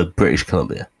Vancouver, British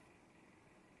Columbia.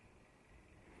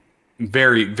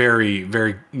 Very, very,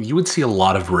 very. You would see a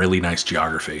lot of really nice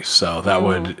geography. So that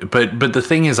would, but the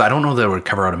thing is, I don't know that it would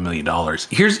cover out $1 million.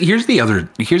 Here's the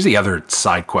other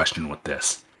side question with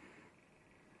this.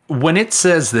 When it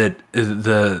says that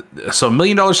 $1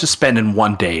 million to spend in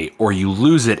one day, or you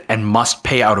lose it and must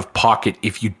pay out of pocket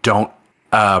if you don't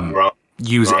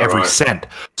use every cent.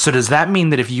 So does that mean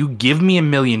that if you give me $1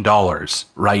 million,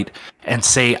 right, and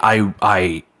say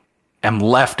I am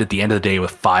left at the end of the day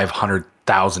with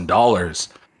 $500,000,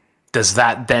 does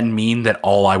that then mean that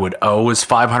all I would owe is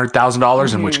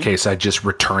 $500,000? In which case I just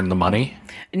return the money?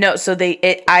 No, so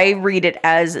I read it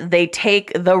as they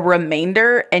take the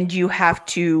remainder and you have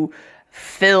to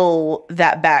fill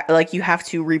that back. Like you have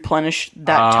to replenish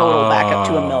that total back up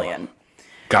to $1 million.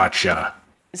 Gotcha.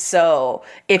 So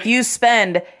if you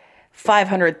spend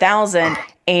 500,000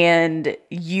 and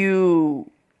you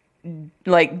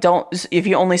if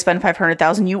you only spend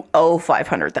 500,000, you owe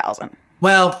 500,000.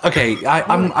 Well, okay,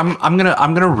 I'm gonna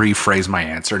rephrase my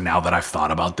answer now that I've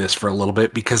thought about this for a little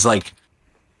bit, because like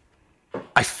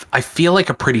I feel like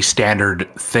a pretty standard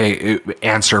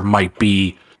answer might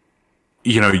be,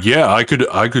 I could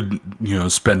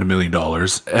spend $1 million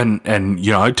and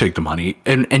I'd take the money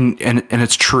and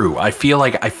it's true. I feel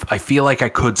like I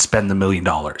could spend $1 million,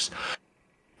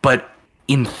 but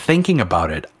in thinking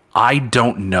about it, I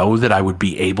don't know that I would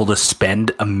be able to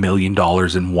spend $1 million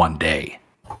in one day.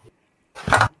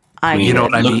 You know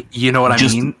what I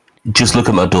mean? Just look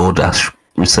at my DoorDash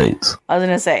receipts. I was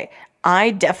gonna say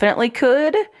I definitely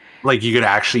could. Like you could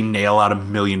actually nail out $1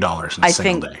 million in a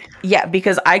single day. Yeah,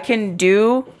 because I can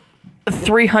do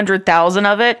 300,000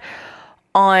 of it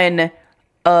on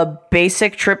a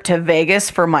basic trip to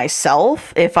Vegas for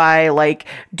myself if I like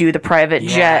do the private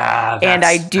jet and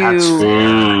I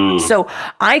do. So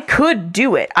I could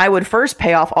do it. I would first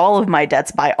pay off all of my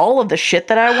debts, buy all of the shit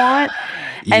that I want.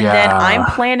 And then I'm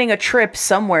planning a trip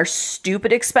somewhere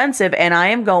stupid expensive and I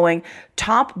am going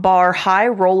top bar, high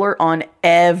roller on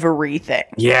everything.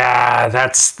 Yeah,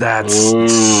 that's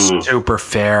super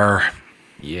fair.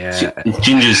 Yeah.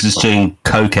 Ginger's just doing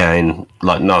cocaine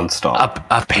like nonstop.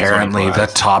 Apparently, the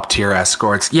top tier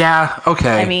escorts. Yeah,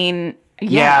 okay. I mean,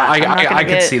 I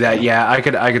could see that. Yeah,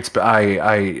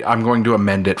 I'm going to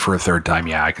amend it for a third time.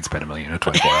 Yeah, I could spend $1 million in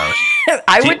 24 hours.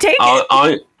 I would take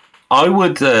it. I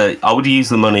would use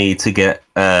the money to get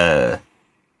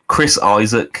Chris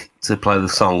Isaac to play the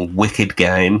song "Wicked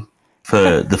Game"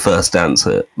 for the first dance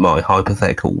at my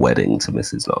hypothetical wedding to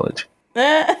Mrs. Knowledge.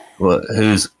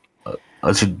 Who's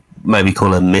I should maybe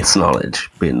call her Miss Knowledge,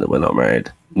 being that we're not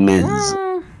married, Ms.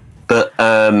 But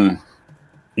I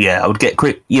would get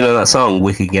Chris. You know that song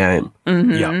 "Wicked Game"?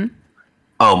 Mm-hmm. Yeah.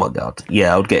 Oh my god,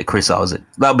 yeah, I would get Chris Isaac.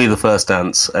 That'd be the first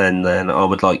dance, and then I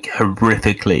would like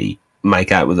horrifically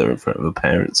make out with her in front of her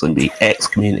parents and be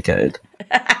excommunicated.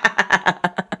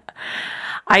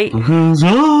 Because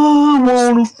I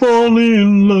want to fall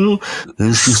in love.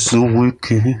 It's just a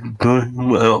wicked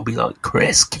game. I'll be like,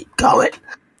 Chris, keep going.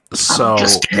 So I'm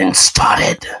just getting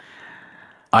started.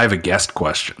 I have a guest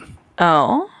question.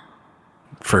 Oh.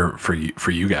 For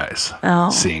you guys. Oh.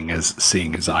 Seeing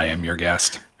as I am your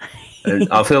guest. And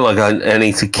I feel like I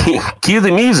need to cue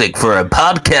the music for a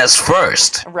podcast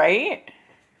first. Right?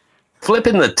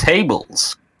 Flipping the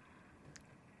tables.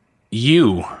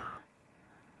 You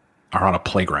are on a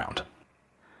playground.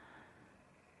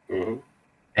 Mm-hmm.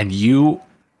 And you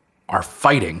are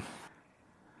fighting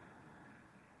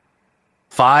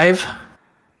 5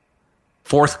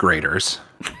 fourth graders.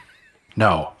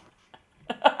 No.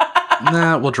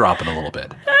 We'll drop it a little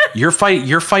bit. You're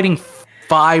fighting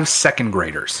 5 second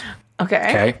graders.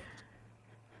 Okay.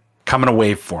 Come in a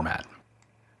wave format.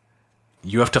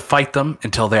 You have to fight them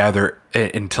until they're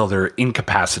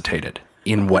incapacitated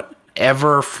in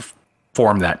whatever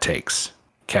form that takes.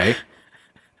 Okay.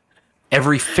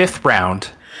 Every 5th round,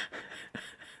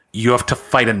 you have to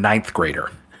fight a 9th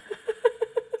grader.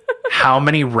 How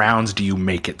many rounds do you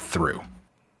make it through?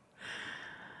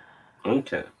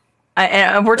 Okay.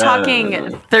 And we're talking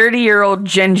 30-year-old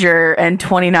ginger and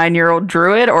 29-year-old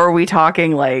druid, or are we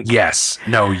talking like? Yes.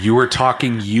 No, you were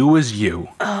talking you as you.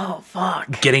 Oh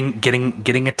fuck!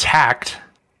 Getting attacked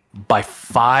by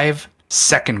 5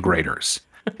 second graders,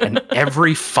 and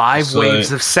every 5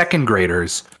 waves of second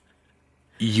graders,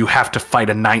 you have to fight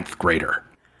a 9th grader.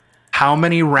 How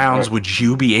many rounds would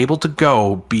you be able to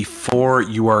go before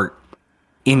you are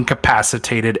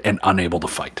incapacitated and unable to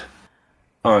fight?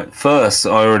 All right. First,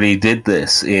 I already did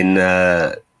this in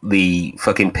the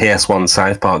fucking PS1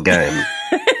 South Park game.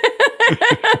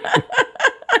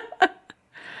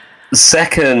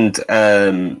 Second,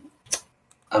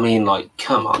 I mean, like,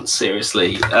 come on,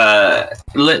 seriously.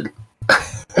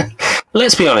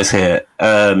 Let's be honest here.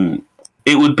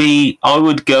 It would be, I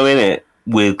would go in it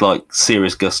with like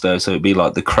serious gusto, so it'd be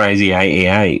like the crazy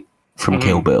 88 from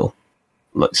Kill Bill,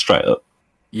 like straight up.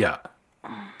 Yeah.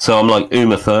 So I'm like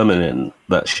Uma Thurman in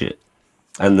that shit,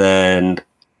 and then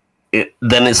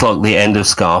it's like the end of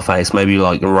Scarface, maybe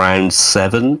like round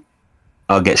 7,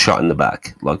 I'll get shot in the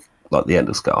back, like the end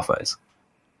of Scarface.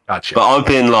 Gotcha. But I've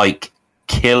been like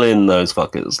killing those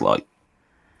fuckers like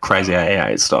crazy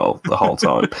 88 style the whole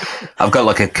time. I've got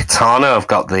like a katana. I've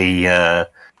got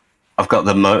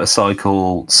the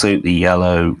motorcycle suit, the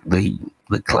yellow, the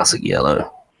classic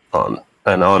yellow on,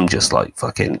 and I'm just like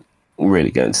fucking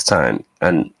really going to town,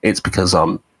 and it's because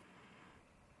I'm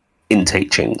in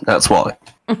teaching. That's why.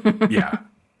 Yeah.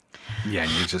 Yeah,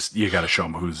 and you got to show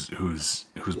them who's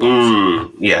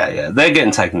boss. Yeah, they're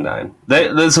getting taken down.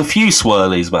 There's a few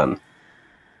swirlies, man.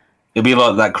 It'd be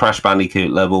like that Crash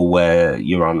Bandicoot level where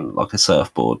you're on like a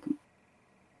surfboard.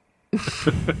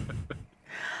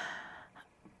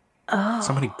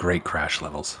 So many great Crash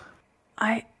levels.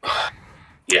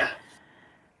 Yeah.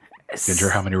 Ginger,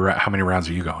 how many rounds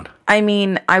are you going? I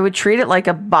mean, I would treat it like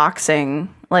a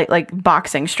boxing, like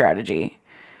boxing strategy.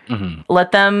 Mm-hmm.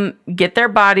 Let them get their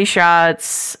body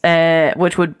shots,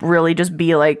 which would really just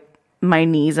be like my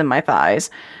knees and my thighs.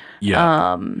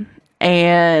 Yeah.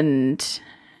 And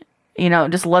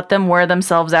just let them wear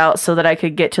themselves out so that I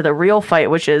could get to the real fight,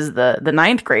 which is the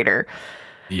 9th grader.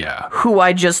 Yeah. Who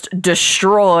I just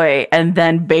destroy and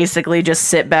then basically just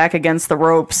sit back against the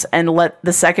ropes and let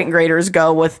the 2nd graders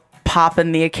go with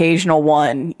popping the occasional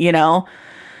one,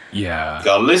 Yeah.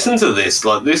 God, listen to this.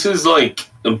 Like, this is like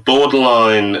a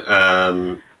borderline.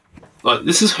 Like,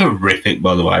 this is horrific,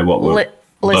 by the way. What we're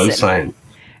both saying.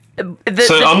 I'm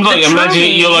like,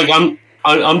 imagine you're like,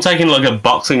 I'm taking like a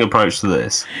boxing approach to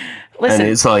this. Listen. And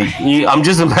it's like, I'm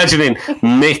just imagining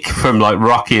Mick from like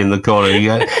Rocky in the corner. You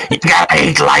go, you gotta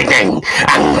eat lightning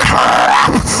and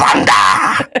crap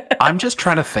thunder. I'm just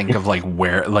trying to think of like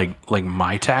where, like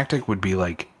my tactic would be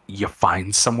like, you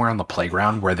find somewhere on the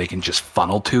playground where they can just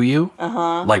funnel to you,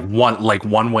 like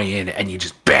one way in, and you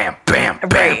just bam, bam, bam,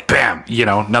 right. bam.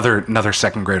 Another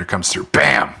 2nd grader comes through,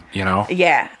 bam.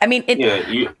 Yeah, I mean,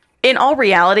 in all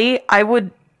reality, I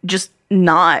would just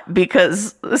not,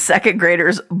 because 2nd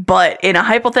graders. But in a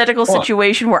hypothetical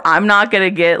situation where I'm not gonna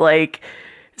get like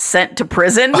sent to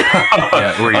prison,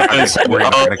 where you're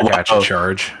gonna catch a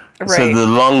charge. Right. So the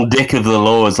long dick of the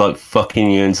law is like fucking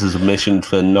you into submission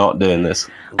for not doing this.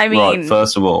 I mean, right,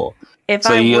 first of all, if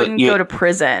I wouldn't go to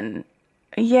prison,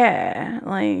 I'll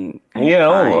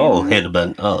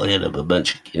hit up a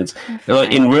bunch of kids.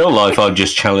 Like in real life, I'd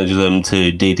just challenge them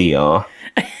to DDR.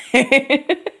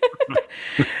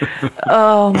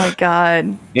 Oh my god!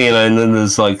 And then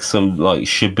there's like some like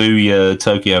Shibuya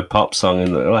Tokyo pop song,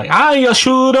 and they're like,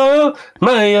 "Ayashura,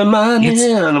 my man,"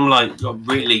 and I'm like,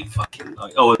 really fucking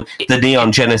like, the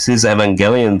Neon Genesis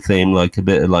Evangelion theme, like a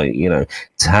bit of like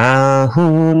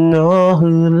Tahu no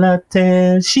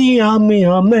Hulate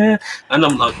Shiame, and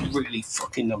I'm like really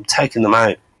fucking, I'm taking them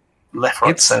out left,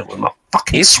 right, center with my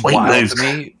fucking sweet moves. To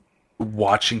me,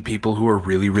 watching people who are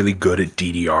really, really good at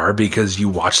DDR, because you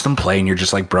watch them play and you're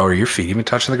just like, bro, are your feet even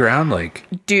touching the ground? Like,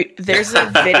 dude, there's a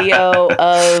video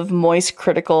of Moist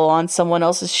Critical on someone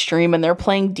else's stream, and they're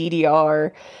playing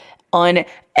DDR on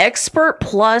Expert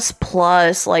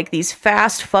Plus, like these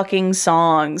fast fucking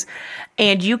songs,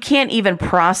 and you can't even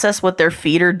process what their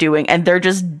feet are doing, and they're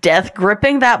just death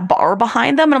gripping that bar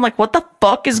behind them, and I'm like, what the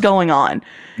fuck is going on?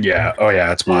 Yeah. Oh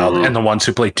yeah, it's wild. And the ones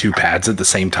who play 2 pads at the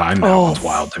same time, that one's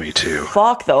wild to me too.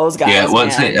 Fuck those guys. Yeah,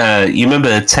 what's it? You remember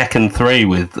Tekken 3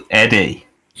 with Eddie?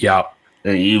 Yeah.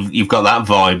 You've got that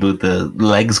vibe with the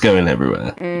legs going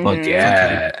everywhere. Mm-hmm. Like,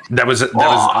 yeah, that was.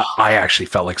 I actually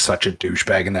felt like such a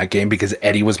douchebag in that game, because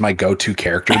Eddie was my go-to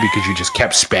character, because you just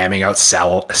kept spamming out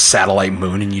Satellite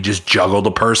Moon and you just juggled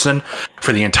a person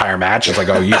for the entire match. It's like,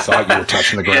 oh, you thought you were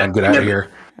touching the ground? Get out of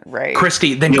here. Right.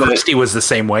 Christy was the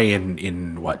same way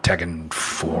in what, Tekken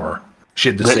 4. She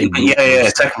had the same.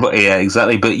 Yeah,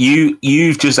 exactly. But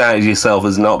you've just outed yourself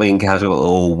as not being casual at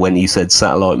all when you said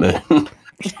Satellite Moon.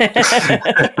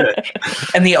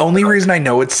 And the only reason I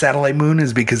know it's Satellite Moon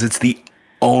is because it's the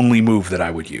only move that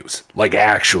I would use. Like,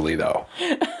 actually, though.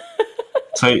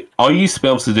 So I used to be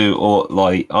able to do, or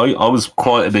like, I was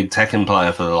quite a big Tekken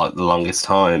player for like the longest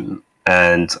time,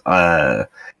 and I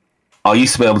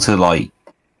used to be able to like.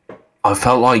 I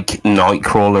felt like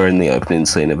Nightcrawler in the opening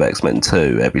scene of X-Men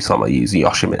 2 every time I used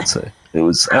Yoshimitsu. It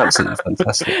was absolutely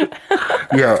fantastic.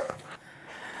 Yeah.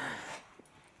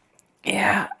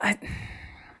 Yeah,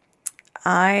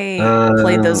 I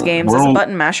played those games as a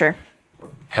button masher.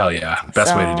 Hell yeah.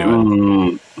 Best way to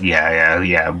do it.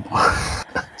 Yeah.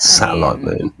 Satellite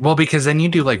Moon. Well, because then you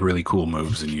do like really cool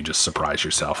moves and you just surprise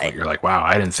yourself. Like, you're like, wow,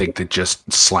 I didn't think that just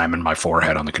slamming my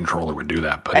forehead on the controller would do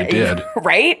that, but it did.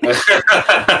 Right?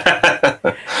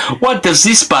 What does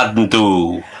this button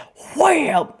do?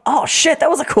 Wow. Oh, shit, that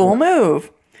was a cool move.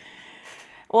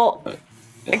 Well,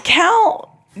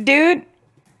 Cal, dude,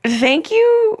 thank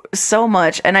you so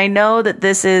much. And I know that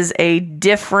this is a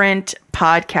different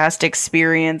podcast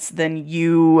experience than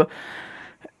you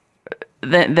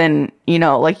than you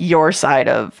know, like your side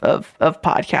of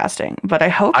podcasting. But I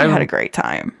hope you had a great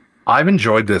time. I've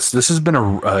enjoyed this. This has been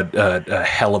a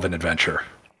hell of an adventure.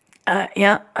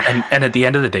 Yeah. And at the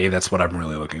end of the day, that's what I'm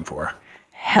really looking for.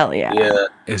 Hell yeah. Yeah.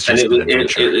 It's just an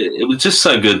adventure. It was just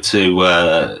so good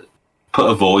to put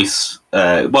a voice.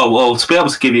 Well, to be able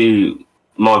to give you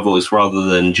my voice rather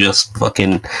than just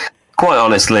fucking, quite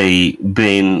honestly,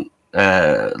 being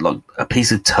like a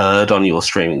piece of turd on your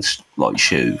streaming like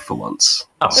shoe for once.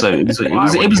 So it was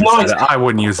nice. I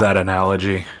wouldn't use that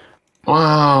analogy.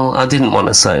 Well, I didn't want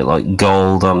to say like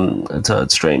gold on a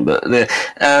turd stream, but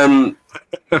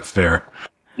That's fair.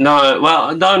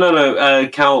 No.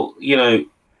 Cal, you know,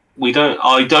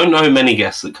 I don't know many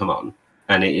guests that come on,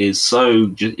 and it's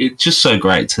just so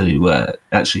great to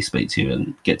actually speak to you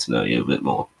and get to know you a bit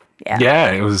more.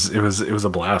 Yeah, it was a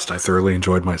blast. I thoroughly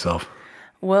enjoyed myself.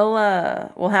 We'll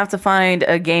have to find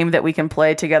a game that we can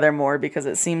play together more, because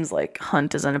it seems like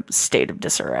Hunt is in a state of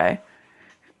disarray.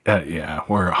 Yeah,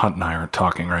 Hunt and I aren't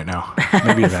talking right now.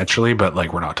 Maybe eventually, but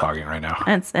like we're not talking right now.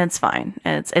 It's fine.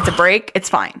 It's a break. It's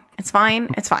fine. It's fine.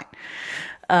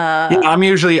 Yeah, I'm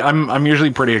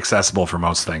usually pretty accessible for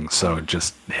most things, so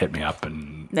just hit me up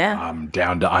and I'm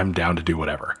down to do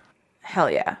whatever.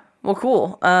 Hell yeah. Well,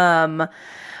 cool.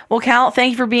 Well, Cal,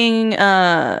 thank you for being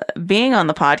on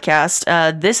the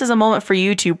podcast. This is a moment for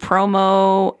you to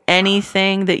promo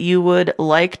anything that you would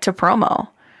like to promo.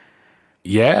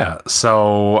 Yeah,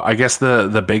 so I guess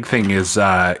the big thing is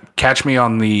catch me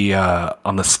on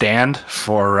the stand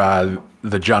for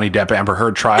the Johnny Depp Amber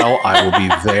Heard trial. I will be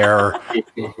there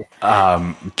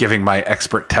giving my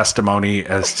expert testimony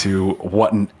as to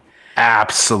what an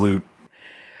absolute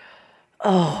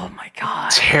my god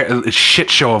shit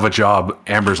show of a job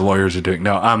Amber's lawyers are doing.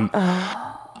 No,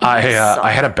 I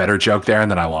had a better joke there and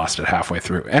then I lost it halfway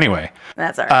through. Anyway,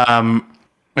 that's all right.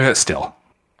 Still.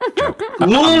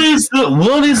 What is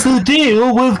the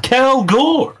deal with Cal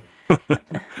Gore?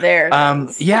 There.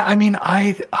 Yeah, I mean,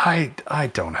 I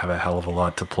don't have a hell of a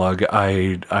lot to plug.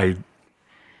 I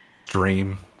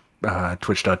stream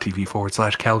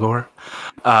twitch.tv/Cal Gore.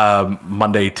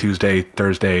 Monday, Tuesday,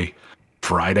 Thursday,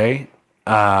 Friday.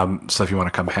 So if you want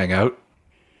to come hang out,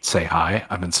 say hi.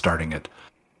 I've been starting at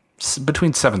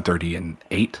between 7:30 and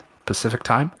 8 Pacific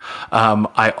time.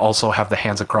 I also have the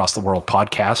Hands Across the World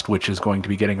podcast, which is going to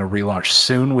be getting a relaunch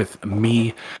soon with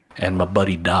me and my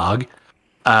buddy Dog.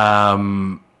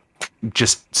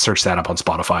 Just search that up on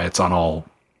Spotify. It's on all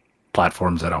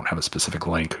platforms. I don't have a specific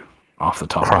link off the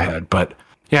top of my head, but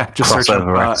yeah, just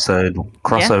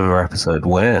crossover episode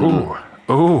when?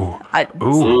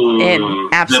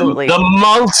 Absolutely. The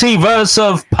multiverse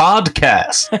of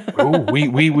podcasts.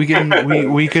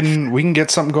 We can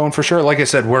get something going for sure. Like I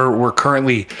said, we're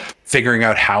currently figuring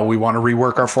out how we want to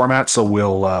rework our format, so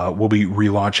we'll be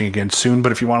relaunching again soon.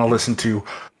 But if you want to listen to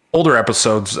older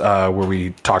episodes where we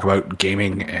talk about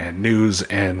gaming and news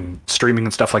and streaming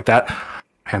and stuff like that,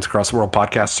 Hands Across the World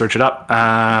podcast, search it up.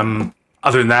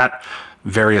 Other than that,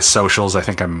 various socials. I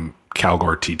think I'm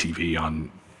Calgore TTV on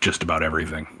just about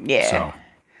everything. Yeah. So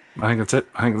I think that's it.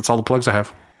 I think that's all the plugs I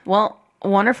have. Well,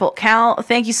 wonderful. Cal,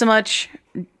 thank you so much.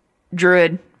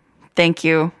 Druid, thank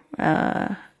you.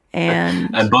 And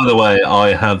by the way,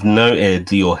 I have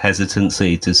noted your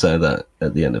hesitancy to say that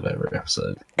at the end of every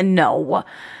episode. No.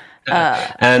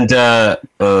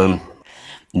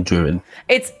 Druid.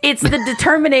 It's the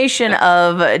determination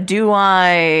of, do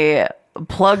I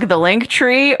plug the link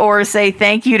tree or say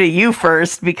thank you to you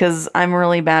first, because I'm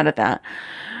really bad at that.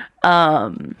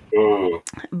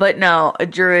 But no,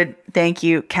 Druid, thank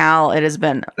you. Cal, it has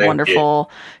been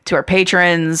wonderful. To our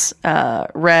patrons,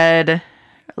 Red,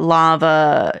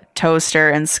 Lava, Toaster,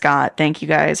 and Scott, thank you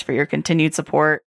guys for your continued support.